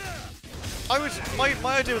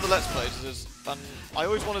 My idea with the Let's Plays is, I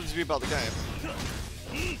always wanted it to be about the game.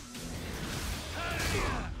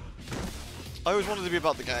 I always wanted to be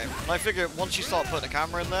about the game, and I figure once you start putting a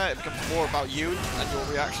camera in there, it becomes more about you and your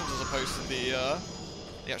reactions as opposed to the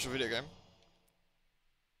actual video game.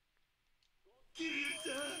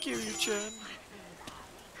 Kiryu-chan.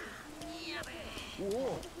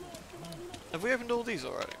 Have we opened all these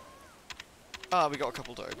already? Ah, we got a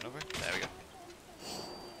couple to open, have we? There we go.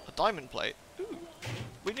 A diamond plate. Ooh.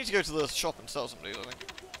 We need to go to the shop and sell some of these, I think.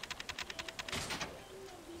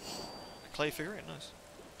 A clay figurine, nice.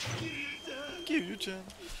 Kiryu-chan.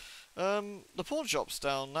 The pawn shop's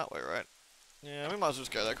down that way, right? Yeah, we might as well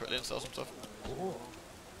just go there quickly and sell some stuff.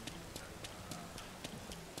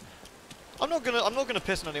 I'm not gonna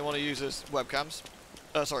piss on anyone who uses webcams.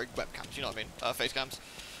 Sorry, webcams. You know what I mean? Face cams.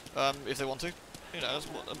 If they want to, you know, that's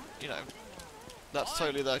what, you know, that's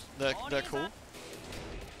totally their call.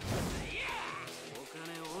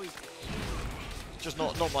 Just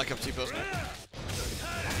not my cup of tea personally.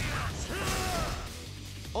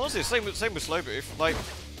 Honestly, same with Slow Beef. Like,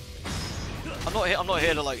 I'm not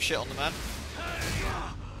here to like shit on the man.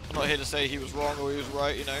 I'm not here to say he was wrong or he was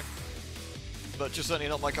right, you know. But just certainly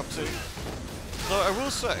not my cup of tea. Though I will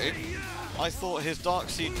say, I thought his Dark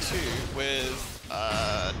Seed 2 with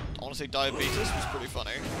honestly diabetes was pretty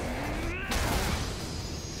funny.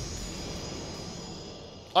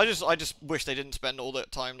 I just wish they didn't spend all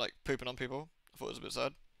that time like pooping on people. I thought it was a bit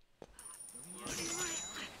sad.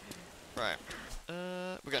 Right.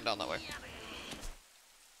 We're going down that way.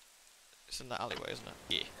 It's in that alleyway, isn't it?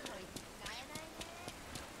 Yeah.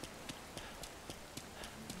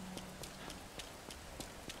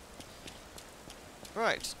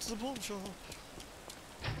 Right, to the pawn shop.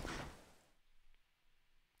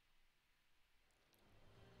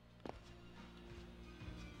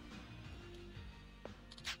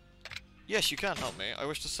 Yes, you can help me. I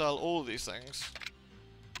wish to sell all these things.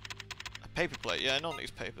 A paper plate, yeah, no one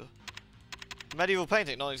needs paper. Medieval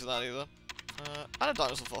painting, no one needs that either. And a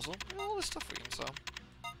dinosaur fossil. All this stuff we can sell.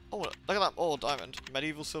 Oh, look at that. Oh, diamond.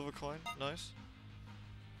 Medieval silver coin. Nice.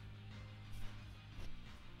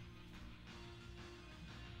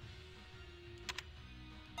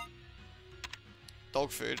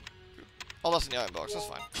 Dog food. Oh, that's in the iron box. That's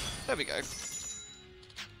fine. There we go.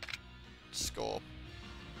 Score.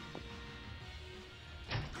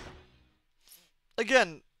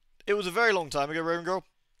 Again, it was a very long time ago, Raven Girl.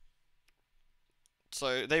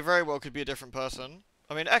 So they very well could be a different person.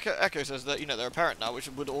 I mean, Echo says that, you know, they're a parent now, which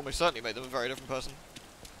would almost certainly make them a very different person.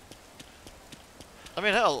 I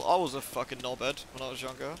mean, hell, I was a fucking knobhead when I was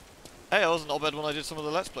younger. Hey, I was a knobhead when I did some of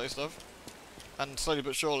the Let's Play stuff. And slowly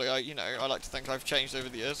but surely, I like to think I've changed over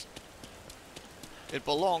the years. It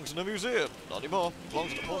belongs in a museum. Not anymore. It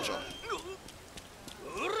belongs in a pawn shop.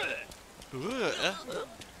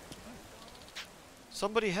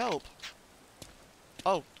 Somebody help.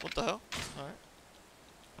 Oh, what the hell? Alright.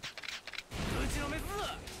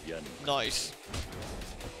 Nice.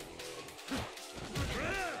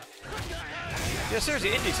 Yeah,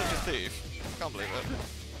 seriously, Indy's such a thief. Can't believe it.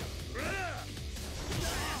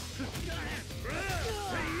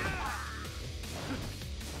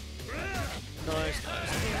 Nice,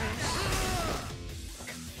 nice.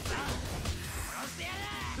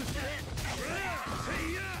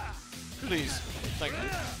 Please. Thank you.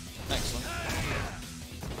 Excellent.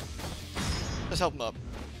 Let's help him up.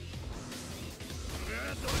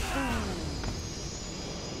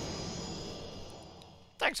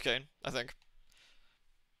 Thanks, Kane, I think.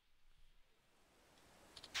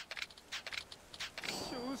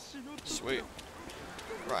 Sweet.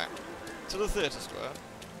 Right. To the theatre square.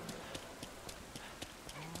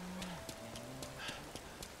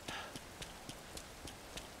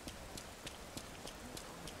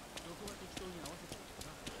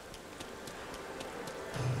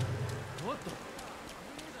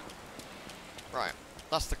 Right.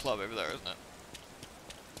 That's the club over there, isn't it?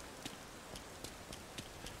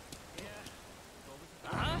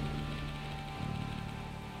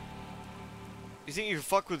 You think you can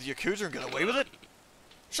fuck with Yakuza and get away with it?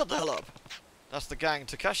 Shut the hell up. That's the gang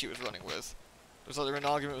Takashi was running with. Looks like they're in an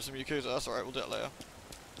argument with some Yakuza. That's alright, we'll do it later.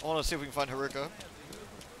 I want to see if we can find Haruka.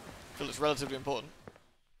 I feel it's relatively important.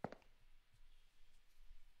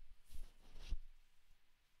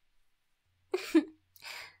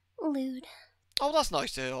 Lewd. Oh, that's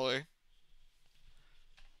nice to hear, Holly.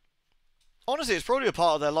 Honestly, it's probably a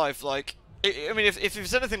part of their life, like... I mean, if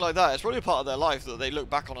it's anything like that, it's probably a part of their life that they look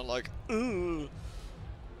back on and like, ugh.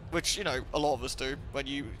 Which, you know, a lot of us do. When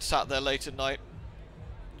you sat there late at night,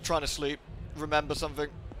 trying to sleep, remember something,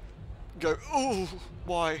 go, ooh,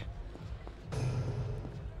 why?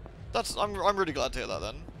 I'm really glad to hear that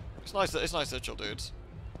then. It's nice to chill dudes.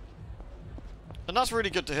 And that's really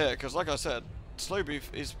good to hear, because like I said, Slowbeef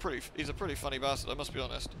is he's a pretty funny bastard, I must be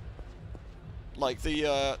honest. Like,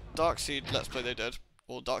 the Darkseid Let's Play they did,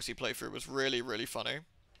 or Darkseid playthrough, was really, really funny.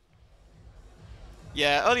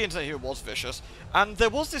 Yeah, early internet humor was vicious. And there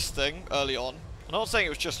was this thing early on, I'm not saying it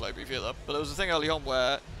was just Slowbeef either, but there was a thing early on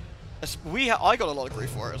where I got a lot of grief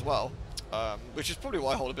for it as well, which is probably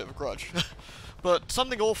why I hold a bit of a grudge. But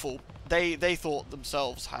Something Awful, they thought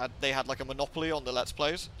themselves they had like a monopoly on the Let's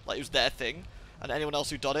Plays, like it was their thing, and anyone else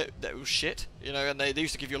who done it, that was shit, you know, and they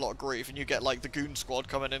used to give you a lot of grief, and you get like the Goon Squad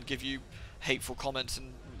come in and give you hateful comments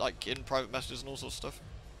and like in private messages and all sorts of stuff.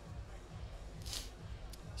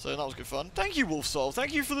 So that was good fun. Thank you, Wolfsoul.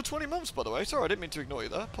 Thank you for the 20 months, by the way. Sorry, I didn't mean to ignore you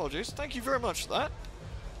there. Apologies. Thank you very much for that.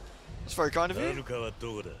 That's very kind of you. Hope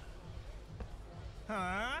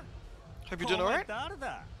you're doing alright.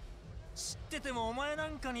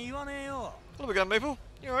 What are we going, Maple?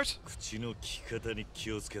 You alright?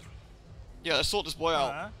 Yeah, let's sort this boy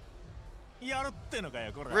out.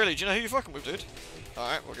 Really? Do you know who you're fucking with, dude?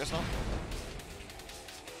 Alright, well, I guess not.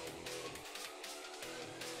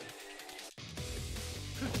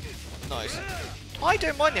 Nice. I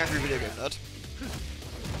don't mind the Angry Video Game Nerd.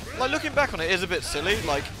 Like, looking back on it is a bit silly.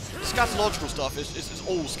 Like, scatological stuff is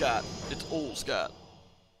all scat. It's all scat.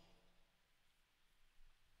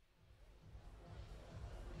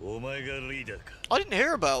 I didn't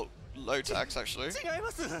hear about Lotax, actually.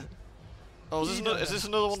 Oh, is this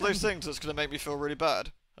another one of those things that's going to make me feel really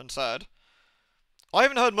bad and sad? I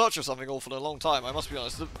haven't heard much of Something Awful in a long time, I must be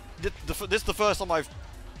honest. This is the first time I've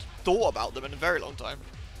thought about them in a very long time.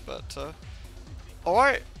 But,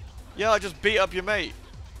 alright. Yeah, I just beat up your mate.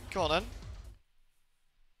 Come on, then.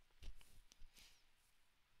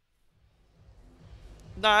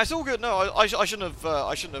 Nah, it's all good. No, I shouldn't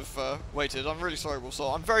have waited. I'm really sorry, Will. So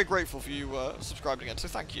I'm very grateful for you subscribing again. So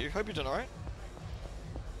thank you. Hope you're doing alright.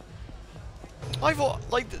 I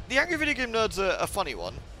thought, like, the Angry Video Game Nerd's a funny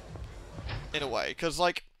one, in a way, because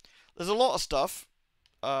like, there's a lot of stuff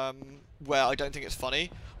where I don't think it's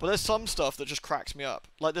funny, but there's some stuff that just cracks me up.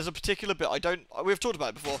 Like, there's a particular bit we've talked about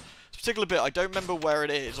it before. This particular bit, I don't remember where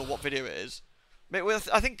it is or what video it is.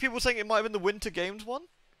 I think people were saying it might have been the Winter Games one.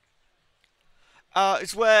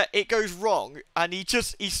 It's where it goes wrong, and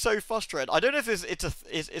he's so frustrated. I don't know if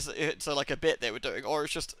it's like a bit they were doing, or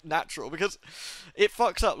it's just natural, because it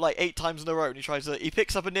fucks up like 8 times in a row, and he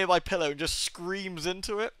picks up a nearby pillow and just screams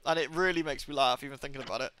into it, and it really makes me laugh even thinking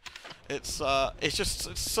about it. It's so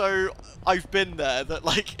I've been there that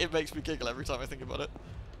like it makes me giggle every time I think about it.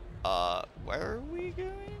 Where are we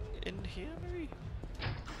going? In here, maybe?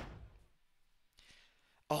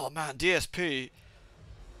 Oh man, DSP.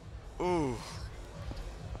 Ooh.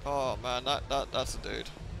 Oh man, that's a dude.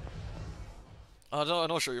 I'm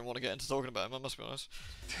not sure you want to get into talking about him, I must be honest.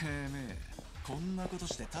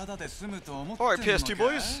 Alright, PS2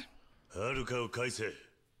 boys.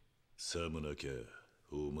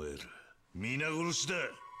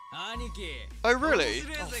 Oh really?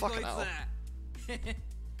 Oh fucking hell.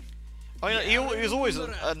 I mean, he was always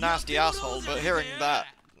a nasty asshole, but hearing that,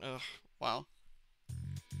 wow.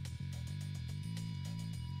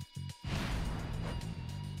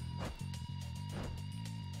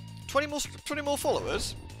 20 more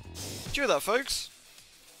followers? Did you hear that, folks?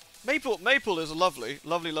 Maple is a lovely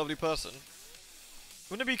person.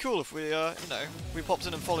 Wouldn't it be cool if we, you know, we popped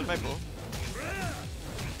in and followed Maple?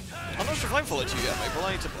 I'm not sure if I'm followed you yet, Maple.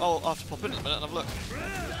 I'll have to pop in a minute and have a look.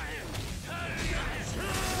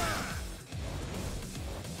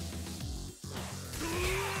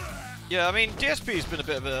 Yeah, I mean, DSP's been a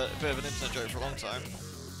bit of an internet joke for a long time.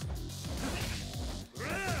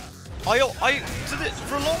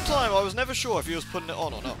 For a long time, I was never sure if he was putting it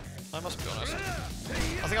on or not. I must be honest.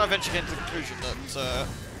 I think I eventually came to the conclusion that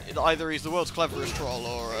either he's the world's cleverest troll,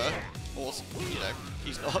 or you know,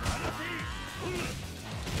 he's not.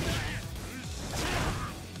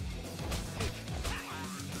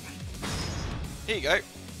 Here you go.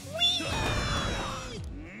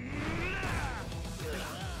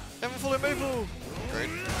 Haven't followed Maple. Great.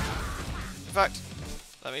 In fact,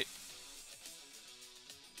 let me.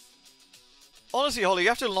 Honestly, Holly, you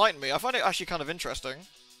have to enlighten me. I find it actually kind of interesting.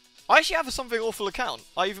 I actually have a Something Awful account.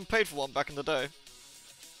 I even paid for one back in the day.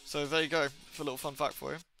 So there you go, for a little fun fact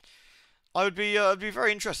for you. I'd be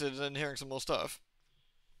very interested in hearing some more stuff.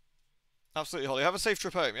 Absolutely, Holly. Have a safe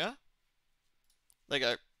trip home, yeah? There you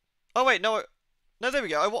go. Oh wait, no, there we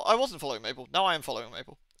go. I wasn't following Maple. Now I am following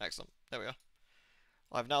Maple. Excellent. There we go.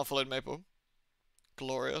 I've now followed Maple.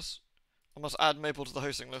 Glorious. I must add Maple to the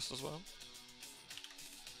hosting list as well.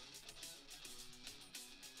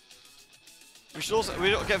 We should also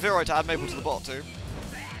get Viroi to add Mabel to the bot too.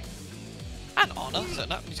 And Anna, so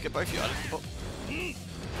no, we need to get both of you added to the bot.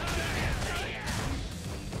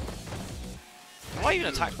 Have I even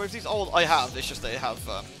attacked both of these? Oh, I have. It's just they have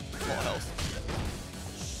a lot of health.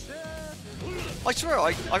 I swear,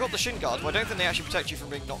 I got the shin guards, but I don't think they actually protect you from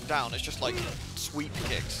being knocked down. It's just like sweep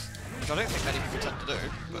kicks, which I don't think many people tend to do,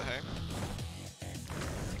 but hey.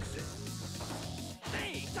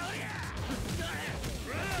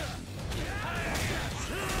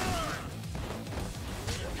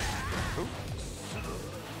 Ooh.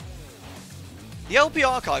 The LP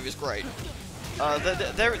archive is great.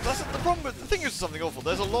 That's the problem. The thing is something awful.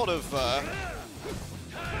 There's a lot of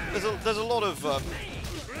there's a lot of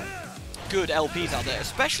good LPs out there,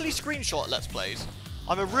 especially screenshot Let's Plays.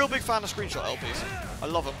 I'm a real big fan of screenshot LPs. I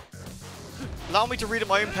love them. Allow me to read at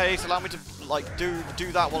my own pace. Allow me to like do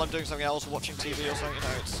that while I'm doing something else, watching TV or something. You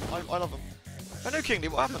know, I love them. I know Kingly.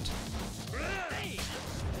 What happened?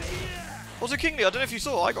 Also, Kingly, I don't know if you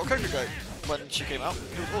saw. I got Coco Goat when she came out.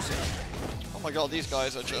 It was awesome. Oh my god, these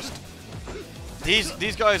guys are just.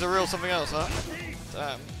 These guys are real something else, huh?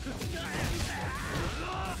 Damn.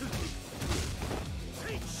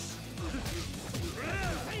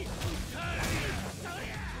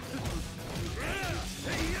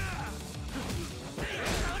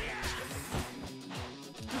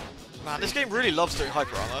 Man, this game really loves doing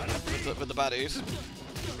hyper armor with the baddies,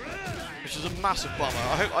 which is a massive bummer.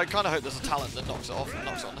 I kind of hope there's a talent that knocks it off and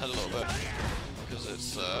knocks it on the head a little bit, because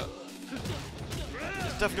it's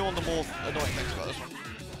definitely one of the more annoying things about this one.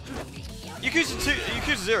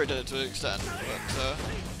 Yakuza 0 did it to an extent,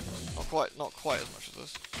 but not quite as much as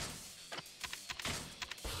this.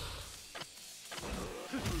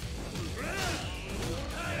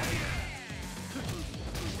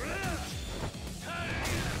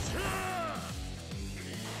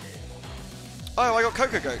 Oh, I got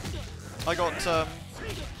Coco Goat. I got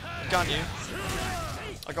Ganyu.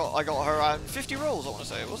 I got her around 50 rolls, I want to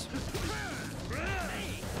say it was.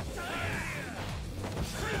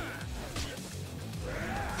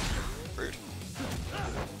 Rude.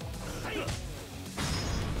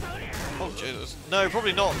 Oh Jesus. No,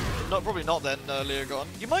 probably not. Probably not then, Leo gone.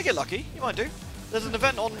 You might get lucky. You might do. There's an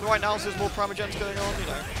event on right now, so there's more Primogens going on, you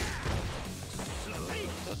know.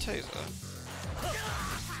 Is that taser?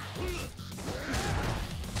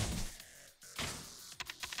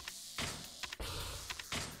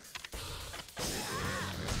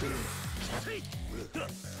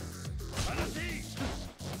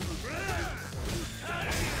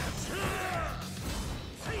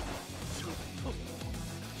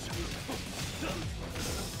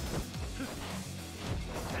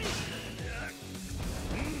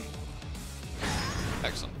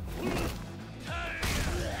 Excellent.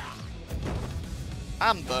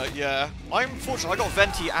 Amber, yeah. I'm fortunate. I got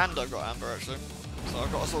Venti and I got Amber actually. So I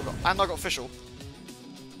got Fischl.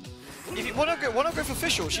 If you, why not go for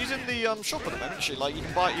Fischl? She's in the shop at the moment, isn't she? Like you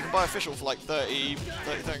can buy a Fischl for like 30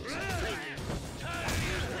 things.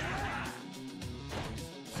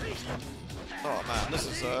 Oh man, this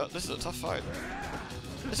is a tough fight.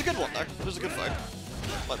 It's a good one though. This is a good fight.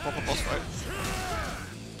 Like proper boss fight.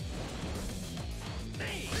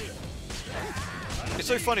 It's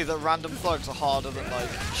so funny that random thugs are harder than like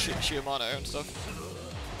Shiomano and stuff.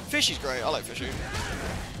 Fishy's great. I like Fishy.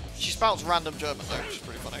 She spouts random German though, which is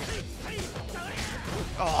pretty funny.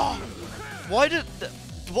 Oh, why did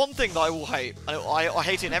one thing that I will hate? I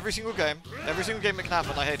hate it in every single game. Every single game it can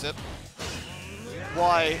happen, I hate it.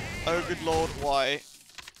 Why? Oh good lord, why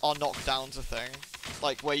are knockdowns a thing?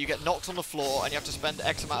 Like where you get knocked on the floor and you have to spend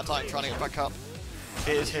X amount of time trying to get back up.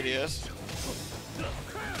 It is hideous.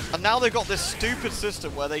 And now they've got this stupid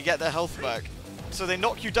system where they get their health back. So they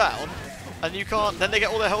knock you down, and you can't, then they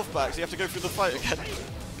get all their health back, so you have to go through the fight again.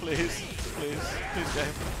 Please, please, please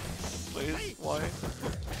game. Please, why?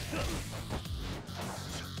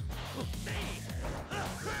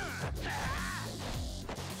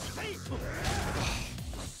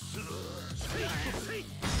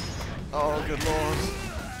 Oh, good lord.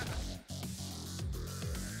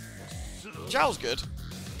 Zhao's good.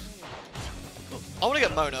 I want to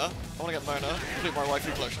get Mona. Complete my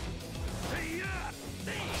waifu collection.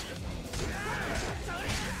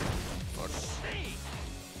 Fuck.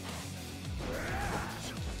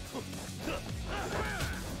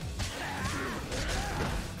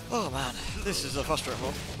 Oh man, this is a frustrating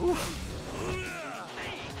one. Oof.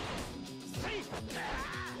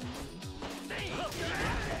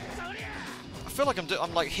 I feel like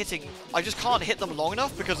I'm like hitting. I just can't hit them long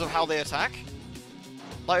enough because of how they attack.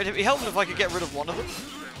 Like, it'd be helpful if I could get rid of one of them.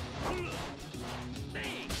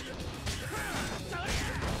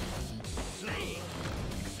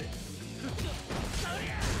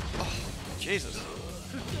 Jesus.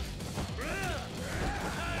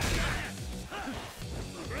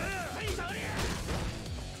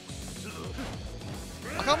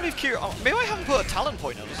 I can't believe Kiryu... Oh, maybe I haven't put a talent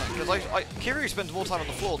point in or something, because Kiryu spends more time on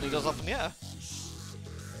the floor than he does up in the air.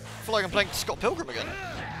 I feel like I'm playing Scott Pilgrim again.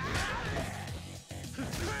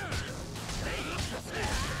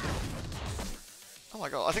 Oh my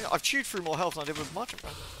god, I think I've chewed through more health than I did with Marching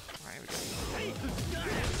Band. Alright, here we go.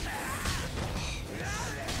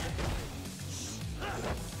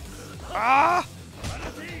 Ah!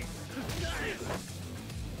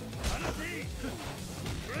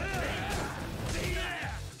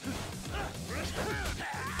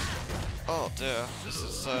 Oh dear,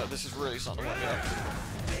 this is really starting to wind me up.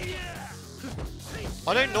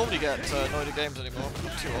 I don't normally get annoyed at games anymore.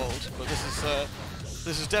 I'm too old, but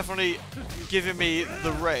this is definitely giving me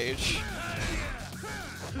the rage.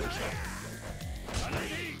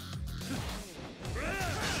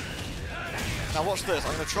 Now watch this.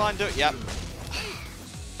 I'm gonna try and do it. Yep.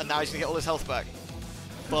 And now he's gonna get all his health back.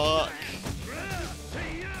 Fuck.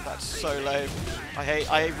 That's so lame.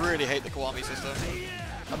 I really hate the Kiwami system.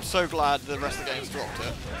 I'm so glad the rest of the game's dropped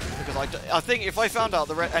it, because I think if I found out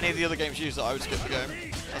any of the other games used it, I would skip the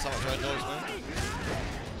game. That's how much it annoys me.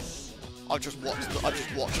 I just watch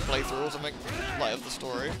playthrough or something like of the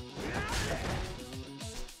story.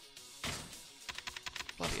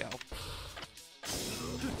 Bloody hell.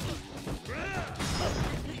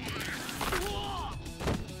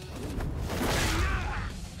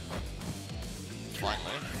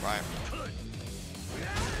 Finally, right.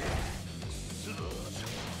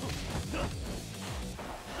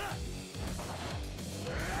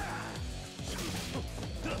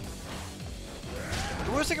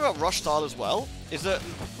 The worst thing about rush style as well is that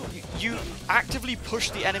you actively push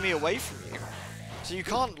the enemy away from you, so you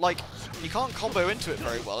can't combo into it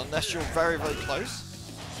very well unless you're very, very close.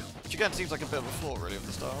 Which again seems like a bit of a flaw really of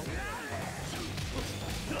the style.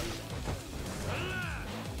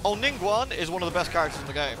 Oh, Ningguang is one of the best characters in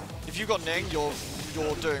the game. If you've got Ning, you're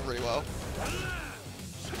doing really well.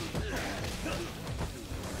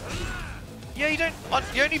 Yeah, you don't.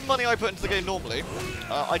 The only money I put into the game normally,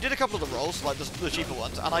 I did a couple of the rolls, like the cheaper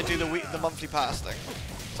ones, and I do the monthly pass thing.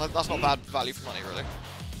 So that's not bad value for money, really,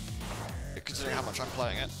 considering how much I'm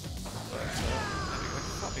playing it. But anyway,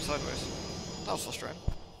 can't be sideways. That was frustrating.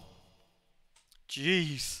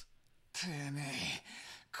 Jeez. てめえ、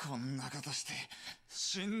こんなことして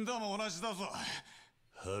死んだも同じだぞ。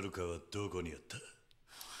はるかはどこにあった？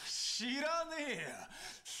知らねえよ。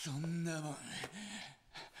そんなもん。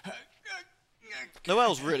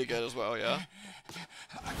 Noel's really good as well, yeah?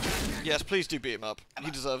 Yes, please do beat him up. He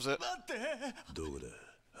deserves it. どこだ？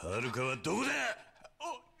はるかはどこだ？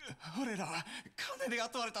俺らは金で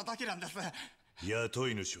雇われただけなんです。雇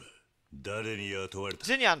い主は誰に雇われた？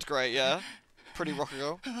 Zinyan's great, yeah? Pretty rock and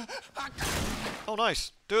roll. Oh,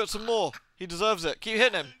 nice. Do it some more. He deserves it. Keep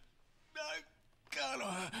hitting him.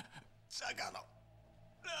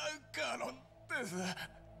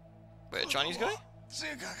 Wait, a Chinese guy?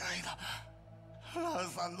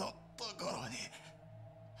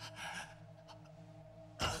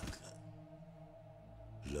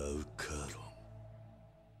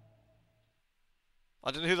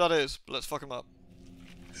 I don't know who that is, but let's fuck him up.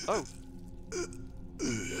 Oh.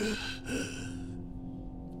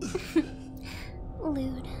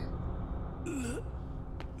 Lewd.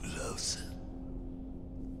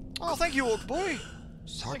 Oh, thank you, Orc Boy.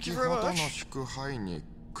 Thank you very much. 先ほどの祝杯に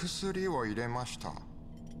薬を入れました。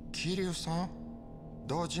桐生さん、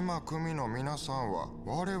堂島組の皆さんは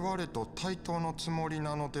我々と対等のつもり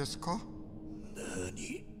なのですか？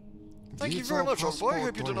何？ Thank you very much, Orc Boy.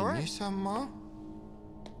 Hope you're doing alright. 2000万？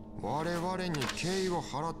我々に敬意を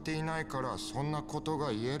払っていないからそんなこと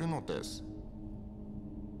が言えるのです。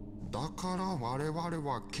だから我々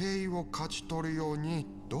は敬意を勝ち取るように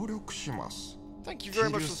努力します。Thank you very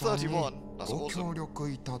much for 31. That's ご awesome. 協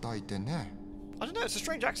力いただいてね。I don't know, it's a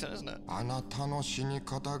strange accent, isn't it? あなたの死に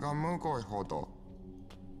方がむごいほど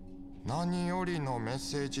何よりのメッ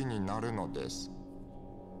セージになるのです。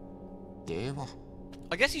では。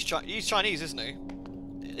I guess he's Chinese, isn't he?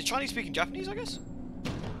 Is Chinese speaking Japanese, I guess?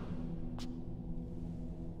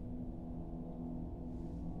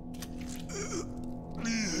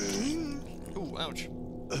 Ooh, ouch.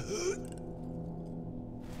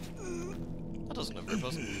 That doesn't look very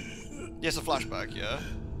pleasant. Yes, a flashback, yeah.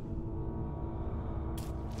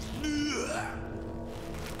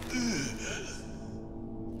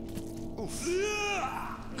 Oof.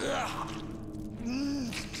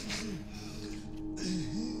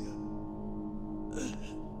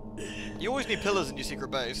 You always need pillars in your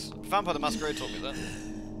secret base. Vampire the Masquerade told me that.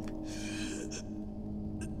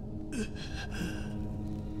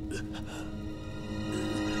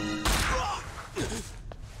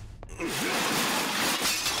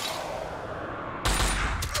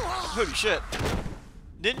 Holy shit.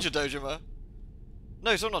 Ninja Dojima.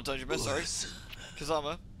 No, so not Dojima, sorry.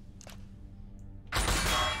 Kazama.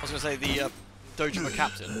 I was going to say the Dojima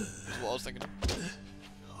captain, is what I was thinking.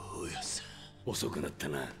 Oh,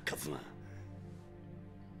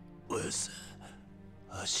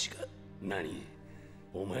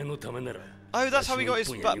 that's how he got his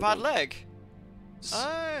bad leg.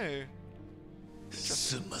 Oh.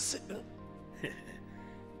 Interesting.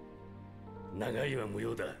 長いは無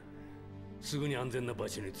用だ。すぐに安全な場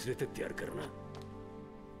所に連れてってやるからな。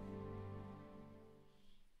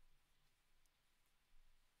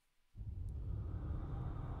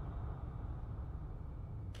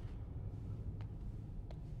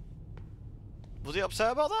Was he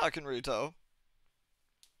upset about that? I can really tell.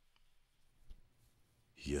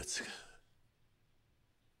 やつが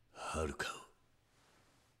はるかを。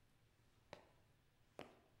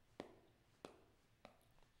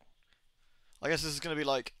I guess this is going to be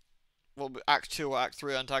like, well, Act 2 or Act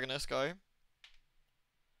 3 antagonist guy.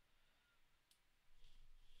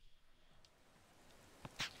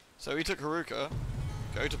 So he took Haruka.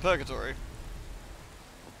 Go to Purgatory.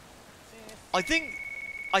 I think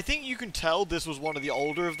you can tell this was one of the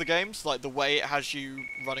older of the games, like the way it has you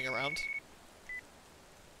running around.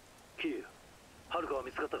 キユ、はるかは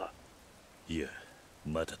見つかったか？いや、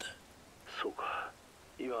まだだ。そうか。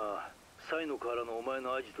今、サイの河原のお前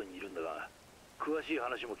のアジトにいるんだが。 詳しい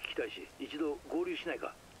話も聞きたいし、一度合流しない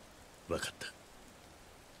か。わかった。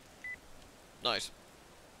Nice.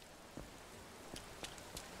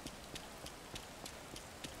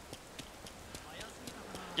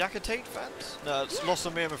 Yakutate fans? No, it's lost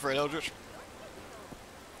on me, I'm afraid, Eldritch.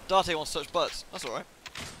 Date wants to touch butts. That's alright.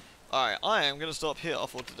 Alright, I am going to stop here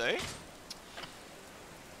for today.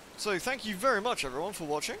 So, thank you very much, everyone, for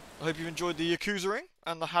watching. I hope you've enjoyed the Yakuza-ing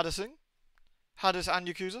and the Haddising. Haddis and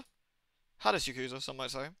Yakuza. Haddis Yakuza, some might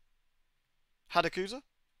say. Hadakuza?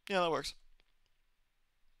 Yeah, that works.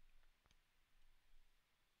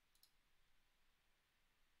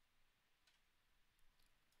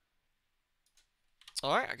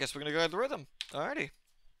 Alright, I guess we're going to go at the rhythm. Alrighty.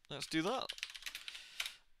 Let's do that.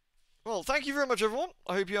 Well, thank you very much, everyone.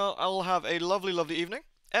 I hope you all have a lovely, lovely evening.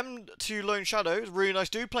 M2 Lone Shadow is a really nice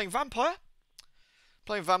dude playing Vampire.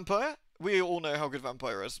 Playing Vampire. We all know how good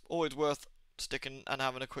Vampire is. Always worth sticking and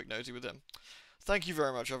having a quick nosy with him. Thank you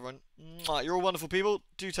very much, everyone. You're all wonderful people.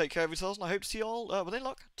 Do take care of yourselves, and I hope to see you all, with any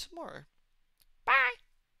luck, tomorrow. Bye!